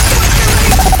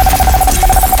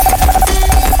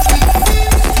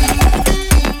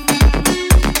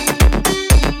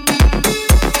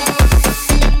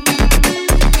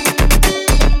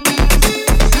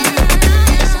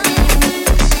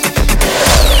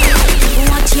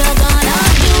 What you gonna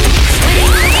do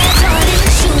when you get all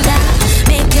this sugar?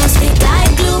 Make you stick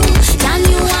like glue. Can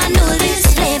you handle this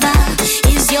flavor?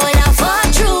 Is your love for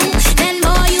true? Then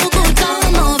boy you could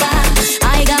come over.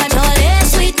 I got all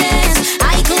this sweetness.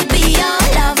 I could be your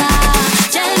lover.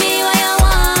 Tell me what you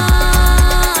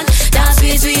want. That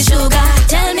sweet sweet sugar.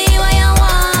 Tell me what you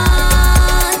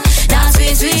want. That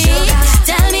sweet sweet.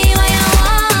 Tell me what you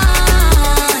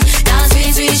want. That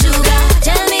sweet sweet sugar.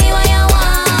 Tell me what you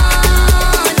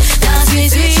want. That sweet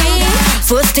sweet.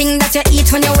 First thing that you eat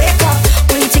when you wake up.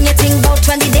 Only thing you think about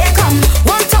when the day come.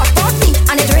 One thought about me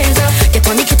and it rains up. Get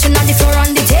on the kitchen on the floor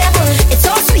on the table. It's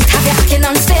so sweet, have you acting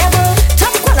unstable.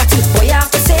 Top quality, boy you have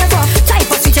to savor.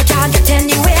 Type of sweet you can't get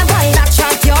anywhere. Boy that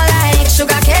trap you like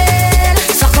sugar cane.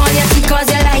 Suck on your teeth cause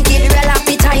you like it. Real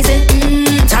appetizing,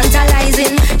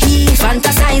 tantalizing. He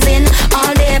fantasizing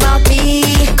all day about me.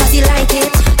 Cause you like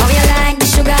it. How you like the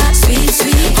sugar? Sweet,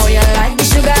 sweet. How you like the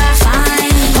sugar?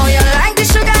 Fine. How you like the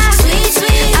sugar? Sweet,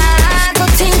 sweet. Ah,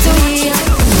 good thing to eat.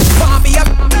 Warm me up,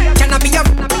 can I be up?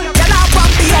 Girl, I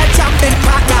want be a champion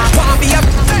partner. Warm me up,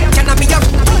 can I be up?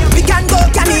 We can go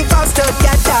cannibals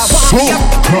together. Warm me up,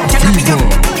 can I be up?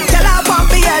 Girl, I want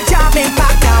be a champion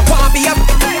partner. Warm me up,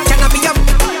 can I be up?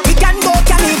 We can go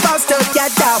cannibals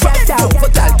together. Bend over,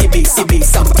 girl, give me some.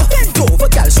 Bend over,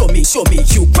 girl, show me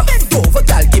you. Bend over,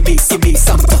 girl, give me some.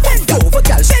 Bend over,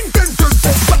 girl,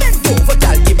 bend over,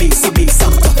 girl, give me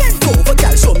some. Bend over,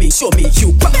 girl, show me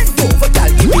you. Bend over,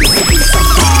 girl, give me some.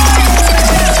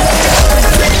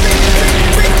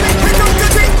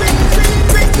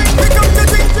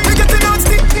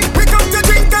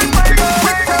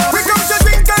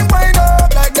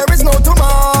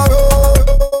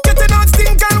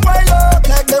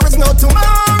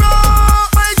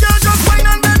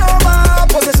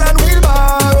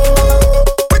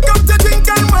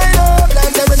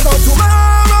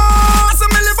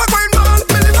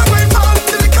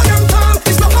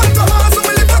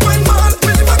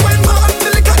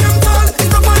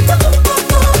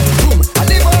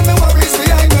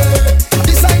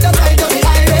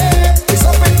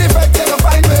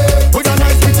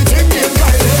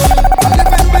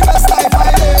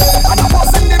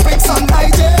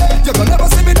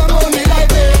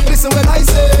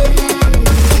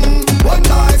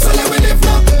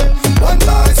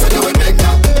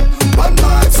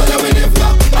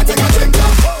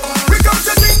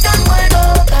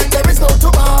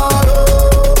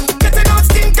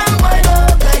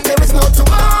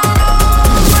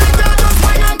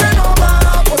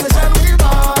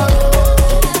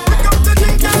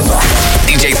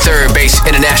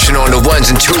 International on the ones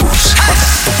and twos.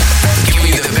 Give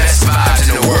me the best vibes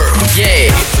in the world. Yeah.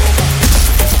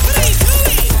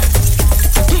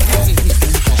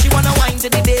 She wanna wine to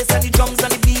the bass and the drums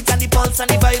and the beat and the pulse and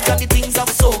the vibes and the things of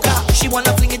soca. She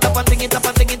wanna fling it up and fling it up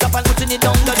and fling it up and putting it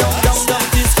down.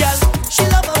 This girl, she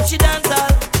love how she dance all.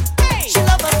 She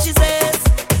love how she says.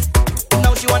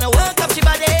 Now she wanna work up she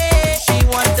body. She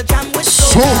wants to jam with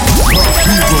soca.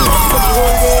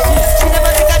 She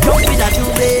never take a joke with a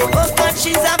juve. But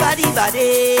she's a body.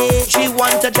 She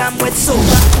wants to jam with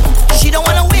soca. She don't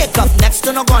wanna wake up next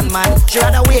to no gunman. She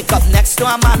rather wake up next to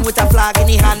a man with a flag in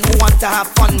the hand who want to have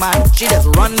fun, man. She just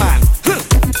run, man.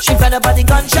 She fed up at the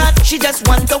gunshot. She just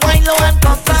want to wine low and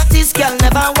come back. This girl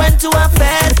never went to a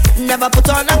fair, never put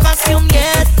on a costume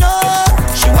yet. No,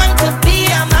 she want to be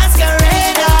a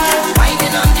masquerader,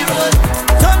 whining on the road.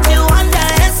 Don't you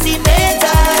underestimate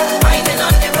her, whining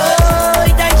on the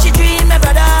road. That she dream, my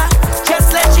brother, just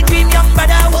like she dream, young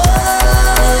brother. Whoa,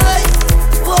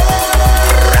 whoa.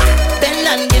 Bend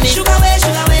and give me sugar waist,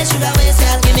 girl. Give me sugar waist,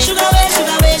 girl. Give me sugar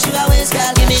waist,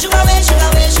 girl. Give me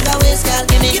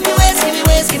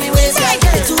waist, girl.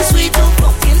 You're too sweet, too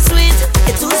fucking sweet.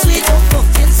 You're too sweet, too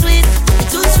fucking sweet. You're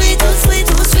too sweet, too sweet,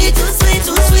 too sweet, too sweet,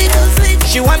 too sweet, too sweet.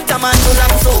 She want a man who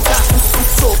love soca,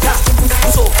 soca,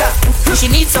 soca. She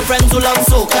needs some friends who love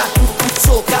soca,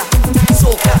 soca,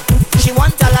 soca. She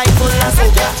want a life full of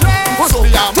soca,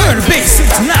 soca. Turn bass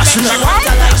international. She want a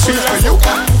life full of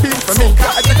soca. Peace for me,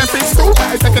 I take a piece too. I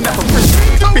take a nap for free.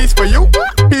 Peace for you,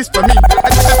 peace for me. I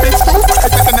take a piece too. I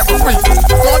take a nap for free.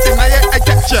 Don't deny it, I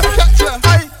catch ya.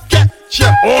 I catch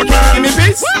ya. Okay, give me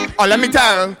peace. Oh, let me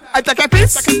tell. I take a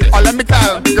piece. Oh, let me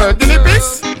tell. Girl, give me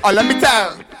peace. Oh, let me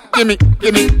tell. Give me peace.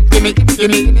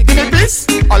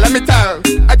 Oh, let me tell.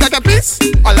 I take a piece.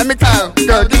 Oh, let me tell.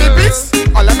 Girl, give me peace.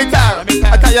 Oh, let me tell.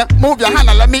 I tell you, move your hand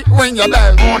and let me ring your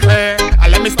bell. Okay,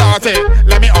 let me start it.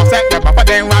 Let me offset your papa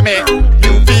then whammy me.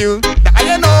 You feel that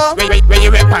I know. When you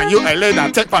rap and you a lay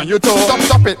and take on you too.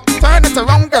 Stop it. Turn it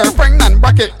around, girlfriend and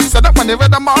back it. Set up on the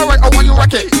rhythm, alright, I want you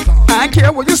rock it. I don't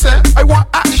care what you say. I want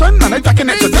action and I'm taking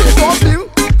it to them. Don't feel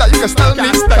that you can still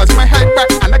me. Touch my head back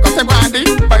and I got some brandy.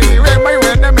 By the way, my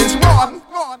rhythm is wrong.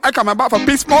 I come about for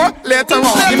peace more later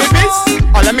on. Give me peace,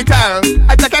 or let me tell.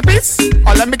 I take a piece,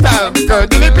 or let me tell. Girl,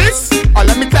 give me peace, or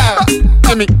let me tell.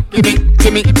 Give me peace,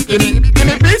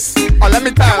 or let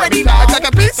me tell. I take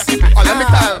a piece, or let me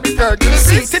tell. Girl, give me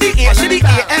peace. C to the A, to the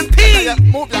A and P.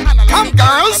 Come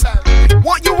girls,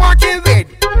 what you working with?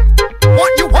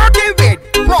 What you working with?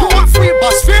 You want free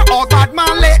bus fare or bad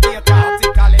man lit?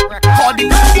 Call the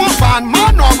girl want van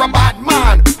man or a bad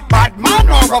man? Bad man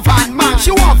or a van man?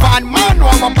 She want van man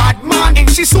or a bad man? In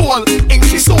she soul, in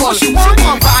she soul. She want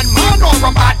van man or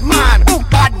a bad man?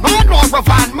 Bad man or a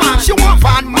van man? She want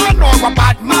van man or a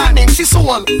bad man? In she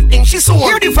soul, in she soul.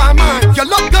 Hear the van man, you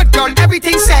look good girl,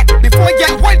 everything set. Before you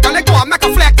get wild, girl, let go and make a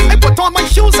flex. I put on my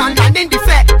shoes and land in the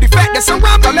flat. The flat, there's some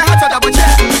ram, girl, I had to double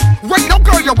check. Right now,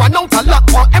 girl, you run out of luck.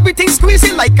 Want everything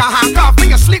squeezing like a handcuff. When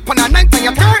you sleep on a night and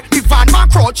you turn, the van man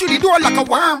crawl through the door like a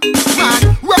worm.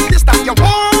 Man, work this that you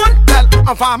want. Well,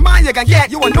 a van man you can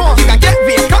get, you will know. You can get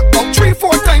wake up about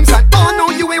 3-4 times and oh no,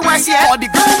 you ain't wise yet. Or the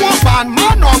girl want van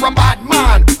man or a bad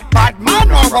man? Bad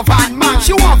man or a van man?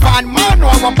 She want van man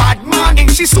or a bad man? In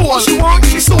she soul, she want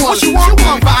soul. She want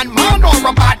van man or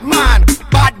a bad man?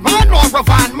 Bad man or a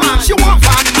van man? She want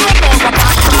van man or a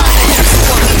bad man?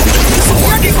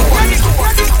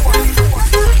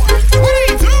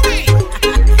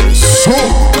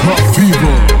 S.O.C.A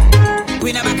fever.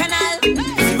 We never canal.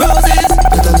 Roses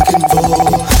that I'm looking for.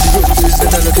 The roses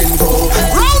that I'm looking for.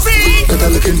 Rosie that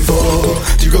I'm looking for.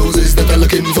 The roses that I'm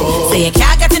looking for. So you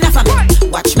can't get enough of me.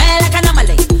 Watch me like an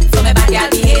anomaly. So my bad girl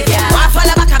behavior. Walk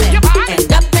follow back of me.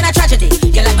 End up in a tragedy.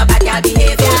 You like my bad girl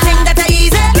behavior. You think that I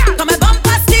easy? Come my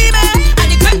bumper steaming. And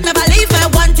you could never leave me.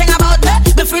 One thing about me,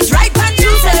 my fruits right and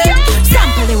juicy.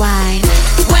 Sample the wine.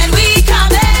 When we come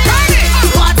in,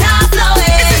 water flowing.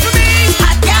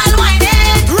 Hot girl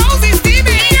whining. Rosie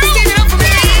steaming. Steaming up for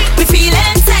me. We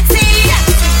feeling sexy.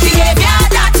 Behavior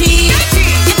dirty.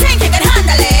 You think you can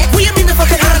handle it? What you mean if I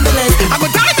can handle it? I go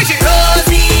die with it.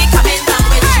 Rosie coming down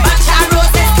with she bunch of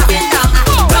roses coming down.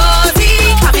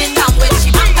 Rosie coming down with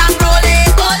she bang bang rolling.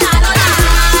 Oh la la la.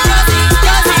 Rosie,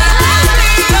 Rosie, Rosie,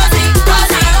 Rosie,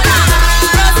 Rosie,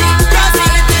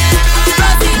 Rosie,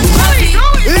 Rosie.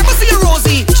 Let me see you,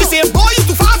 Rosie. She say, boy, you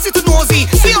too fast, you too nosy.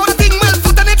 See how the thing well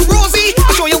foot on it, Rosie.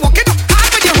 I show you walking up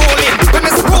hard when you rolling. When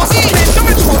Miss Rosie, then don't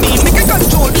control me, make it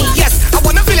control me. Yes, I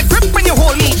wanna feel it grip when you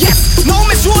hold me. Yes, no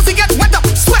Miss Rosie get wet up,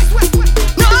 sweat.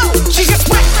 No, she just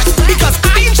wet because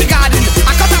I in she garden.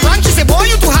 I cut her run, she say, boy,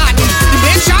 you too hard. The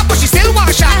main sharp, but she still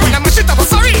want sharp. When I'm a shit up, I'm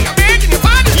sorry, I'm begging your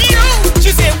pardon. You,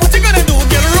 she say, what you gonna do?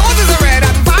 Get roses are red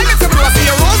and violets are blue. I see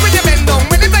your rose when you bend down,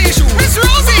 when it's on your shoe. Miss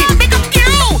Rosie, make up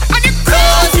you and you.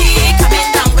 Rosie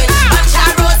coming down with she bunch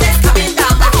of roses coming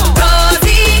down.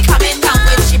 Rosie coming down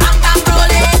with she bang bang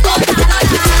rolling. Oh la la la.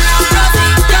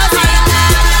 Rosie, Rosie,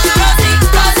 Rosie,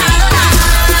 Rosie,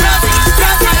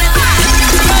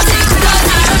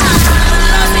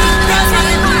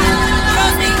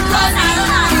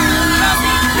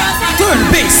 Turn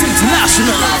bass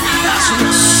international.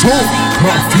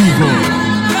 S.O.C.A fever.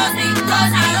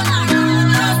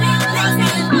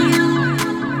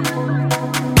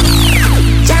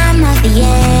 Jam of the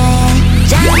year,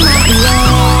 jam of the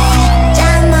year,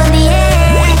 jam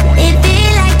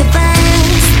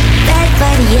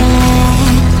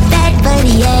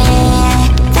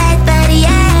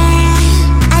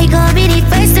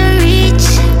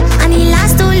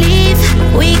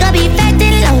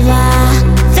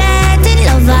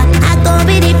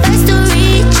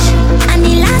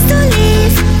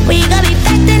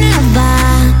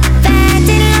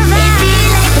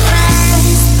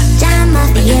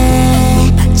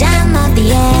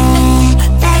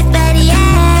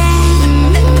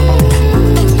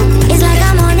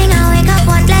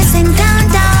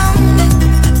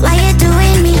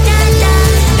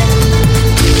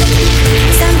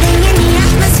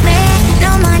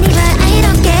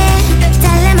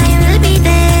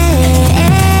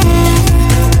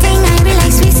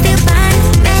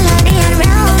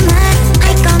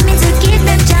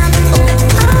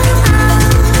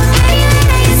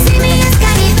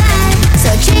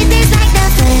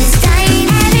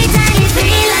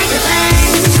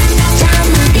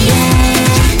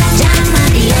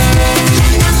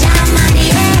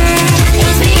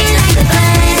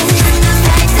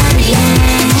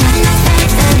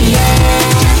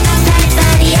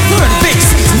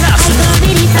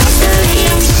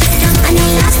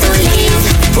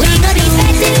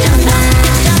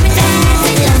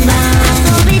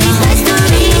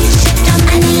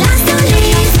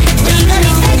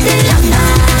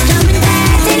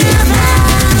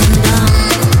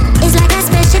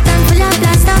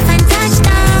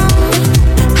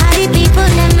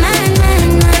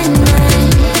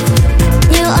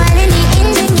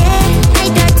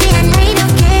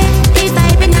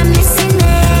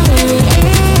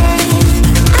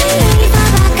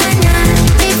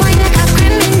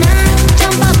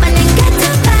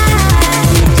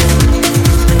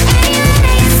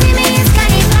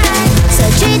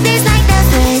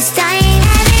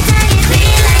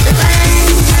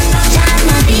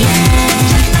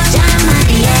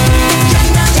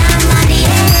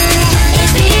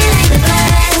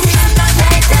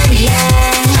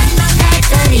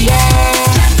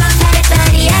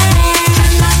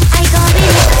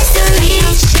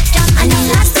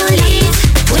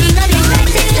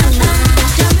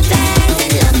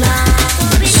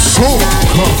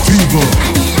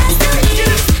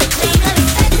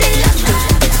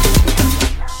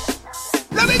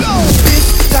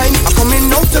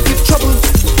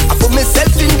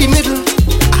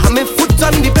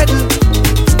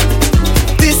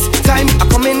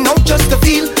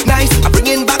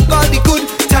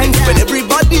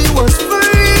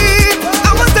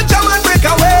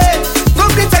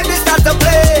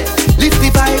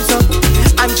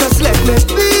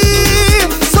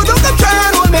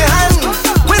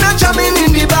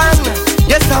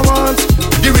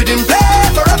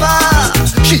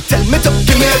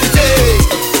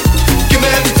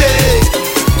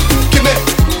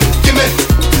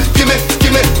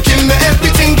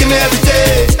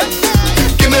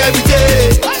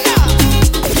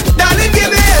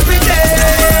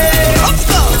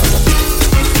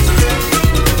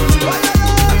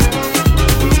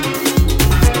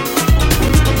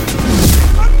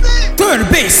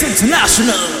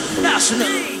International.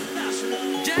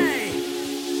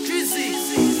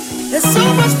 There's so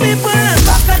much people and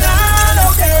bacchanal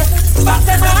out there,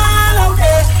 bacchanal out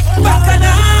there,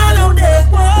 bacchanal out there.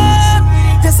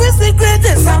 Whoa. This is the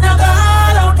greatest carnival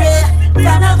out there,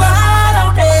 carnival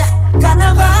out there,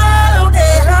 carnival out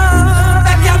there.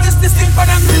 That girl just listening for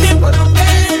them rhythm,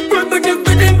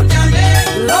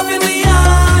 loving the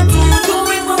art,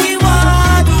 doing what we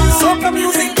want, soca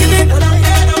music giving.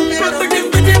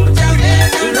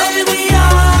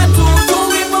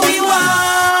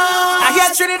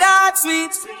 Trinidad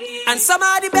sweets, and some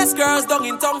of the best girls down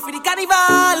in town for the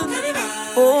carnival.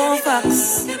 Oh,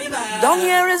 facts. Down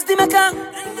here is the Mecca,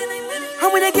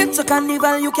 and when they get to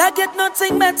carnival, you can't get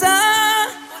nothing better.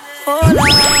 Oh, Lord,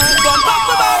 don't talk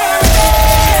about her.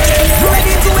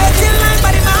 Ready to wait till line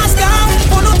by the mask down.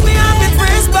 Pull up me up in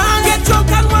first band, get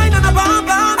drunk and wine on a bomb.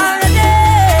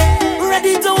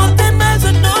 Ready to walk 10 miles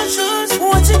with no shoes,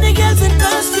 watching the girls in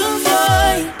costumes.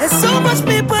 Boy, there's so much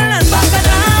people and bacchanal.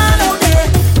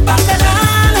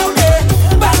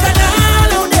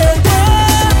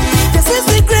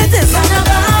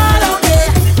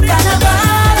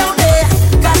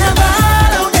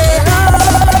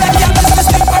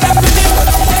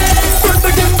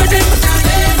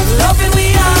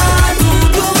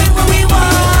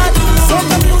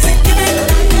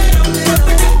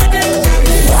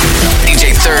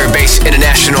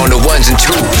 International on the ones and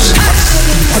twos.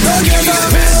 Give you the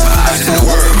best vibes in the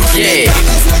world. Yeah.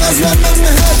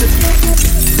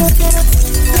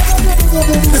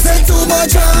 This ain't too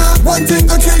much, one thing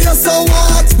to kill you, so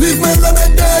what? Leave me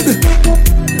limit dead.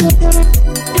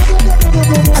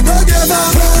 I don't give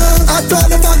up. I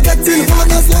thought about getting on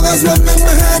as long as one in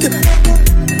my head.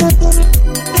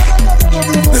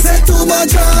 This ain't too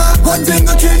much, one thing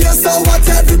to kill you, so what?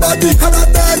 Everybody have a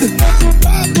dead.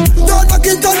 Don't knock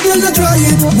it until you try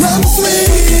it. Rum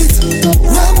sweet,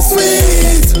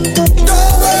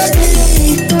 don't wake me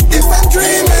if I'm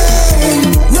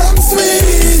dreaming. Rum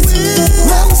sweet,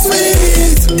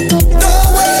 don't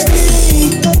wake me.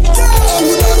 All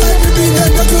who don't like me,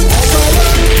 get the good walk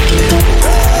away.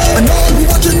 And all who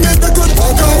watching me, the good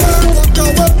walk away.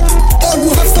 All who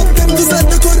have something to say,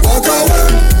 the good walk away.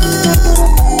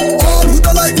 All who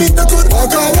don't like me, the good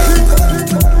walk away.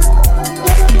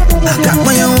 I got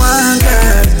what you want,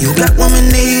 girl. You got what we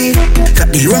need. Got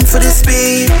the room for the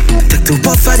speed. Take 2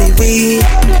 puff for the weed.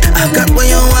 I got what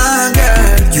you want,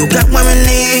 girl. You got what we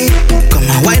need. Come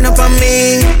on, wind up on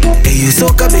me. Hey, you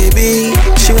S.O.C.A, baby.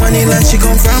 She want it like she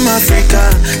come from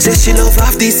Africa. Say she love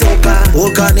half the S.O.C.A.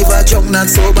 Whole carnival drunk, not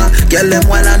sober. Girl, them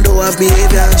wild and don't have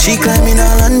behavior. She climbing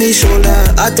all on me shoulder.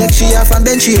 I take she off and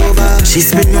bend she over. She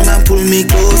spin round and pull me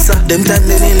closer. Them time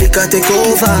they need liquor take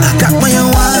over. I got what you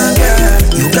want, girl.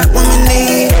 You got what we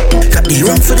need. Got the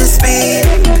room for the speed.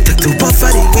 Take 2 puff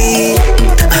for the weed.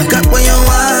 I got what you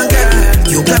want, girl.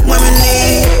 You got what we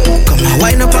need. Come on,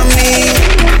 wind up on me.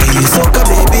 Hey, you S.O.C.A,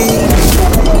 baby.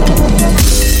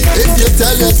 If you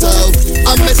tell yourself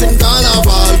I'm missing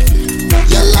carnival,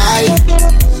 you lie,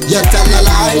 you tell a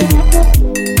lie.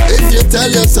 If you tell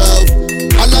yourself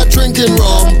I'm not drinking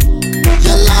rum,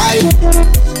 you lie,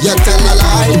 you tell a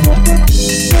lie.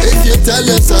 If you tell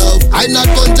yourself I'm not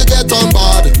going to get on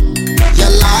board, you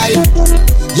lie,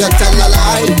 you tell a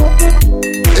lie.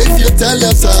 If you tell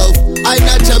yourself I'm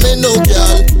not jamming no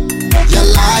girl, you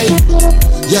lie,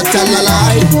 you tell a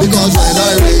lie. Because when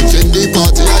I reach in the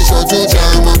party, I sure to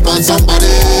jam up on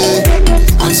somebody,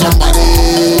 on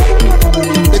somebody.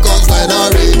 Because when I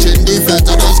reach in the fete,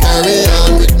 I just carry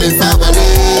on with me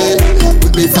family,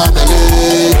 with me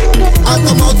family. I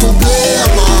come out to play a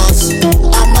mass,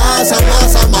 a mass, a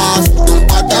mass, a mass. Don't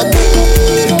bother me.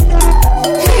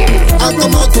 I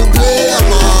come out to play a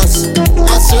mass,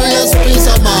 a serious piece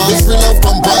of mass. We love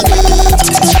company.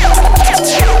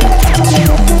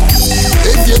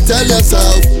 If you tell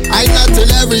yourself I'm not in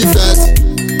every fest,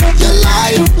 you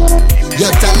lie, you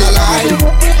tell a lie.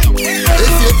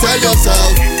 If you tell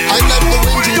yourself I'm not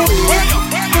going to win,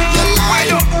 you lie,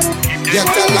 you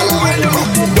tell a lie.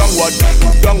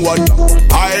 Done what?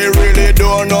 I really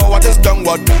don't know what is done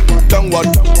what?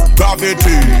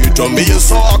 Gravity to me is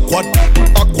so awkward.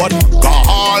 Got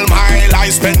all my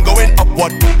life spent going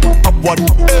upward.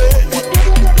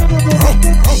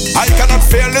 I cannot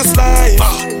fail this life,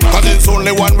 cause it's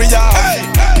only one we are.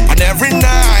 And every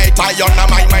night I honor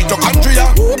my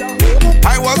mitochondria.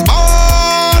 I was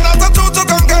born as a true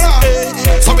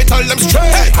conqueror, so we tell them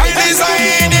straight. I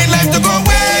designed it life to go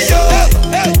where you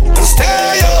and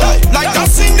stay like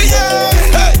dust in the air.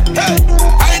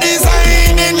 I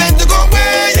designed it life to go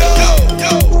where you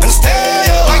and stay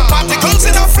like particles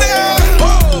in a flare.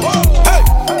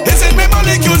 It's in my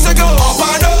molecules that go up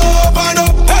and up.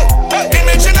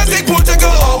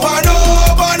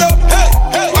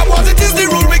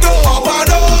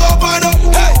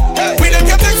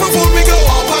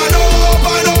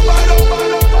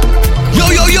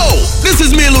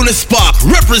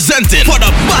 representing for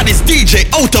the baddest DJ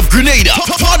out of Grenada,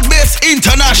 Todd Bass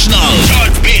International.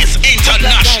 Todd Bass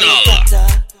International.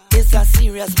 It's a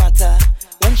serious matter.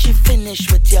 When she finish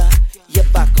with ya, you're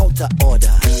back out of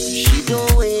order. She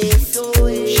don't waste,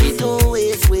 she don't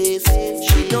waste.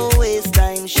 She don't waste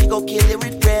time. She go kill it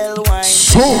with real wine.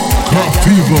 S.O.C.A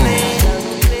Fever.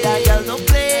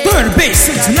 Burn Bass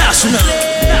International.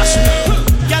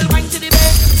 Girl, wine to the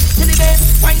bass, to the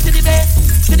bass, wine to the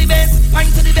bass, to the bass,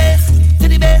 wine to the bass, to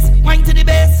the bass, wine to the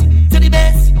bass, to the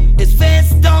bass. It's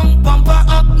face down, bumper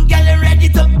up, girl, ready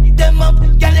to them up,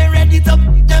 girl, ready to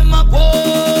them up.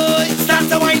 Boy, start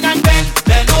to wine and bend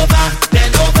over,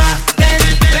 bend over, bend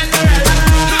over,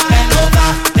 bend over,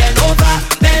 bend over,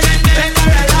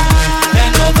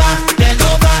 bend over, bend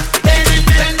over,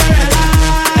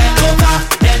 bend over,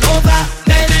 bend over,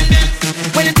 bend over.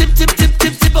 When you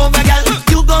tip over, girl,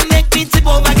 you gon' make me tip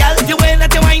over, girl. The way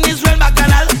that you wine is real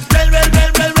bacchanal, real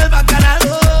bacchanal.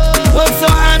 Work so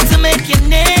hard to make your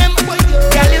name,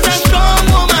 girl is a strong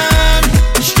woman,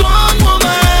 strong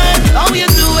woman. How you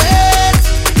do it?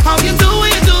 How you do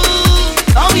it?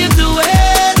 How you do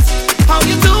it? How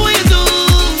you do it?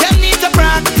 You need to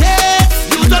practice.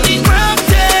 You don't need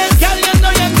practice, girl. You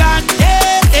know you got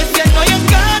this. If you know you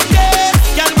got this,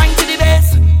 girl, wine to the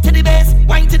bass, to the bass,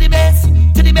 wine to the bass,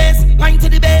 to the bass, wine to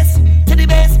the bass, to the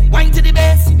bass, wine to the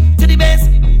bass, to the bass.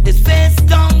 It's face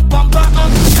down, bumper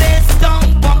up, face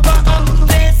down, bumper up,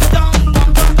 face down,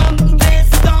 bumper up, face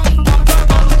down, bumper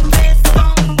up, face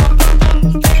down, bumper up,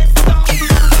 face down.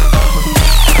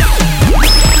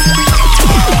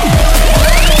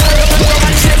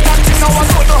 Now I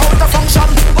don't know how to function.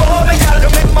 Oh my girl, you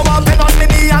make my mouth pen on me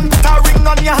knee and put a ring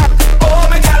on your hand. Oh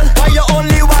my girl, why you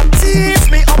only want tease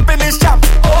me up in this jam?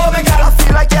 Oh my girl, I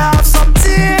feel like you have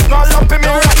something all up in me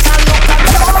right and look at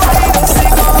you.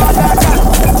 Sing all that girl.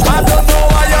 I don't know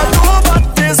why you do, but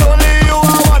there's only you I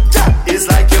want. It's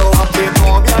like you up in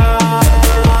home, yeah.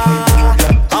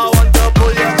 I want to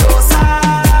pull you closer.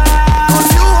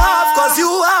 Cause you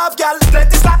have, girl,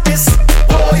 plenty slackness.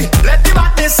 Boy, let the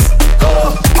madness go.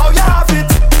 How you have it?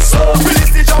 So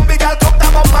release the jumpy girl, tuck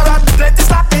them up and plenty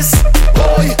slackness.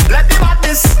 Boy, let the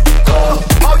madness go.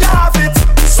 How you have it?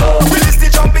 So release the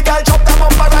jumpy girl, jump them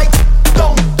up and right.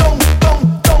 Dong.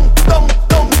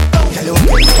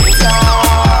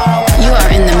 You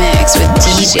are in the mix with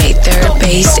DJ Third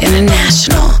Bass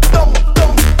International.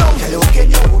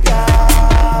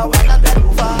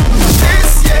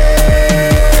 This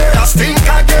year, I stink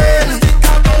again.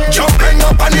 Jumping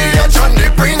up on the edge on the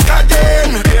brink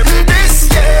again. This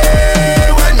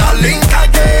year, when I link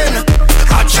again,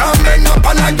 I jumping up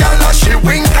on a girl and she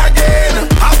wink again.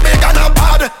 I big and a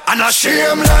bad and a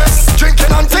shameless.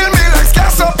 Drinking until me legs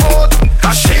can't support.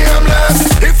 A shameless.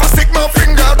 If I stick my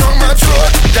finger down my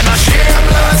throat, then a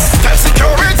shameless. Tell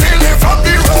security live up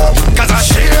the road, cause a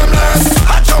shameless.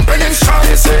 I jumping in strong,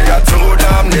 you say you're too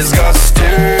damn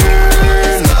disgusting.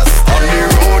 On the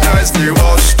road I still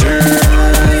was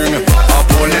string. I'm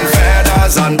pulling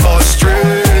feathers and bus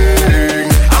string.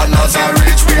 And as I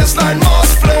reach waistline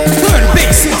must flame. Burn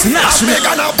Bass International. I'm big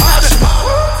and a bad.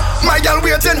 My girl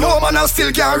waiting home and I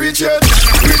still can't reach it.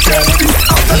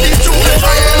 After the 2 days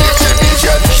I ain't reach it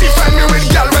yet. She find me with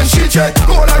girl when she check.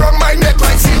 Hold around my neck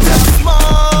like Caesar.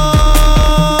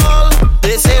 Small,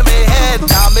 they say me head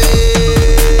damage.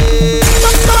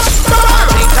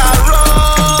 Drink a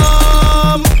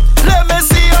rum, let me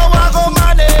see how I go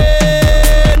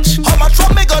manage. How much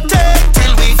rum me go take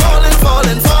till we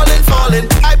falling.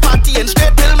 I party and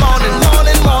straight till morning.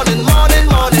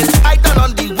 I done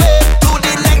on the way to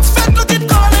the next fete. Look it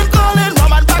calling.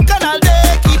 Rum and back and all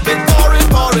day, keep it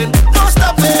pouring. No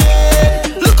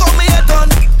stopping. Look how me head done,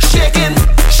 shaking.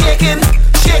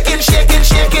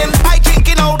 I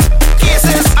drinking out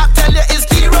cases. I tell you it's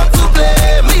the rum to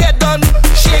blame. Me head done,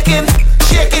 shaking.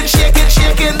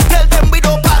 Tell them we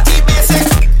don't party basic.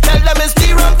 Tell them it's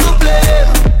the rum to blame.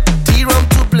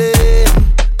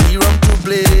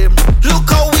 Look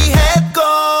how we head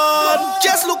gone.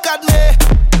 Just look at me.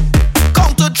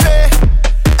 Count to 3.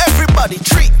 Everybody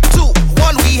 3, 2,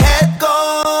 1. We head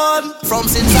gone. From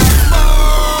since I'm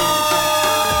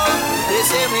born, they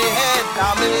say me head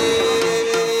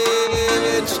damage.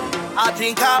 I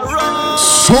drink a rum.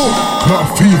 S.O.C.A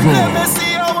Fever. Let me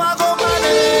see how I go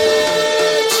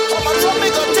manage. How much rum me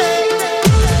go take?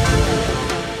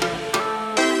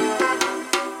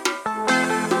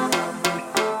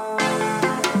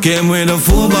 Came with a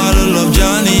full bottle of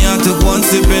Johnny. I took one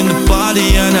sip in the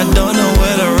party and I don't know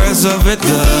where the rest of it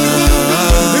goes.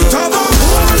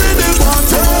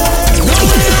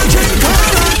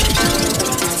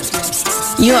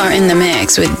 You are in the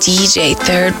mix with DJ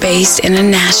Third Bass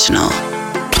International.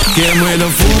 Came with a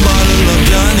full bottle of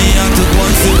Johnny. I took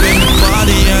one sip in the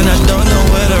body and I don't know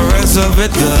where the rest of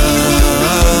it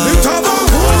goes. It have a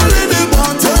hole in the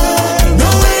bottle. No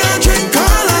way I drink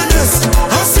all of this.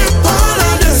 I sip all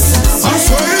of this. I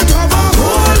swear it have a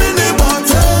hole in the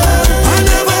bottle. I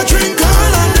never drink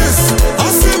all of this. I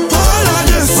sip all of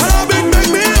this. But a bit make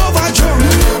me overdrunk.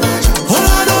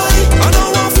 Hold on, I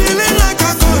know I'm feeling like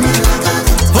a gun.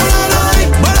 Hold on,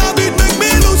 but a bit make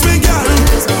me lose me gal.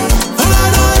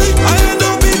 Hold on, I end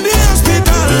up in the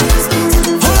hospital.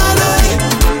 Hold on,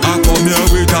 I come here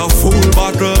with a full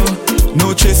bottle.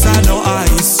 No chaser, no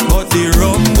ice, but the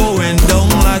rum going down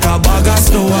like a bag of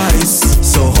snow ice.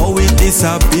 So how it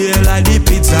disappear like the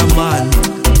pizza man?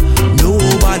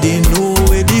 Nobody know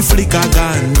where the flicker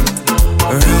gone.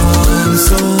 Rum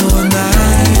so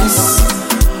nice.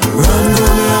 Rum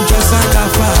going up just like a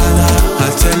father.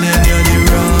 I'm telling you the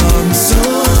rum so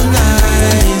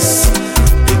nice.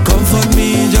 It comfort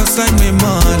me just like my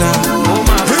mother.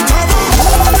 It have a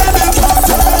hole in the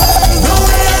bottle. No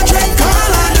way I drink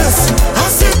all of this. I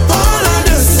sip all of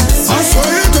this. I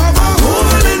swear it have a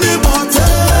hole in the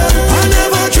bottle. I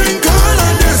never drink all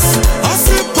of this. I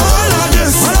sip all of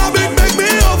this. But a bit make me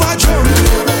overdrunk.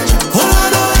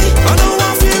 Hold on, I know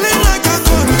I'm feeling like a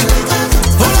gun.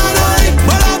 Hold on,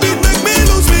 but a bit make me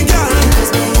lose me gal.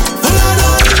 Hold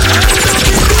on,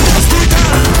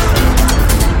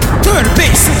 Third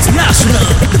Base International.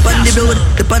 The pandy blood.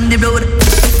 The pandy blood.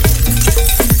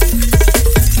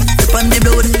 The pandy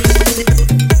blood.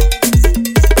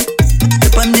 The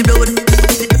pandy blood.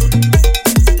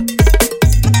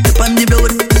 The pandy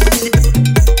blood.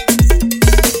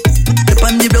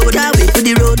 Can't wait for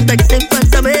the road, take them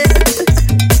front of me.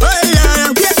 Oh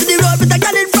Lord, wait for the road, put a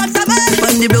girl in front of me. The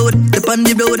pandy blood. The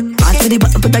pandy blood. Pass for the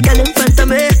button, put a girl in front of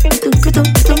me.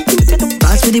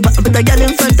 Pass for the button, put a girl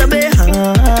in front of me.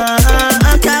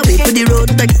 Can't wait for the road,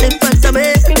 take them front of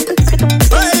me.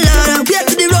 Oh Lord, wait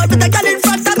for the road, put a girl in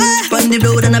front of me. Pandy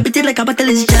blood and I beat it like a bottle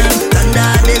is jam.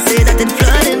 Thunder, they say that it's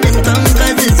flooding in town,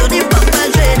 cause it's so the bumper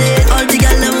traded. All the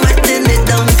girls are wetting it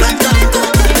down, flat down.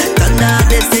 Thunder,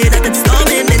 they say that it's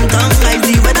storming in town. I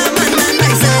see what I'm on and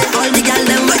I say all the girls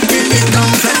are wetting it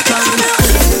down, flat down.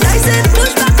 I said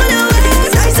push back on your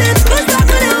waist. I said push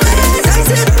back on your waist. I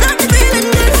said not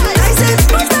feeling good. I said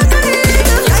push back on your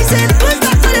waist. I said push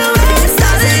back on your waist.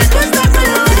 I said push back on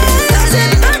your waist. I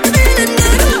said not feeling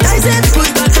good. I said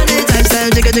push back on it. Lifestyle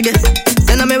jigga jigga.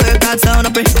 Then I me work hard sound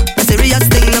up. A serious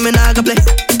thing I me nah go play.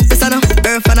 This I know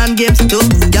earth and games too.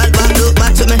 Y'all back look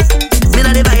match with me. Me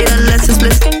not divide unless it's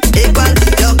split. Equal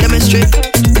your chemistry.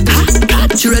 Ha,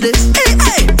 got you ready? Hey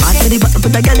hey. Pass me the button,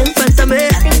 put a girl in front of me.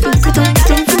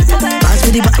 Pass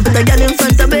me the button, put a girl in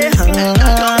front of me.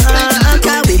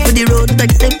 Can't wait for the road,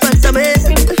 take them front of me.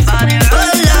 Oh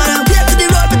Lord, wait for the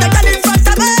road, put a girl in front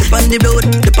of me.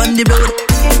 The pandy blood.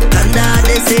 Thunder,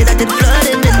 they say that it's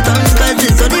flooding in town, cause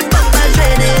it's so the papa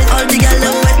traded. All the girls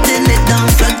are wetting it down,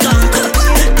 flat down.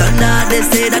 Thunder, they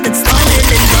say that it's storming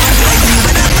in town, like me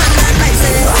when I'm on I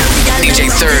say all the girls DJ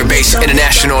Third Base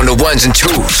International on the ones and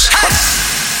twos.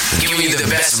 Give me the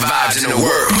best vibes in the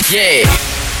world. Yeah.